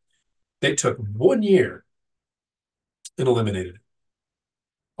debt. They took 1 year and eliminated it.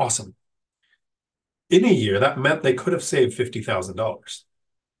 Awesome. In a year, that meant they could have saved $50,000.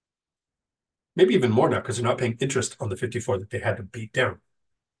 Maybe even more now because they're not paying interest on the 54 that they had to beat down.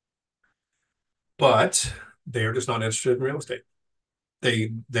 But they're just not interested in real estate.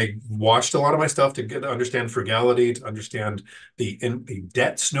 They watched a lot of my stuff to get to understand frugality, to understand the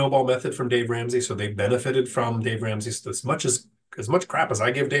debt snowball method from Dave Ramsey. So they benefited from Dave Ramsey. So as much crap as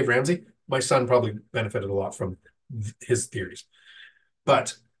I give Dave Ramsey, my son probably benefited a lot from his theories.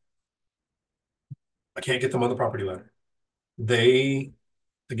 But I can't get them on the property ladder. They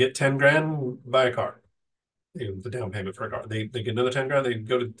to get 10 grand, buy a car. The down payment for a car. They get another 10 grand, they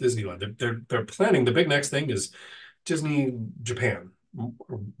go to Disneyland. They're planning the big next thing is Disney Japan,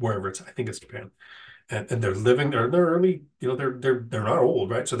 wherever it's, I think it's Japan. And they're living, they're early, they're not old,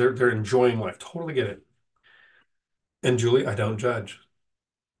 right? So they're enjoying life. Totally get it. And Julie, I don't judge.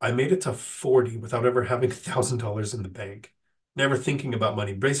 I made it to 40 without ever having $1,000 in the bank. Never thinking about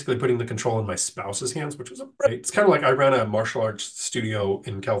money, basically putting the control in my spouse's hands, which was a break. It's kind of like I ran a martial arts studio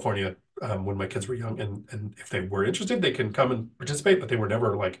in California when my kids were young. And if they were interested, they can come and participate, but they were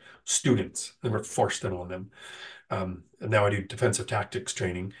never like students. They were forced in on them. And now I do defensive tactics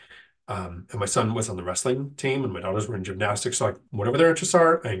training. And my son was on the wrestling team and my daughters were in gymnastics. So like whatever their interests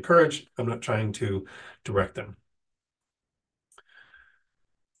are, I encourage. I'm not trying to direct them.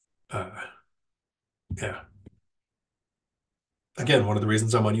 Uh, yeah. Again, one of the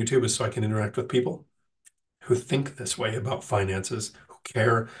reasons I'm on YouTube is so I can interact with people who think this way about finances, who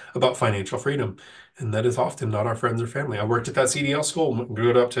care about financial freedom. And that is often not our friends or family. I worked at that CDL school, grew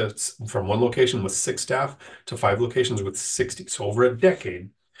it up to from one location with 6 staff to 5 locations with 60. So over a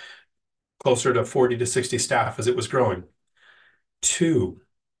decade, closer to 40 to 60 staff as it was growing. Two,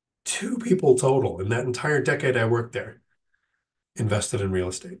 two people total in that entire decade I worked there invested in real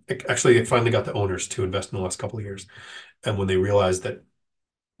estate. Actually, I finally got the owners to invest in the last couple of years. And when they realized that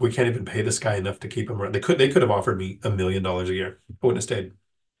we can't even pay this guy enough to keep him around, they could have offered me $1 million a year. I wouldn't have stayed.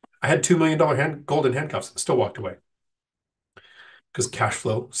 I had $2 million golden handcuffs, still walked away because cash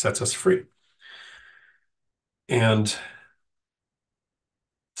flow sets us free. And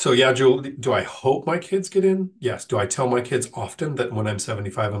so, yeah, Jewel, do I hope my kids get in? Yes. Do I tell my kids often that when I'm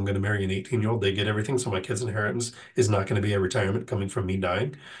 75, I'm going to marry an 18-year-old, they get everything, so my kids' inheritance is not going to be a retirement coming from me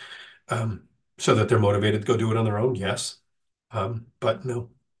dying, so that they're motivated to go do it on their own? Yes. But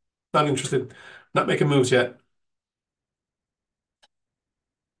no, not interested. Not making moves yet.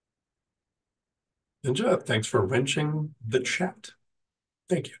 Ninja, thanks for wrenching the chat.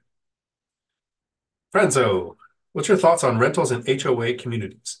 Thank you. Franzo, what's your thoughts on rentals in HOA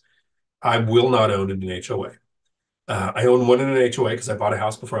communities? I will not own in an HOA. I own one in an HOA because I bought a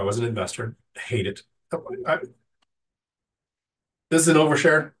house before I was an investor. I hate it. I, this is an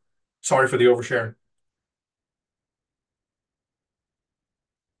overshare. Sorry for the overshare.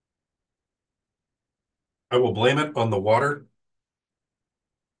 I will blame it on the water.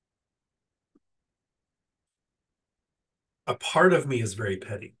 A part of me is very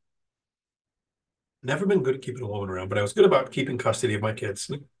petty. Never been good at keeping a woman around, but I was good about keeping custody of my kids,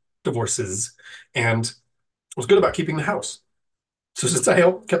 divorces, and I was good about keeping the house. So since I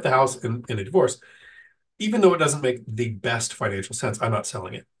kept the house in a divorce, even though it doesn't make the best financial sense, I'm not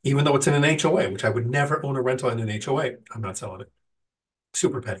selling it. Even though it's in an HOA, which I would never own a rental in an HOA, I'm not selling it.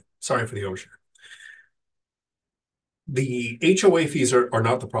 Super petty. Sorry for the overshare. The HOA fees are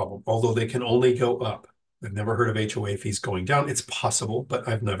not the problem, although they can only go up. I've never heard of HOA fees going down. It's possible, but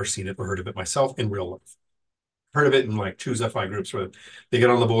I've never seen it or heard of it myself in real life. Heard of it in like Choose FI groups where they get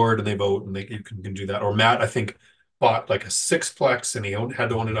on the board and they vote and you can do that. Or Matt, I think, bought like a sixplex and he had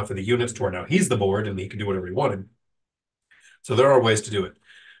to own enough of the units to where now he's the board and he can do whatever he wanted. So there are ways to do it.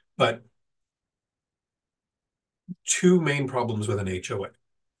 But two main problems with an HOA.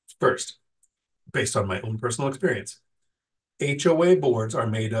 First, based on my own personal experience, HOA boards are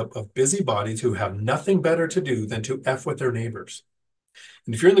made up of busybodies who have nothing better to do than to F with their neighbors.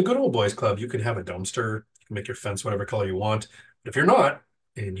 And if you're in the good old boys club, you can have a dumpster, you can make your fence whatever color you want. But if you're not,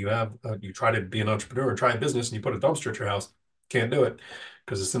 and you try to be an entrepreneur and try a business and you put a dumpster at your house, can't do it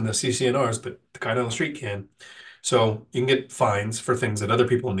because it's in the CC&Rs, but the guy down the street can. So you can get fines for things that other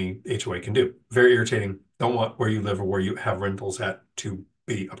people in the HOA can do. Very irritating. Don't want where you live or where you have rentals at to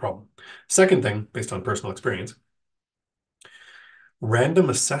be a problem. Second thing, based on personal experience, random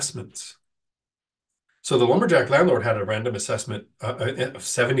assessments. So the lumberjack landlord had a random assessment of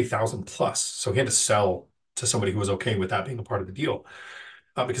 70,000 plus. So he had to sell to somebody who was okay with that being a part of the deal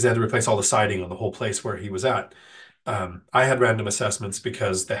because they had to replace all the siding on the whole place where he was at. I had random assessments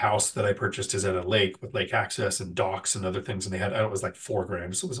because the house that I purchased is at a lake with lake access and docks and other things. And it was like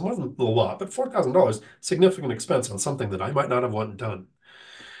 $4,000. So it wasn't a lot, but $4,000, significant expense on something that I might not have wanted done.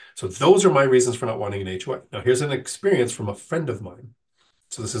 So those are my reasons for not wanting an HOA. Now, here's an experience from a friend of mine.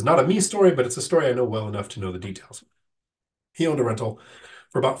 So this is not a me story, but it's a story I know well enough to know the details. He owned a rental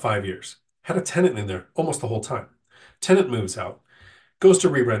for about 5 years, had a tenant in there almost the whole time. Tenant moves out, goes to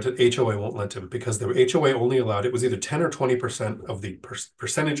re-rent it. HOA won't let him because the HOA only allowed, it was either 10 or 20% of the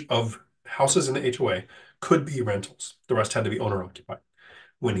percentage of houses in the HOA could be rentals. The rest had to be owner occupied.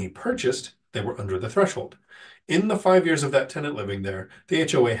 When he purchased, they were under the threshold. In the 5 years of that tenant living there, the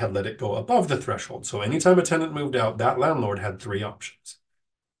HOA had let it go above the threshold. So anytime a tenant moved out, that landlord had three options: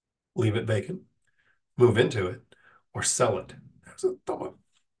 leave it vacant, move into it, or sell it.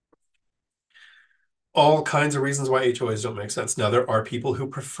 All kinds of reasons why HOAs don't make sense. Now, there are people who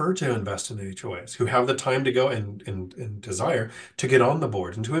prefer to invest in HOAs, who have the time to go and desire to get on the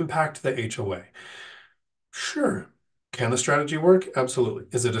board and to impact the HOA. Sure. Can the strategy work? Absolutely.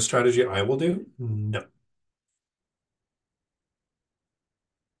 Is it a strategy I will do? No.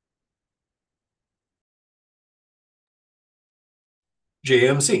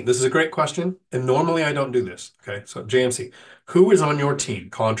 JMC, this is a great question. And normally I don't do this. Okay. So JMC, who is on your team?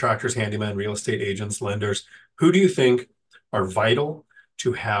 Contractors, handyman, real estate agents, lenders. Who do you think are vital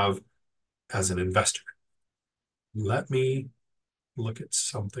to have as an investor? Let me look at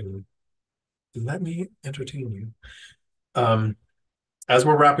something. Let me entertain you. Um, as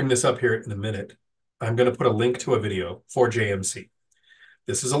we're wrapping this up here in a minute, I'm going to put a link to a video for JMC.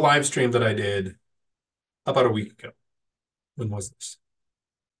 This is a live stream that I did about a week ago. When was this?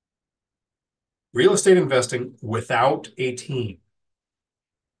 Real estate investing without a team.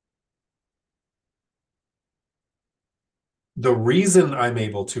 The reason I'm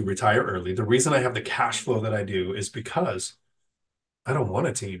able to retire early, the reason I have the cash flow that I do is because I don't want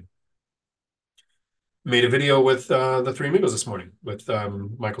a team. Made a video with the three amigos this morning with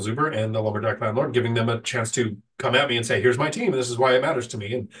Michael Zuber and the lumberjack landlord, giving them a chance to come at me and say, here's my team, and this is why it matters to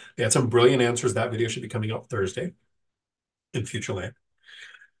me. And they had some brilliant answers. That video should be coming out Thursday in Futureland.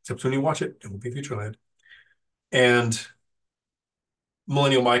 Except when you watch it, it will be Futureland. And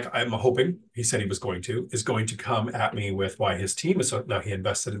Millennial Mike, I'm hoping, he said he was going to, is going to come at me with why his team is so. Now, he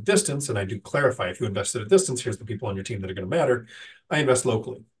invested at distance, and I do clarify, if you invested at distance, here's the people on your team that are going to matter. I invest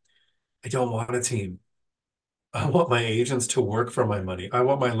locally. I don't want a team. I want my agents to work for my money. I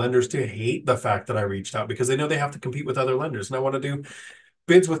want my lenders to hate the fact that I reached out because they know they have to compete with other lenders. And I want to do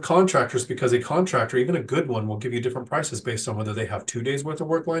bids with contractors because a contractor, even a good one, will give you different prices based on whether they have 2 days worth of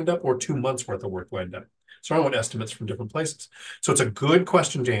work lined up or 2 months worth of work lined up. So I want estimates from different places. So it's a good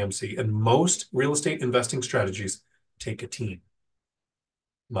question, JMC. And most real estate investing strategies take a team.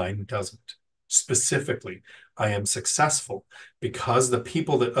 Mine doesn't. Specifically, I am successful because the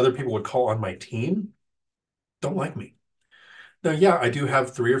people that other people would call on my team don't like me. Now, yeah, I do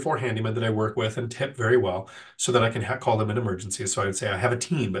have 3 or 4 handymen that I work with and tip very well so that I can call them in emergencies. So I would say I have a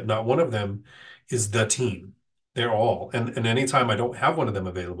team, but not one of them is the team. They're all. And anytime I don't have one of them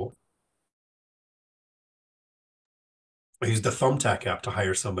available, I use the Thumbtack app to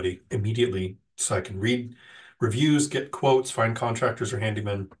hire somebody immediately so I can read reviews, get quotes, find contractors or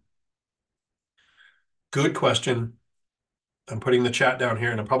handymen. Good question. I'm putting the chat down here,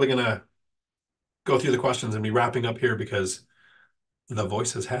 and I'm probably going to go through the questions and be wrapping up here because the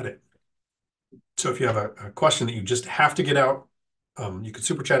voice has had it. So if you have a question that you just have to get out, you can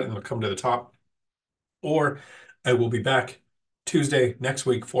super chat it and it'll come to the top. Or I will be back Tuesday next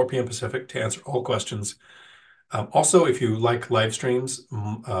week, 4 p.m. Pacific, to answer all questions. Also, if you like live streams,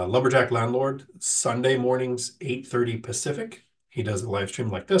 Lumberjack Landlord, Sunday mornings, 8:30 Pacific. He does a live stream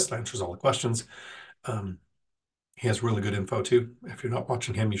like this, answers all the questions. He has really good info too. If you're not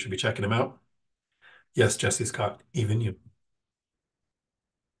watching him, you should be checking him out. Yes, Jesse Scott, even you.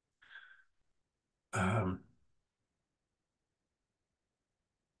 Let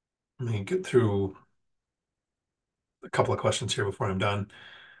me get through a couple of questions here before I'm done.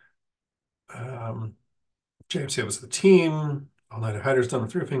 James, it was the team. All night hiders done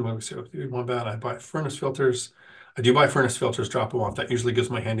with roofing. One bad. I buy furnace filters. I do buy furnace filters, drop them off. That usually gives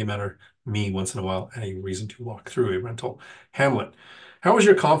my handyman or me once in a while any reason to walk through a rental. Hamlet, how was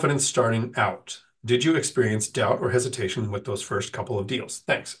your confidence starting out? Did you experience doubt or hesitation with those first couple of deals?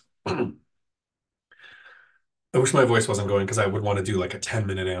 Thanks. I wish my voice wasn't going because I would want to do like a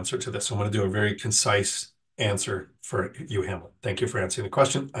 10-minute answer to this. So I'm going to do a very concise answer for you, Hamlet. Thank you for answering the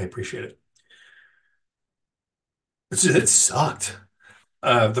question. I appreciate it. It sucked.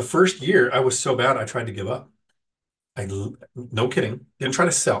 The first year I was so bad, I tried to give up. No kidding, didn't try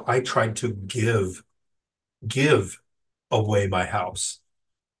to sell. I tried to give away my house.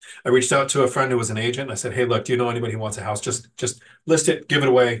 I reached out to a friend who was an agent. I said, hey, look, do you know anybody who wants a house? Just list it, give it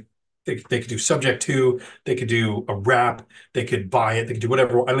away. They could do subject to, they could do a wrap, they could buy it, they could do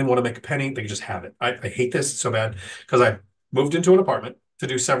whatever. I don't even want to make a penny. They could just have it. I hate this so bad because I moved into an apartment to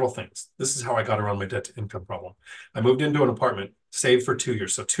do several things. This is how I got around my debt to income problem. I moved into an apartment, saved for 2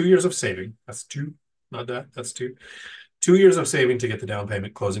 years. So 2 years of saving. That's two, not that. That's two. 2 years of saving to get the down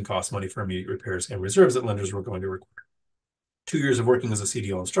payment, closing costs, money for immediate repairs, and reserves that lenders were going to require. 2 years of working as a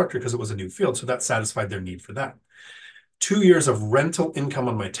CDL instructor because it was a new field. So that satisfied their need for that. 2 years of rental income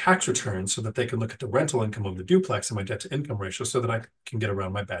on my tax return so that they can look at the rental income of the duplex and my debt to income ratio so that I can get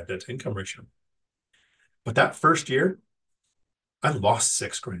around my bad debt to income ratio. But that first year, I lost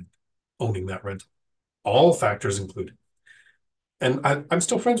 $6,000 owning that rental, all factors included. And I'm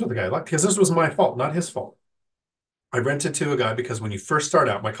still friends with the guy because this was my fault, not his fault. I rented to a guy because when you first start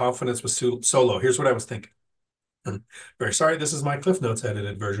out, my confidence was so low. Here's what I was thinking. I'm very sorry, this is my Cliff Notes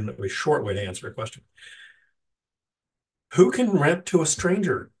edited version of a short way to answer a question. Who can rent to a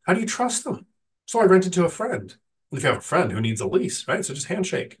stranger? How do you trust them? So I rented to a friend. And if you have a friend who needs a lease, right? So just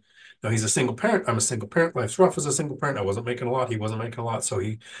handshake. Now he's a single parent. I'm a single parent. Life's rough as a single parent. I wasn't making a lot. He wasn't making a lot. So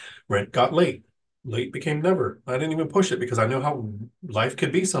rent got late. Late became never. I didn't even push it because I know how life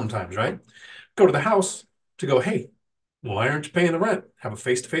could be sometimes, right? Go to the house to go, hey, why aren't you paying the rent? Have a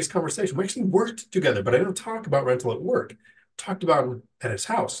face-to-face conversation. We actually worked together, but I didn't talk about rental at work. Talked about him at his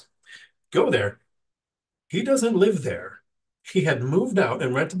house. Go there. He doesn't live there. He had moved out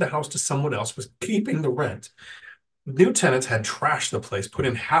and rented the house to someone else, was keeping the rent. New tenants had trashed the place, put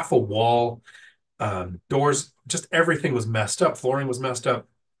in half a wall, doors, just everything was messed up. Flooring was messed up.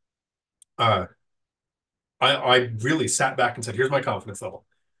 Uh, I really sat back and said, here's my confidence level.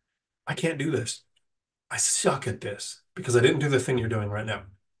 I can't do this. I suck at this because I didn't do the thing you're doing right now.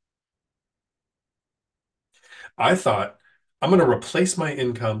 I thought I'm going to replace my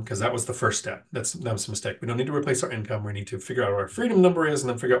income because that was the first step. That was a mistake. We don't need to replace our income. We need to figure out what our freedom number is and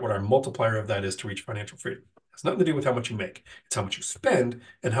then figure out what our multiplier of that is to reach financial freedom. It has nothing to do with how much you make. It's how much you spend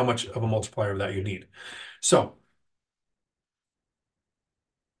and how much of a multiplier of that you need. So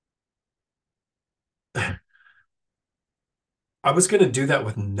I was going to do that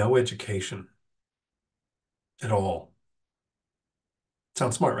with no education at all.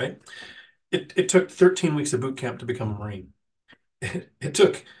 Sounds smart, right? It took 13 weeks of boot camp to become a Marine. It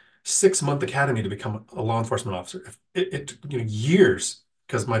took 6 month academy to become a law enforcement officer. It took years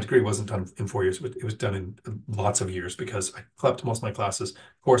because my degree wasn't done in 4 years, but it was done in lots of years because I clept most of my classes,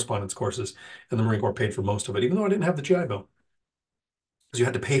 correspondence courses, and the Marine Corps paid for most of it, even though I didn't have the GI Bill. Because you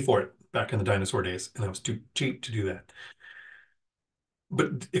had to pay for it back in the dinosaur days, and that was too cheap to do that.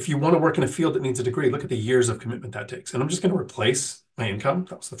 But if you want to work in a field that needs a degree, look at the years of commitment that takes. And I'm just going to replace my income.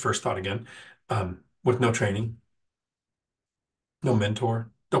 That was the first thought again, with no training, no mentor,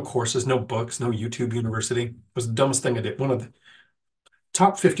 no courses, no books, no YouTube university. It was the dumbest thing I did. One of the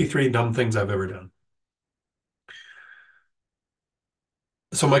top 53 dumb things I've ever done.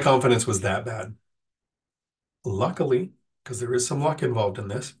 So my confidence was that bad. Luckily, because there is some luck involved in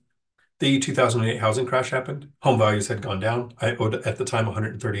this, the 2008 housing crash happened. Home values had gone down. I owed at the time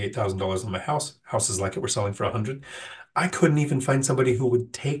 $138,000 on my house. Houses like it were selling for 100. I couldn't even find somebody who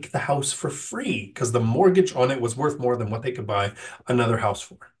would take the house for free because the mortgage on it was worth more than what they could buy another house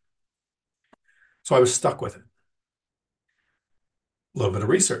for. So I was stuck with it. A little bit of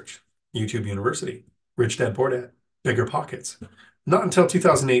research, YouTube University, Rich Dad Poor Dad, BiggerPockets. Not until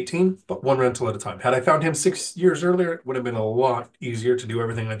 2018, but one rental at a time. Had I found him 6 years earlier, it would have been a lot easier to do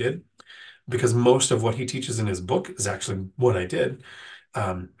everything I did because most of what he teaches in his book is actually what I did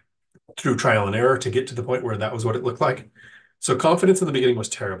through trial and error to get to the point where that was what it looked like. So confidence in the beginning was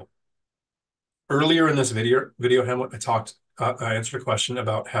terrible. Earlier in this video Hamlet, I answered a question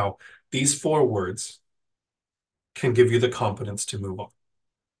about how these 4 words can give you the confidence to move on.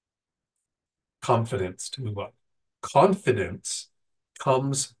 Confidence to move on. Confidence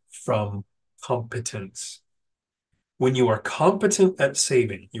comes from competence. When you are competent at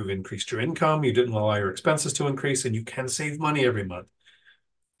saving, you've increased your income, you didn't allow your expenses to increase, and you can save money every month.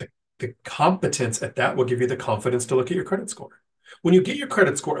 The competence at that will give you the confidence to look at your credit score. When you get your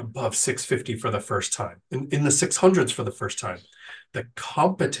credit score above 650 for the first time, in the 600s for the first time, the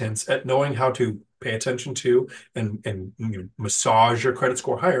competence at knowing how to pay attention to and massage your credit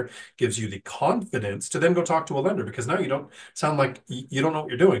score higher gives you the confidence to then go talk to a lender because now you don't sound like you don't know what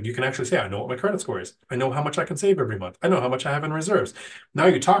you're doing. You can actually say, I know what my credit score is. I know how much I can save every month. I know how much I have in reserves. Now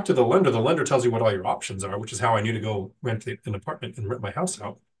you talk to the lender tells you what all your options are, which is how I knew to go rent an apartment and rent my house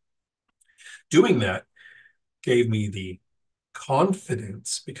out. Doing that gave me the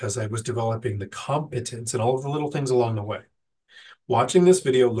confidence because I was developing the competence and all of the little things along the way. Watching this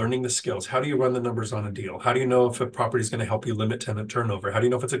video, learning the skills. How do you run the numbers on a deal? How do you know if a property is going to help you limit tenant turnover? How do you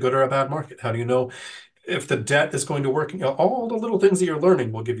know if it's a good or a bad market? How do you know if the debt is going to work? All the little things that you're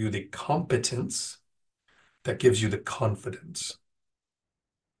learning will give you the competence that gives you the confidence.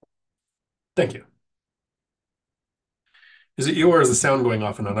 Thank you. Is it you or is the sound going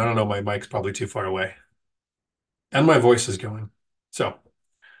off and on? I don't know. My mic's probably too far away. And my voice is going. So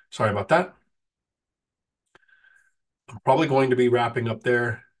sorry about that. I'm probably going to be wrapping up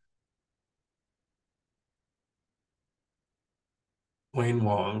there. Wayne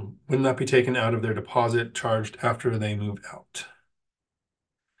Wong, wouldn't that be taken out of their deposit charged after they move out?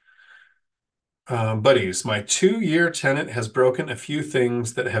 Buddies, my 2-year tenant has broken a few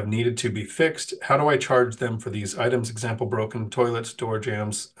things that have needed to be fixed. How do I charge them for these items? Example, broken toilets, door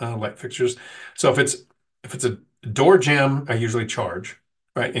jams, light fixtures. So if it's a door jam, I usually charge,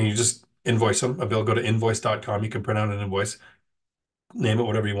 right? And you just invoice them. A bill, go to invoice.com. You can print out an invoice, name it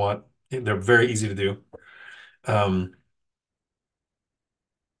whatever you want. They're very easy to do.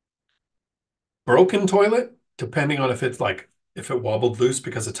 Broken toilet, depending on if it's like if it wobbled loose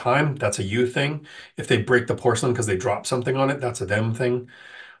because of time, that's a you thing. If they break the porcelain because they dropped something on it, that's a them thing.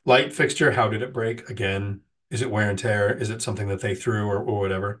 Light fixture, how did it break? Again, is it wear and tear? Is it something that they threw or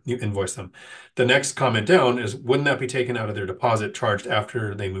whatever? You invoice them. The next comment down is, wouldn't that be taken out of their deposit charged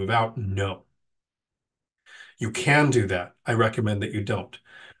after they move out? No. You can do that. I recommend that you don't.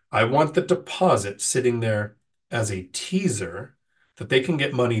 I want the deposit sitting there as a teaser that they can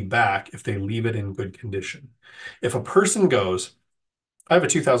get money back if they leave it in good condition. If a person goes, I have a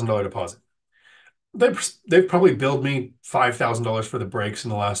 $2,000 deposit. They've probably billed me $5,000 for the breaks in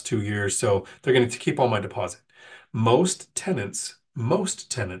the last 2 years, so they're going to keep all my deposit. Most tenants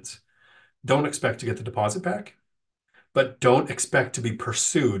don't expect to get the deposit back, but don't expect to be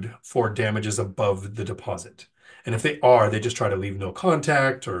pursued for damages above the deposit. And if they are, they just try to leave no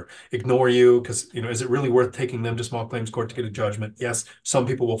contact or ignore you because, is it really worth taking them to small claims court to get a judgment? Yes, some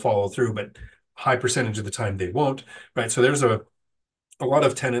people will follow through, but high percentage of the time they won't, right? So there's a lot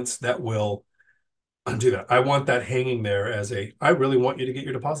of tenants that will do that. I want that hanging there as I really want you to get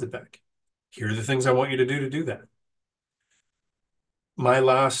your deposit back. Here are the things I want you to do that. My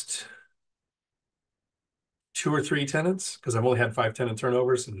last 2 or 3 tenants, because I've only had 5 tenant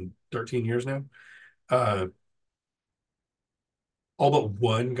turnovers in 13 years now, all but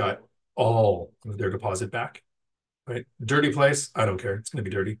one got all of their deposit back, right? Dirty place, I don't care. It's going to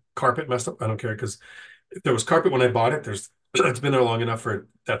be dirty. Carpet messed up, I don't care, because if there was carpet when I bought it, it's been there long enough for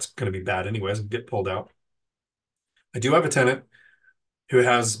that's going to be bad anyways and get pulled out. I do have a tenant who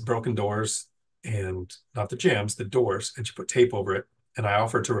has broken doors and not the jams, the doors, and she put tape over it. And I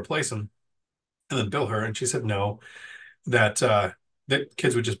offered to replace them and then bill her. And she said no, that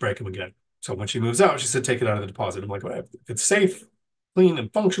kids would just break them again. So when she moves out, she said, take it out of the deposit. I'm like, well, if it's safe, clean,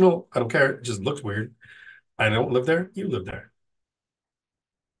 and functional, I don't care. It just looks weird. I don't live there. You live there.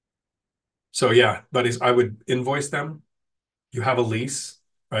 So yeah, buddies, I would invoice them. You have a lease,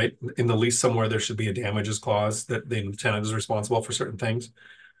 right? In the lease somewhere, there should be a damages clause that the tenant is responsible for certain things.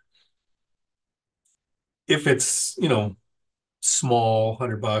 If it's, small,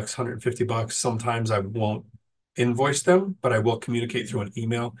 $100, $150, sometimes I won't invoice them, but I will communicate through an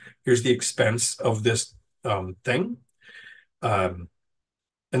email. Here's the expense of this thing. And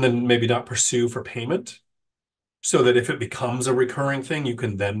then maybe not pursue for payment so that if it becomes a recurring thing, you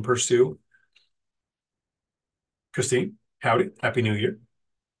can then pursue. Christine, howdy. Happy New Year.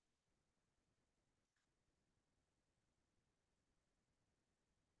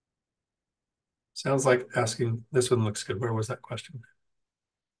 Sounds like asking, this one looks good. Where was that question?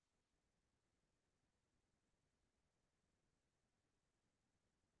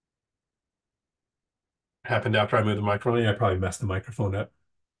 Happened after I moved the microphone. Yeah, I probably messed the microphone up.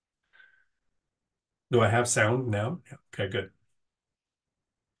 Do I have sound now? Yeah. Okay, good.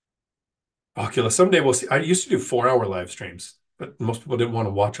 Oculus, someday we'll see. I used to do 4-hour live streams, but most people didn't want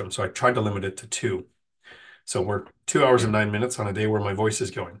to watch them. So I tried to limit it to 2. So we're 2 hours and 9 minutes on a day where my voice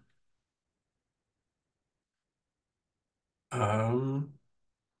is going. On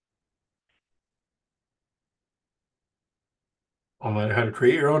how to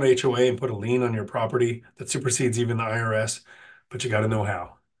create your own HOA and put a lien on your property that supersedes even the IRS, but you got to know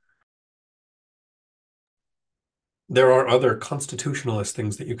how. There are other constitutionalist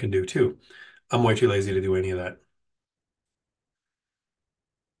things that you can do too. I'm way too lazy to do any of that.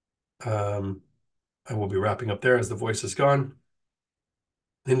 I will be wrapping up there as the voice is gone.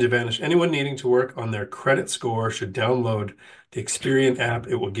 Ninja Vanish. Anyone needing to work on their credit score should download the Experian app.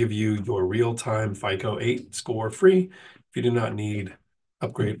 It will give you your real-time FICO 8 score free if you do not need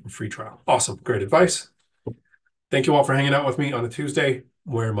upgrade or free trial. Awesome. Great advice. Thank you all for hanging out with me on a Tuesday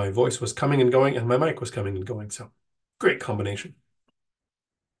where my voice was coming and going and my mic was coming and going. So great combination.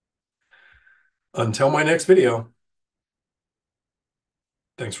 Until my next video,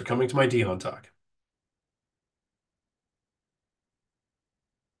 thanks for coming to my Dion Talk.